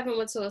me and Kevin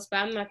went to a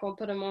spot. I'm not gonna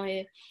put him on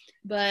here,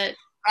 but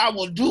I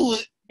will do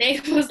it. they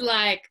was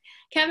like,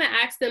 Kevin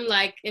asked them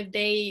like if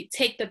they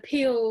take the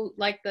peel,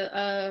 like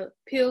the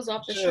peels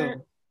off the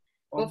shrimp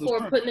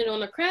before putting it on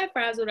the crab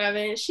fries or whatever.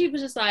 And she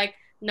was just like,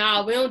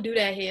 nah, we don't do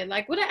that here.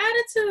 Like, with an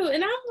attitude.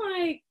 And I'm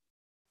like,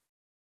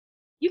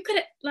 you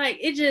could like,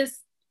 it just,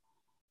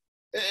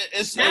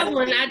 it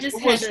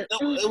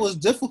was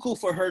difficult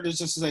for her to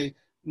just say,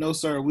 no,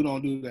 sir, we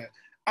don't do that.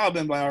 I've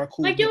been by our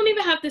cool. Like, you don't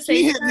even have to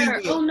say,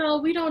 sir, oh no,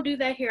 we don't do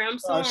that here. I'm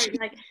sorry.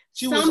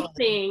 She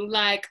something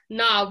like,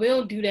 nah, we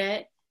don't do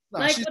that. Nah,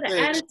 like, with an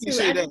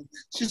attitude.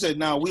 She said,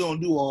 nah, we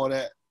don't do all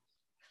that.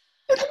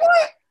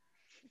 What?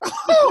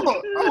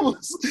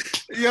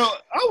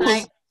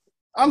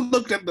 I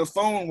looked at the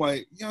phone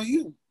like,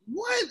 you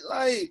what?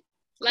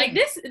 Like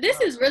this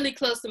is really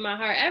close to my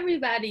heart.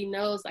 Everybody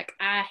knows, like,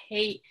 I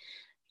hate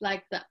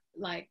like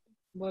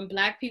when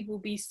Black people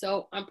be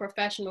so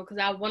unprofessional, because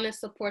I want to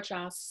support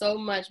y'all so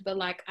much, but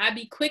like I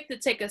be quick to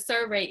take a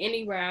survey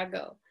anywhere I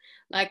go.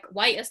 Like,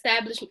 white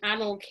establishment, I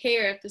don't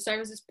care if the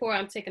service is poor,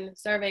 I'm taking the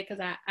survey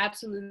because I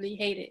absolutely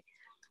hate it.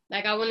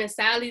 Like, I went to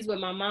Sally's with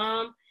my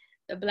mom.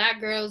 The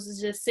Black girls is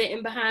just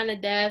sitting behind the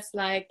desk.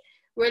 Like,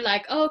 we're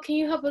like, oh, can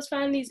you help us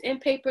find these end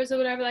papers or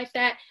whatever like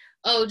that?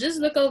 Oh, just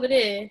look over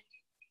there.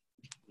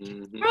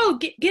 Mm-hmm. Bro,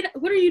 get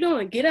what are you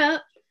doing? Get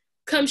up.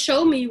 Come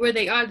show me where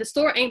they are. The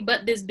store ain't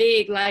but this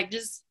big. Like,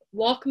 just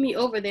walk me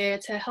over there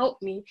to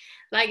help me.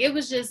 Like, it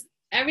was just,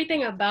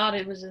 everything about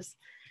it was just,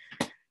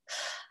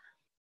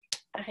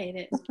 I hate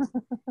it.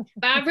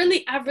 But I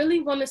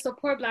really want to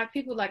support Black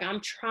people. Like,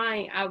 I'm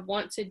trying. I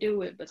want to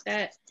do it, but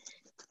that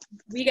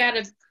we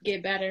gotta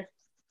get better.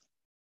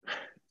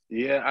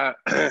 Yeah,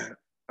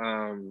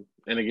 and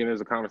again,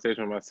 there's a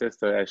conversation with my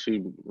sister as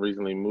she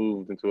recently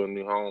moved into a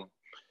new home.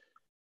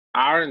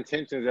 Our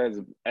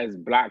intentions as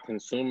Black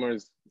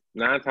consumers,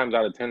 9 times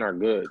out of 10 are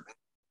good,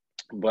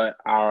 but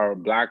our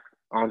Black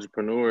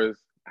entrepreneurs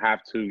have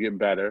to get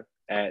better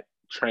at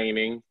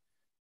training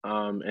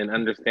and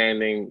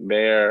understanding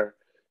their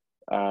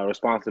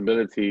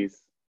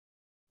responsibilities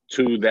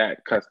to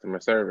that customer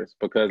service.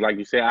 Because like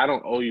you said, I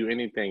don't owe you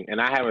anything,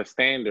 and I have a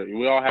standard.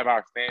 We all have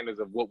our standards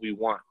of what we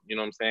want, you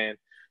know what I'm saying?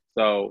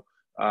 So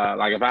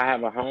like if I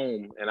have a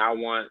home and I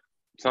want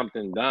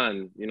something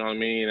done, you know what I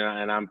mean,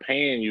 and I'm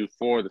paying you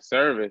for the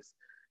service,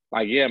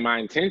 like, yeah, my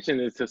intention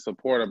is to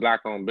support a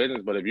Black-owned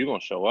business, but if you're gonna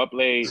show up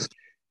late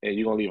and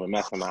you're gonna leave a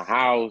mess in my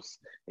house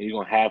and you're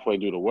gonna halfway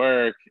do the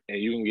work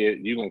and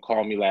you're gonna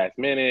call me last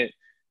minute,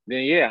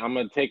 then yeah, I'm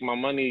gonna take my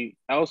money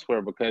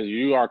elsewhere because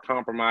you are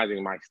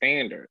compromising my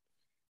standard,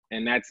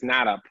 and that's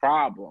not a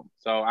problem.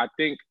 So I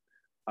think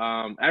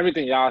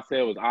everything y'all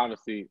said was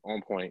obviously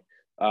on point.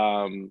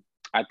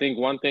 I think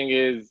one thing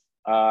is,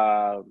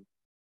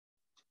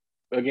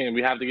 again,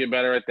 we have to get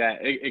better at that.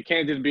 It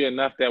can't just be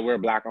enough that we're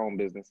Black-owned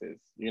businesses.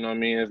 You know what I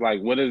mean? It's like,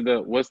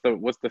 what's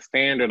the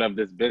standard of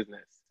this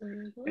business?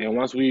 Mm-hmm. And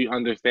once we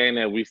understand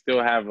that we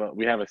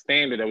have a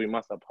standard that we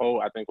must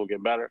uphold, I think we'll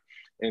get better.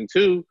 And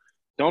 2,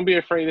 don't be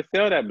afraid to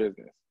sell that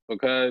business,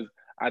 because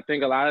I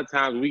think a lot of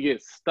times we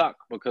get stuck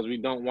because we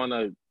don't want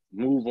to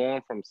move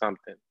on from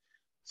something.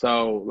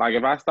 So like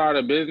if I start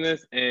a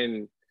business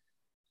and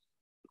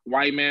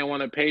white man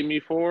want to pay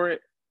me for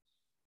it,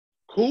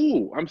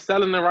 cool. I'm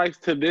selling the rights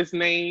to this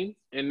name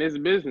and this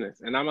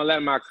business, and I'm gonna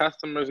let my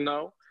customers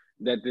know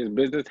that this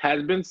business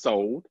has been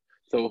sold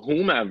to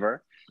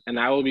whomever, and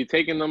I will be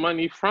taking the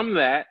money from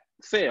that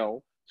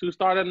sale to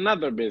start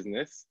another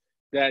business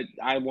that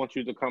I want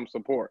you to come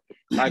support.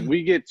 Like,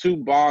 we get too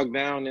bogged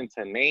down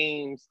into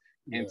names,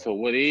 into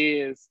what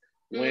is,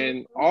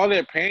 when all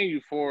they're paying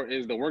you for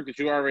is the work that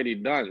you already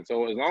done.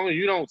 So as long as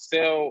you don't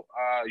sell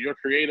your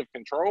creative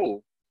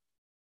control,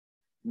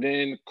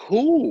 then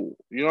cool.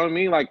 You know what I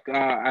mean? Like,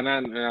 and I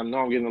know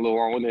I'm getting a little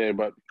long with it,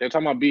 but they're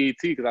talking about BET,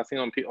 because I seen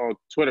on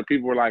Twitter,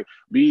 people were like,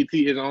 BET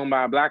is owned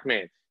by a Black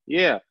man.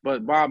 Yeah,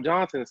 but Bob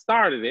Johnson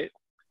started it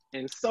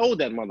and sold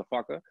that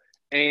motherfucker.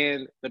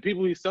 And the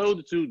people he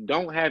sold it to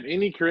don't have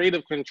any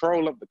creative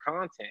control of the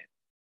content.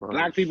 Right.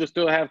 Black people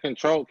still have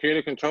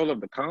creative control of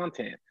the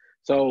content.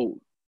 So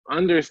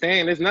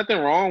understand, there's nothing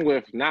wrong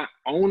with not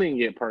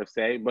owning it per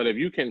se, but if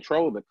you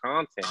control the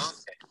content,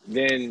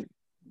 then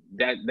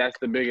that's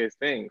the biggest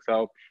thing.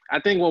 So I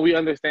think when we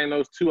understand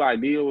those 2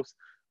 ideals,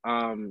 you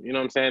know what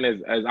I'm saying,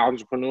 as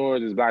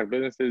entrepreneurs, as Black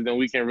businesses, then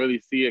we can really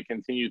see it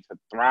continue to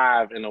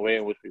thrive in the way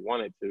in which we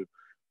want it to.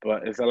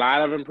 But it's a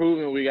lot of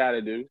improvement we got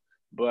to do.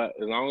 But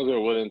as long as we're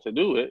willing to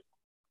do it,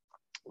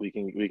 we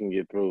can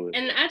get through it.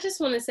 And I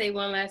just want to say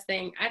one last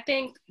thing. I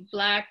think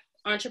Black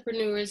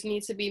entrepreneurs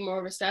need to be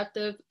more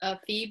receptive of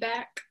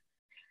feedback.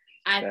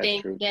 I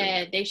think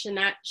that they should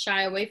not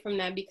shy away from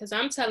that, because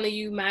I'm telling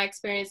you my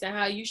experience and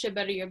how you should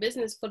better your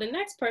business for the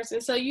next person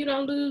so you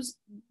don't lose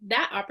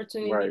that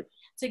opportunity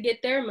to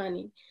get their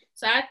money.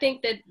 So I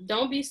think that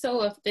don't be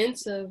so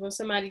offensive when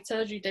somebody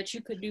tells you that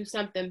you could do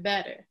something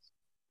better.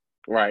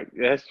 Right,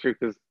 that's true,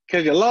 because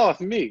you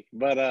lost me,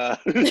 but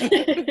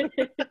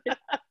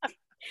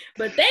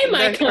but they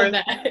might come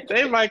back.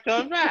 They might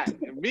come back.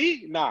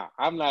 Me, nah,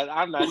 I'm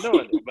not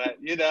doing it. But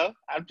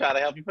I'm trying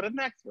to help you for the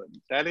next one.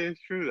 That is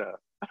true, though.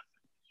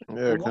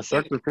 Yeah,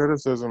 constructive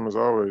criticism is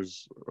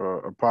always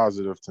a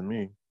positive to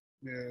me.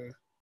 Yeah.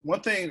 One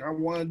thing I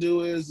want to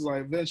do is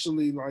like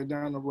eventually, like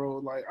down the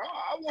road, like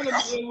I want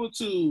to be able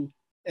to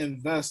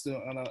invest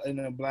in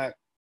a black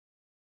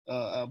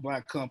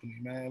company,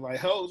 man.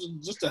 Like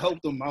just to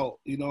help them out.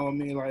 You know what I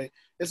mean? Like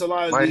it's a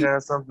lot of might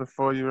have something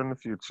for you in the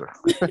future.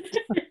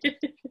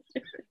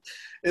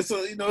 It's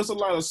a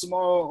lot of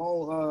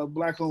small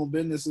black-owned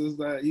businesses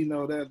that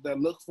that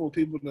look for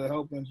people to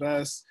help them,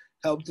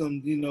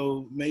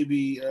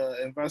 maybe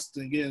invest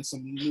in getting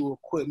some new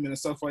equipment and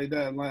stuff like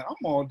that. Like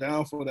I'm all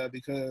down for that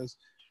because,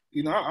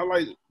 I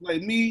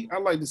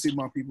like to see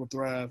my people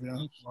thrive.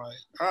 Like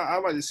I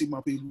like to see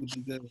my people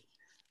do good.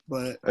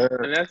 But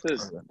and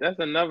that's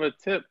another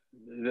tip,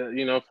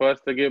 for us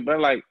to get. But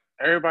like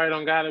everybody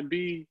don't gotta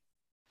be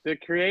the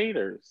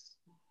creators.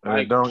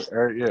 Like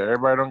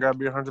everybody don't gotta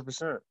be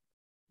 100%.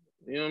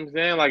 You know what I'm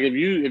saying? Like if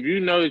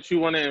you know that you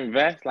want to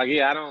invest, like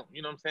I don't,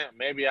 you know what I'm saying?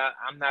 Maybe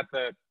I'm not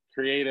the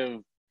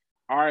creative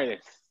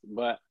artist,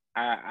 but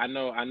I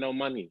know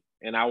money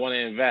and I want to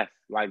invest.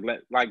 Like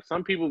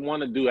some people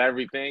want to do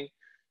everything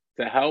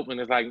to help, and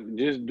it's like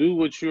just do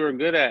what you're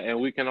good at, and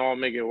we can all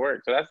make it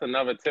work. So that's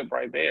another tip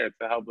right there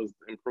to help us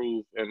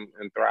improve and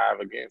thrive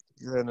again.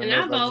 Yeah, and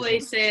I've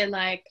always said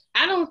like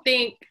I don't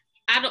think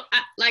I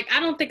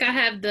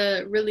have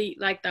the really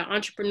like the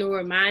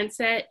entrepreneur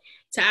mindset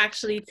to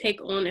actually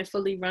take on and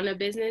fully run a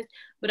business,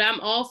 but I'm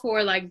all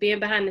for like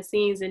being behind the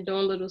scenes and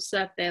doing little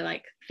stuff that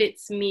like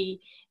fits me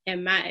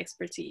and my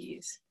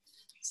expertise.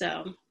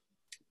 So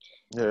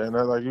yeah,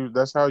 and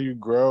that's how you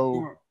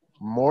grow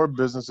more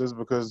businesses,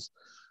 because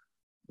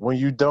when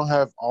you don't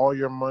have all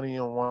your money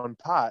in one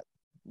pot,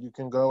 you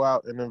can go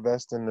out and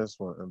invest in this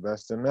one,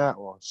 invest in that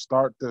one,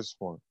 start this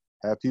one,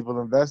 have people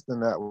invest in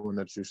that one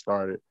that you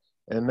started.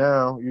 And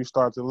now you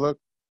start to look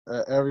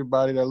at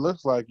everybody that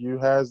looks like you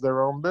has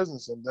their own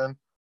business. And then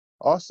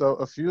also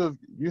a few of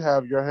you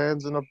have your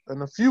hands in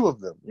a few of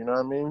them, you know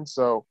what I mean?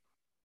 So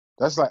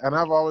that's like, and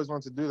I've always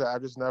wanted to do that.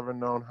 I've just never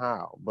known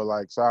how.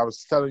 But so I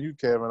was telling you,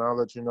 Kevin, I'll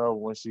let you know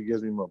when she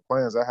gives me more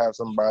plans. I have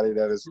somebody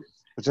that is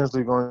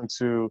potentially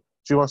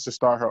she wants to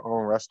start her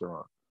own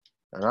restaurant.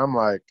 And I'm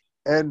like,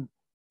 and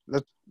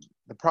the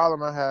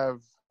problem I have,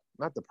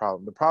 not the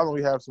problem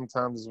we have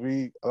sometimes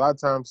is a lot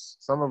of times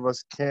some of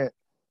us can't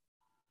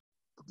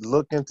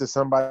look into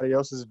somebody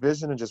else's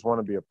vision and just want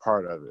to be a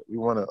part of it. We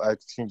want to, like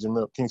King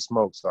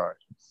Smoke,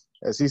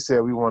 as he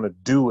said, we want to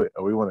do it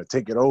or we want to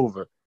take it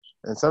over.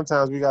 And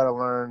sometimes we got to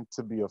learn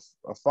to be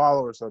a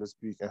follower, so to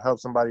speak, and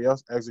help somebody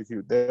else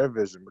execute their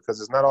vision,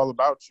 because it's not all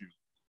about you.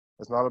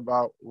 It's not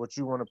about what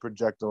you want to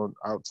project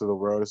out to the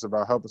world. It's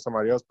about helping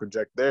somebody else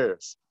project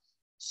theirs.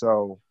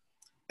 So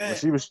when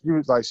she was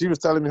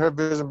telling me her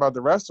vision about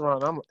the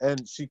restaurant,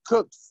 and she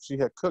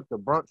had cooked a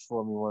brunch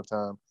for me one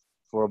time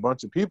for a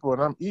bunch of people,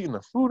 and I'm eating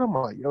the food. I'm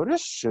like, yo,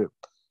 this shit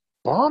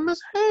bomb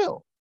as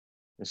hell.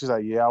 And she's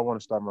like, yeah, I want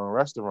to start my own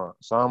restaurant.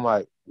 So I'm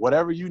like,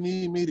 whatever you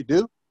need me to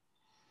do,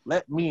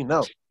 let me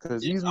know,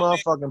 because these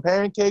motherfucking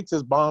pancakes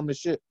is bomb as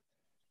shit.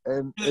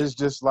 And it's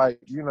just like,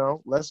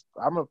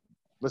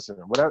 listen,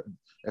 whatever.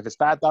 If it's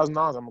 $5,000, I'm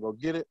gonna go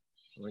get it.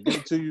 I'm gonna give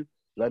it to you.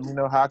 Let me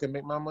know how I can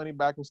make my money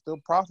back and still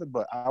profit,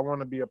 but I want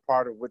to be a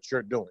part of what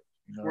you're doing.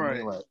 You know what I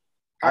mean? Like,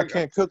 I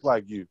can't cook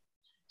like you,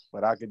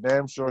 but I can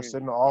damn sure sit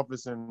in the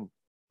office and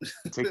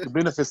take the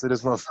benefits of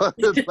this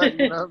motherfucker. Like,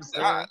 you know what I'm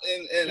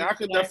saying? And I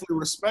could definitely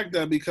respect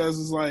that, because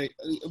it's like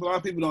a lot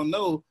of people don't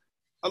know.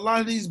 A lot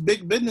of these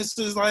big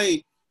businesses,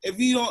 like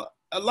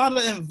a lot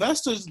of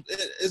investors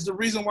is the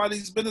reason why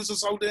these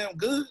businesses are so damn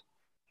good.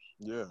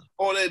 Yeah.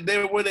 Or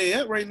they're where they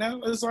at right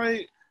now. It's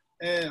like,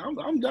 and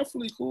I'm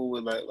definitely cool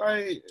with like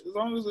as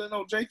long as there's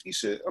no janky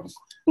shit.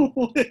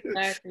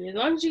 Exactly. As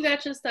long as you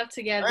got your stuff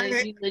together,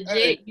 you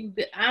legit.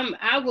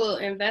 I will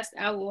invest.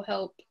 I will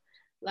help.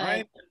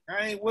 Like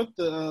I ain't with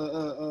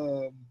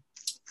the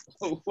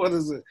what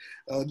is it?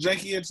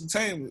 Janky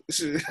Entertainment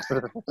shit.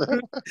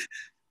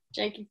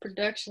 Janky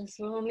Productions.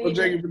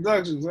 Janky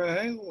Productions.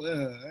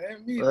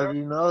 Ain't me. But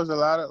you know, there's a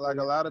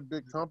lot of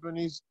big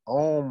companies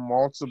own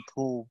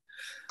multiple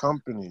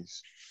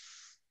companies.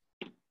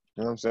 You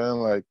know what I'm saying?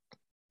 Like,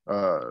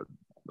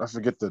 I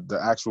forget the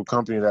actual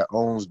company that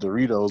owns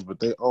Doritos, but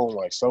they own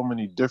like so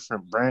many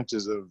different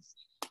branches of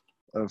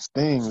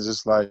things.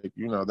 It's like,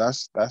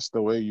 that's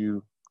the way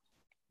you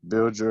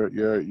build your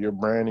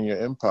brand and your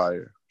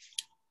empire.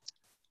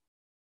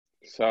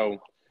 So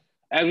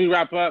as we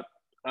wrap up,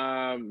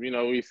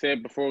 we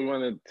said before we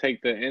want to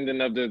take the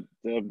ending of the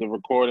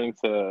recording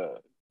to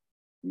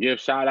give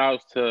shout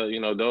outs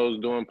to, those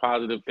doing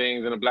positive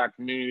things in the Black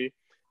community.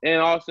 And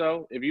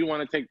also, if you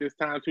want to take this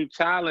time to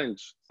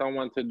challenge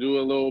someone to do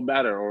a little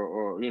better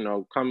or you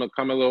know, come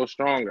a little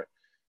stronger,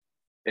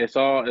 it's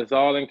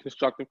all in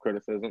constructive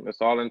criticism.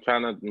 It's all in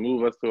trying to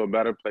move us to a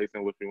better place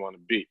in which we want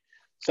to be.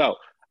 So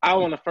I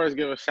want to first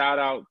give a shout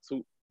out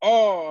to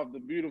all of the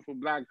beautiful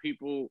Black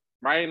people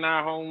right in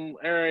our home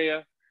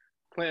area,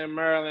 Clinton,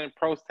 Maryland,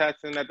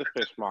 protesting at the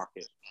fish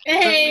market.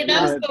 Hey,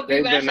 that's gonna be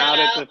They've my been shout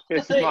out out. at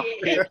the fish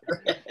market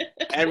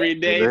every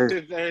day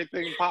since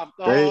everything popped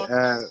off.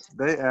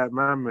 They at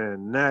my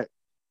man neck.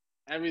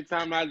 Every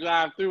time I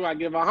drive through, I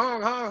give a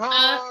honk.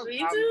 I'm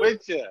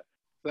with you.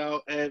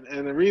 So,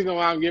 and the reason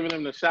why I'm giving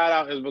them the shout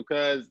out is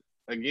because,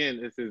 again,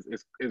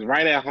 it's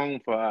right at home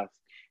for us.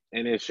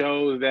 And it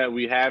shows that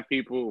we have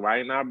people right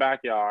in our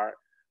backyard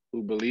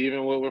who believe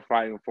in what we're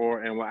fighting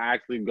for and will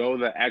actually go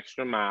the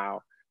extra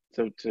mile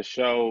to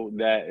show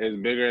that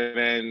it's bigger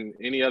than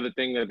any other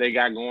thing that they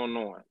got going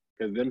on.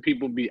 Because them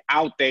people be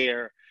out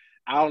there.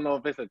 I don't know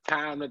if it's a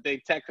time that they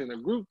text in a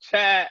group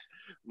chat,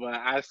 but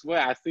I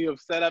swear I see them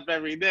set up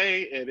every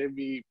day and it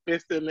be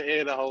fist in the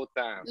air the whole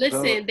time.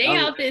 Listen, they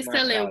out there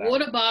selling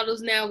water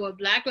bottles now with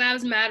Black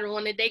Lives Matter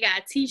on it. They got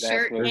a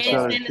T-shirt and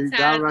sanitizer.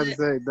 I was about to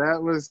say,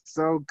 that was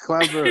so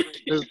clever.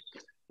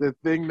 The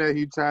thing that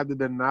he tried to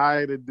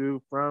deny to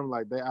do from,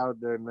 like, they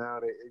out there now,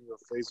 they in your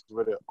face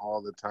with it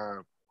all the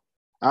time.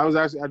 I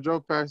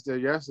drove past there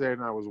yesterday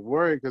and I was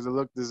worried because it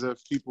looked as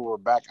if people were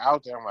back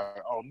out there. I'm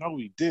like, oh, no,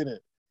 we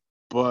didn't.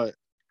 But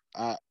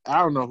I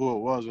don't know who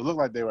it was. It looked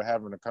like they were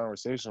having a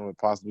conversation with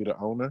possibly the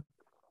owner.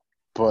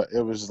 But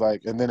it was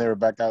like, and then they were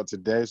back out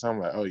today. So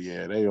I'm like, oh,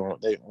 yeah, they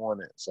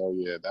on it. So,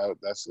 yeah,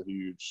 that's a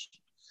huge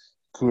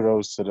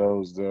kudos to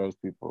those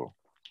people.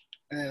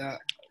 And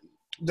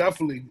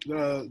definitely,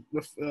 the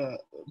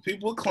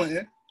people of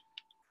Clinton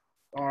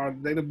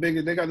they the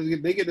biggest. They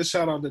get the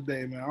shout out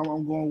today, man.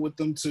 I'm going with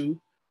them too,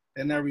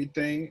 and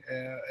everything.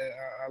 And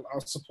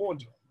I'll support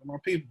them, my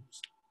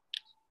peoples.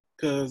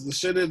 Cause the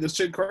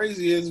shit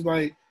crazy is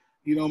like,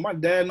 you know, my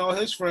dad and all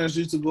his friends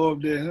used to go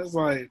up there, and it's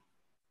like,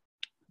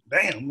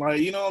 damn,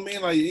 like, you know what I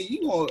mean? Like,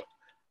 you know,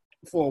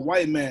 for a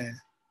white man,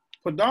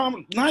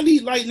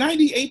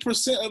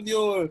 98% of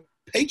your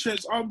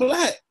patrons are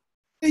Black,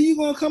 and you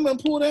gonna come and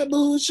pull that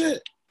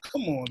bullshit?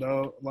 Come on,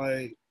 dog.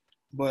 Like,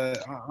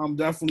 but I'm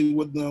definitely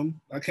with them.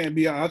 I can't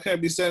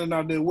be standing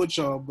out there with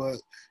y'all,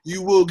 but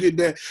you will get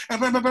that.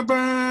 I'm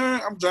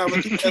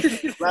driving through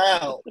that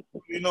loud.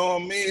 You know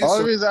what I mean? The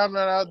only reason I'm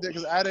not out there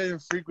because I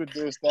didn't frequent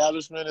the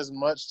establishment as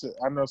much.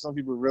 I know some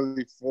people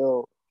really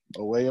feel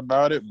a way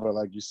about it, but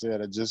like you said,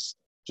 it just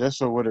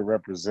for what it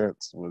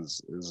represents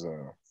is.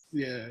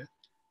 Yeah.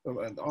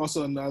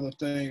 Also, another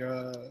thing,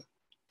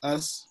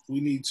 we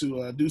need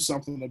to do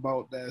something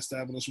about that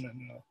establishment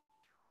now.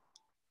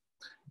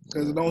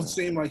 Because it don't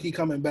seem like he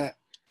coming back.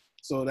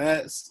 So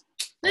that's...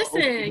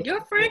 Listen,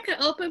 your friend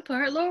could open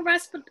her little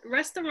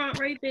restaurant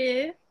right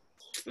there.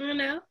 You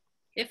know,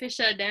 if it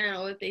shut down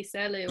or if they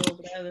sell it or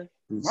whatever.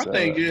 My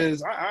thing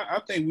is,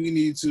 I think we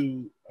need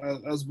to,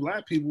 as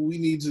Black people, we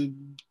need to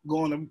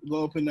go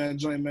up in that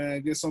joint, man,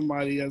 get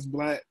somebody that's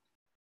Black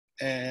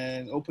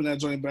and open that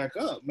joint back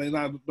up. Maybe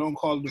don't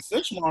call it the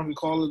fish market,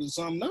 call it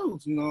something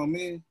else. You know what I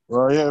mean?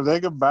 Well, yeah, if they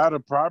could buy the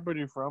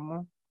property from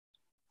him.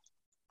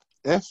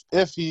 If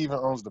he even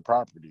owns the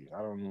property,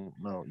 I don't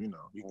know. You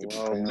know, he could.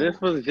 Well,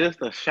 this was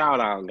just a shout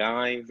out,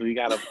 guys. We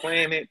gotta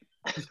plan it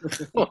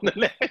on the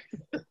next.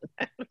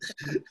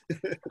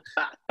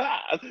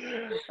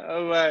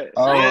 All right,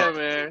 yeah,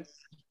 man.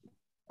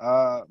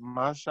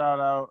 My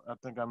shout out. I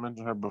think I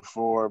mentioned her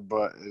before,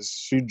 but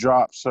she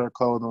drops her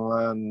clothing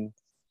line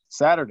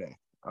Saturday.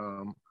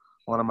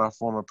 One of my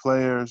former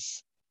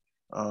players,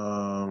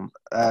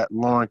 at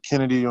Lauren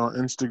Kennedy on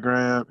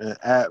Instagram and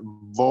at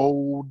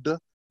Vold.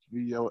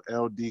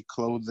 VOLD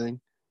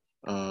clothing.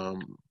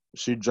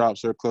 She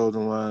drops her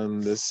clothing line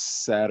this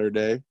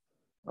Saturday.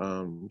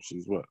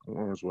 She's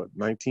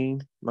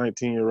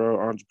 19-year-old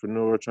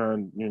entrepreneur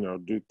trying, you know,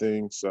 do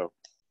things. So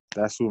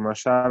that's who my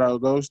shout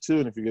out goes to.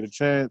 And if you get a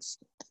chance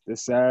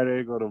this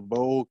Saturday, go to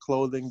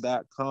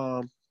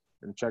boldclothing.com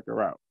and check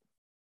her out.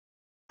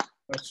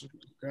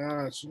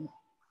 Gotcha.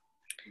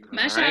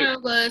 My shout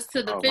out was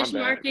to the fish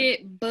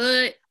market,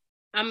 but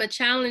I'm going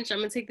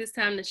to take this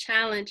time to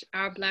challenge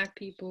our Black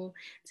people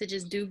to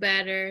just do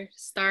better,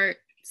 start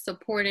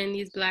supporting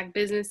these Black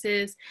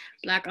businesses,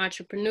 Black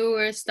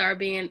entrepreneurs, start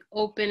being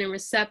open and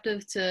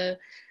receptive to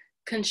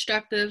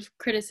constructive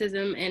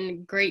criticism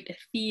and great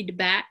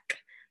feedback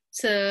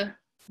to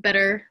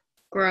better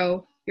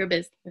grow your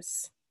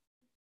business.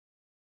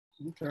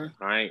 Okay.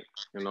 All right.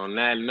 And on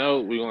that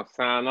note, we're going to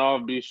sign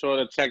off. Be sure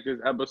to check this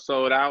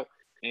episode out.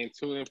 And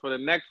tune in for the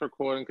next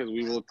recording because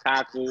we will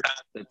tackle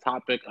the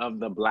topic of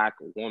the Black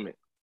woman.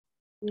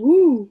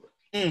 Woo!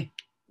 Yeah,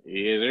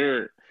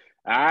 sir.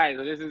 All right,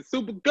 so this is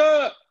Super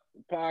Good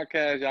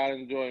podcast. Y'all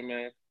enjoy,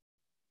 man.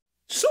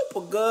 Super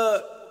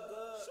good.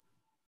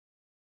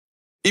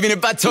 Even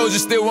if I told you,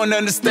 still wouldn't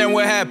understand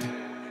what happened.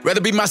 Rather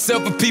be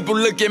myself if people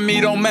look at me,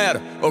 don't matter.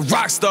 A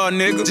rock star,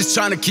 nigga, just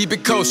trying to keep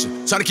it kosher.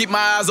 Trying to keep my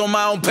eyes on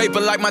my own paper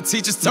like my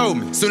teachers told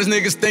me. Soon as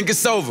niggas think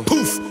it's over,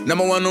 poof,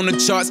 #1 on the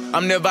charts,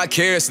 I'm there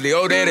vicariously,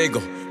 oh there they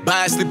go.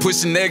 Biasly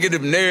pushing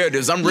negative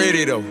narratives, I'm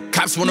ready though.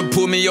 Cops wanna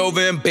pull me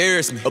over,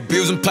 embarrass me.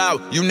 Abusing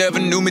power, you never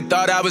knew me,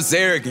 thought I was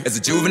arrogant. As a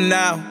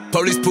juvenile,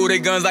 police pull their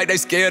guns like they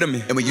scared of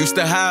me. And we used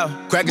to howl,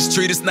 crackers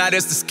treat us now,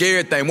 that's the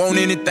scary thing. Want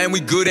anything we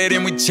good at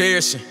and we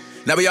cherish it.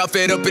 Now we all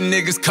fed up and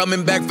niggas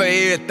coming back for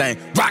everything.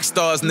 Rock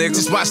stars, nigga,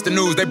 just watch the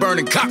news, they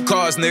burning cop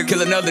cars, nigga.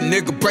 Kill another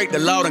nigga, break the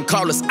law, and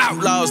call us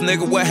outlaws,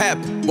 nigga. What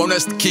happened? Want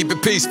us to keep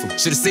it peaceful.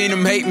 Should've seen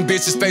them hating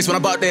bitches' face when I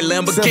bought that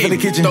Lamborghini.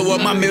 Throw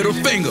up my middle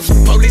finger.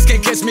 Police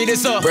can't catch me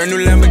this up. Brand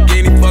new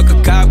Lamborghini, fuck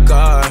a cop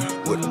car.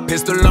 With a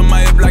pistol on my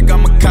hip like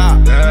I'm a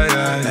cop.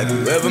 Have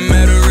you ever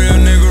met a real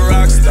nigga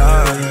rock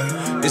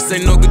star? This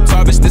ain't no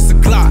guitar, bitch, this a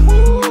Glock.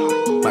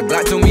 My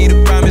Glock told me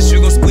to promise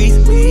you gon'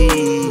 squeeze me.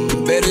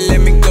 You better let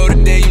me go the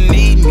day you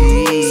need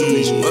me. So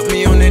bitch, you put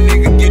me on that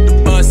nigga, get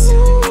the bus.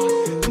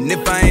 And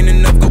if I ain't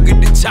enough, go get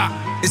the chop.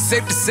 It's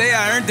safe to say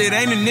I earned it,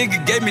 ain't a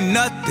nigga gave me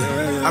nothing.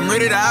 I'm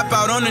ready to hop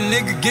out on a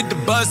nigga, get the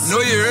bus. Know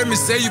you heard me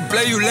say you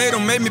play, you late,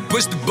 don't make me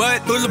push the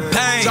butt. Full of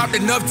pain, dropped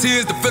enough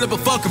tears to fill up a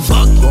fucking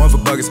bucket. Going for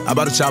buckets, I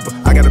bought a chopper.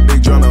 I got a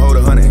big drum and hold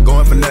 100. Ain't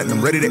going for nothing,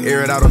 I'm ready to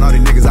air it out on all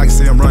these niggas, I can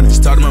see I'm running. She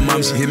talked to my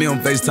mom, she hit me on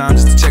FaceTime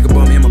just to check up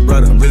on me and my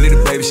brother. I'm really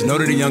the baby, she know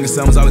that the youngest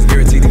son was always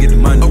guaranteed to get the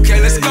money. Okay,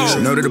 let's go. She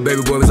know that the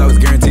baby boy was always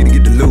guaranteed to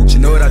get the loot. She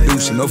know what I do,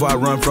 she know if I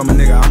run from a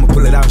nigga, I'ma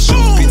pull it out, shoot.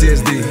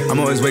 PTSD, I'm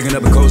always waking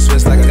up in cold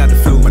sweats like I got the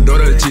flu. My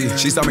daughter a G,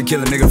 she saw me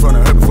kill a nigga from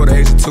her before the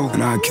age of 2.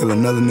 And I'd kill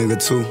another nigga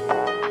too,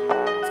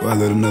 before I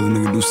let another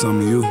nigga do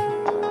something to you.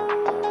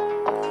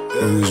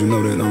 As long as you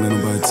know that, don't let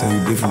nobody tell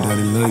you different,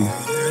 daddy love you.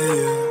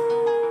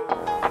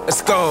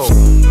 Let's go.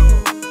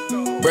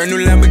 Brand new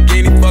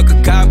Lamborghini, fuck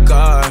a cop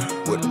car.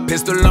 With a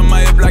pistol on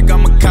my hip like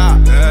I'm a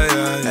cop.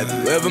 Have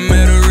you ever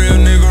met a real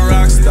nigga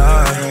rock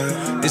star?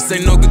 This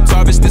ain't no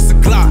guitar, bitch, this a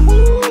Glock.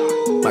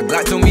 My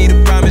Glock told me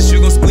to promise you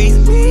gon' squeeze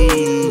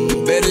me.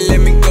 You better let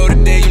me go the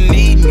day you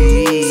need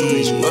me. So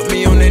bitch, you put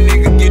me on that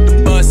nigga, get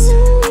the bus.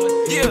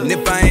 And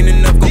if I ain't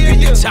enough, go get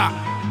your chop.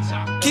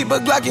 Keep a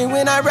Glockin'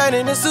 when I ride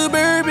in the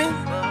Suburban.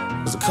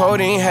 Cause the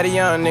codeine had a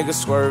young nigga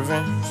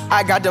swerving.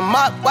 I got the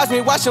mop, watch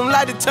me wash him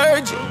like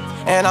detergent.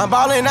 And I'm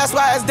ballin', that's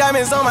why it's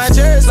diamonds on my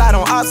jersey. Slide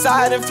on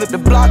outside and flip the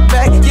block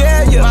back,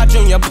 yeah, yeah. My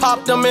junior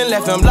popped him and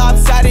left him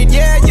lopsided,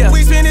 yeah, yeah.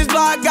 We spin his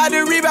block, got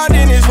the rebound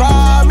in his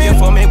ramen.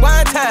 For me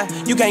one time,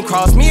 you can't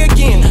cross me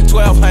again.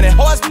 1200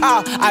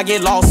 horsepower, I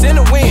get lost in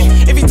the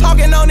wind. If he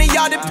talking on it,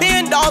 y'all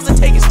depend, dolls and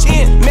take his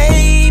chin.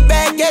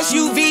 Maybach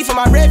SUV for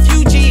my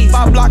refugees.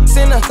 5 blocks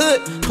in the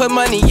hood, put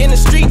money in the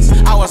streets.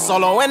 I was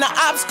solo when the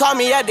ops called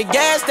me at the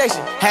gas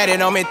station. Had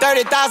it on me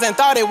 30,000,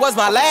 thought it was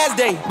my last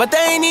day. But they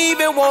ain't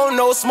even want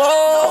no smoke.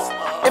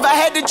 If I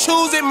had to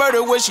choose it,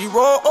 murder would she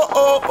roll?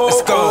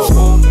 Let's go.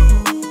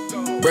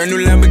 Brand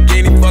new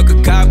Lamborghini, fuck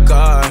a cop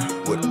car.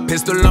 With a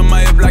pistol on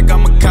my hip like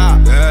I'm a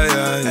cop.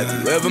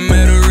 Have you ever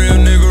met a real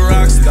nigga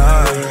rock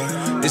star?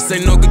 This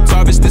ain't no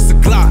guitar, bitch, this a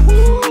Glock.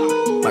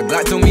 My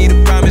Glock told me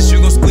to promise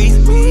you gon' squeeze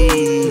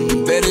me.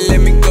 You better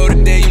let me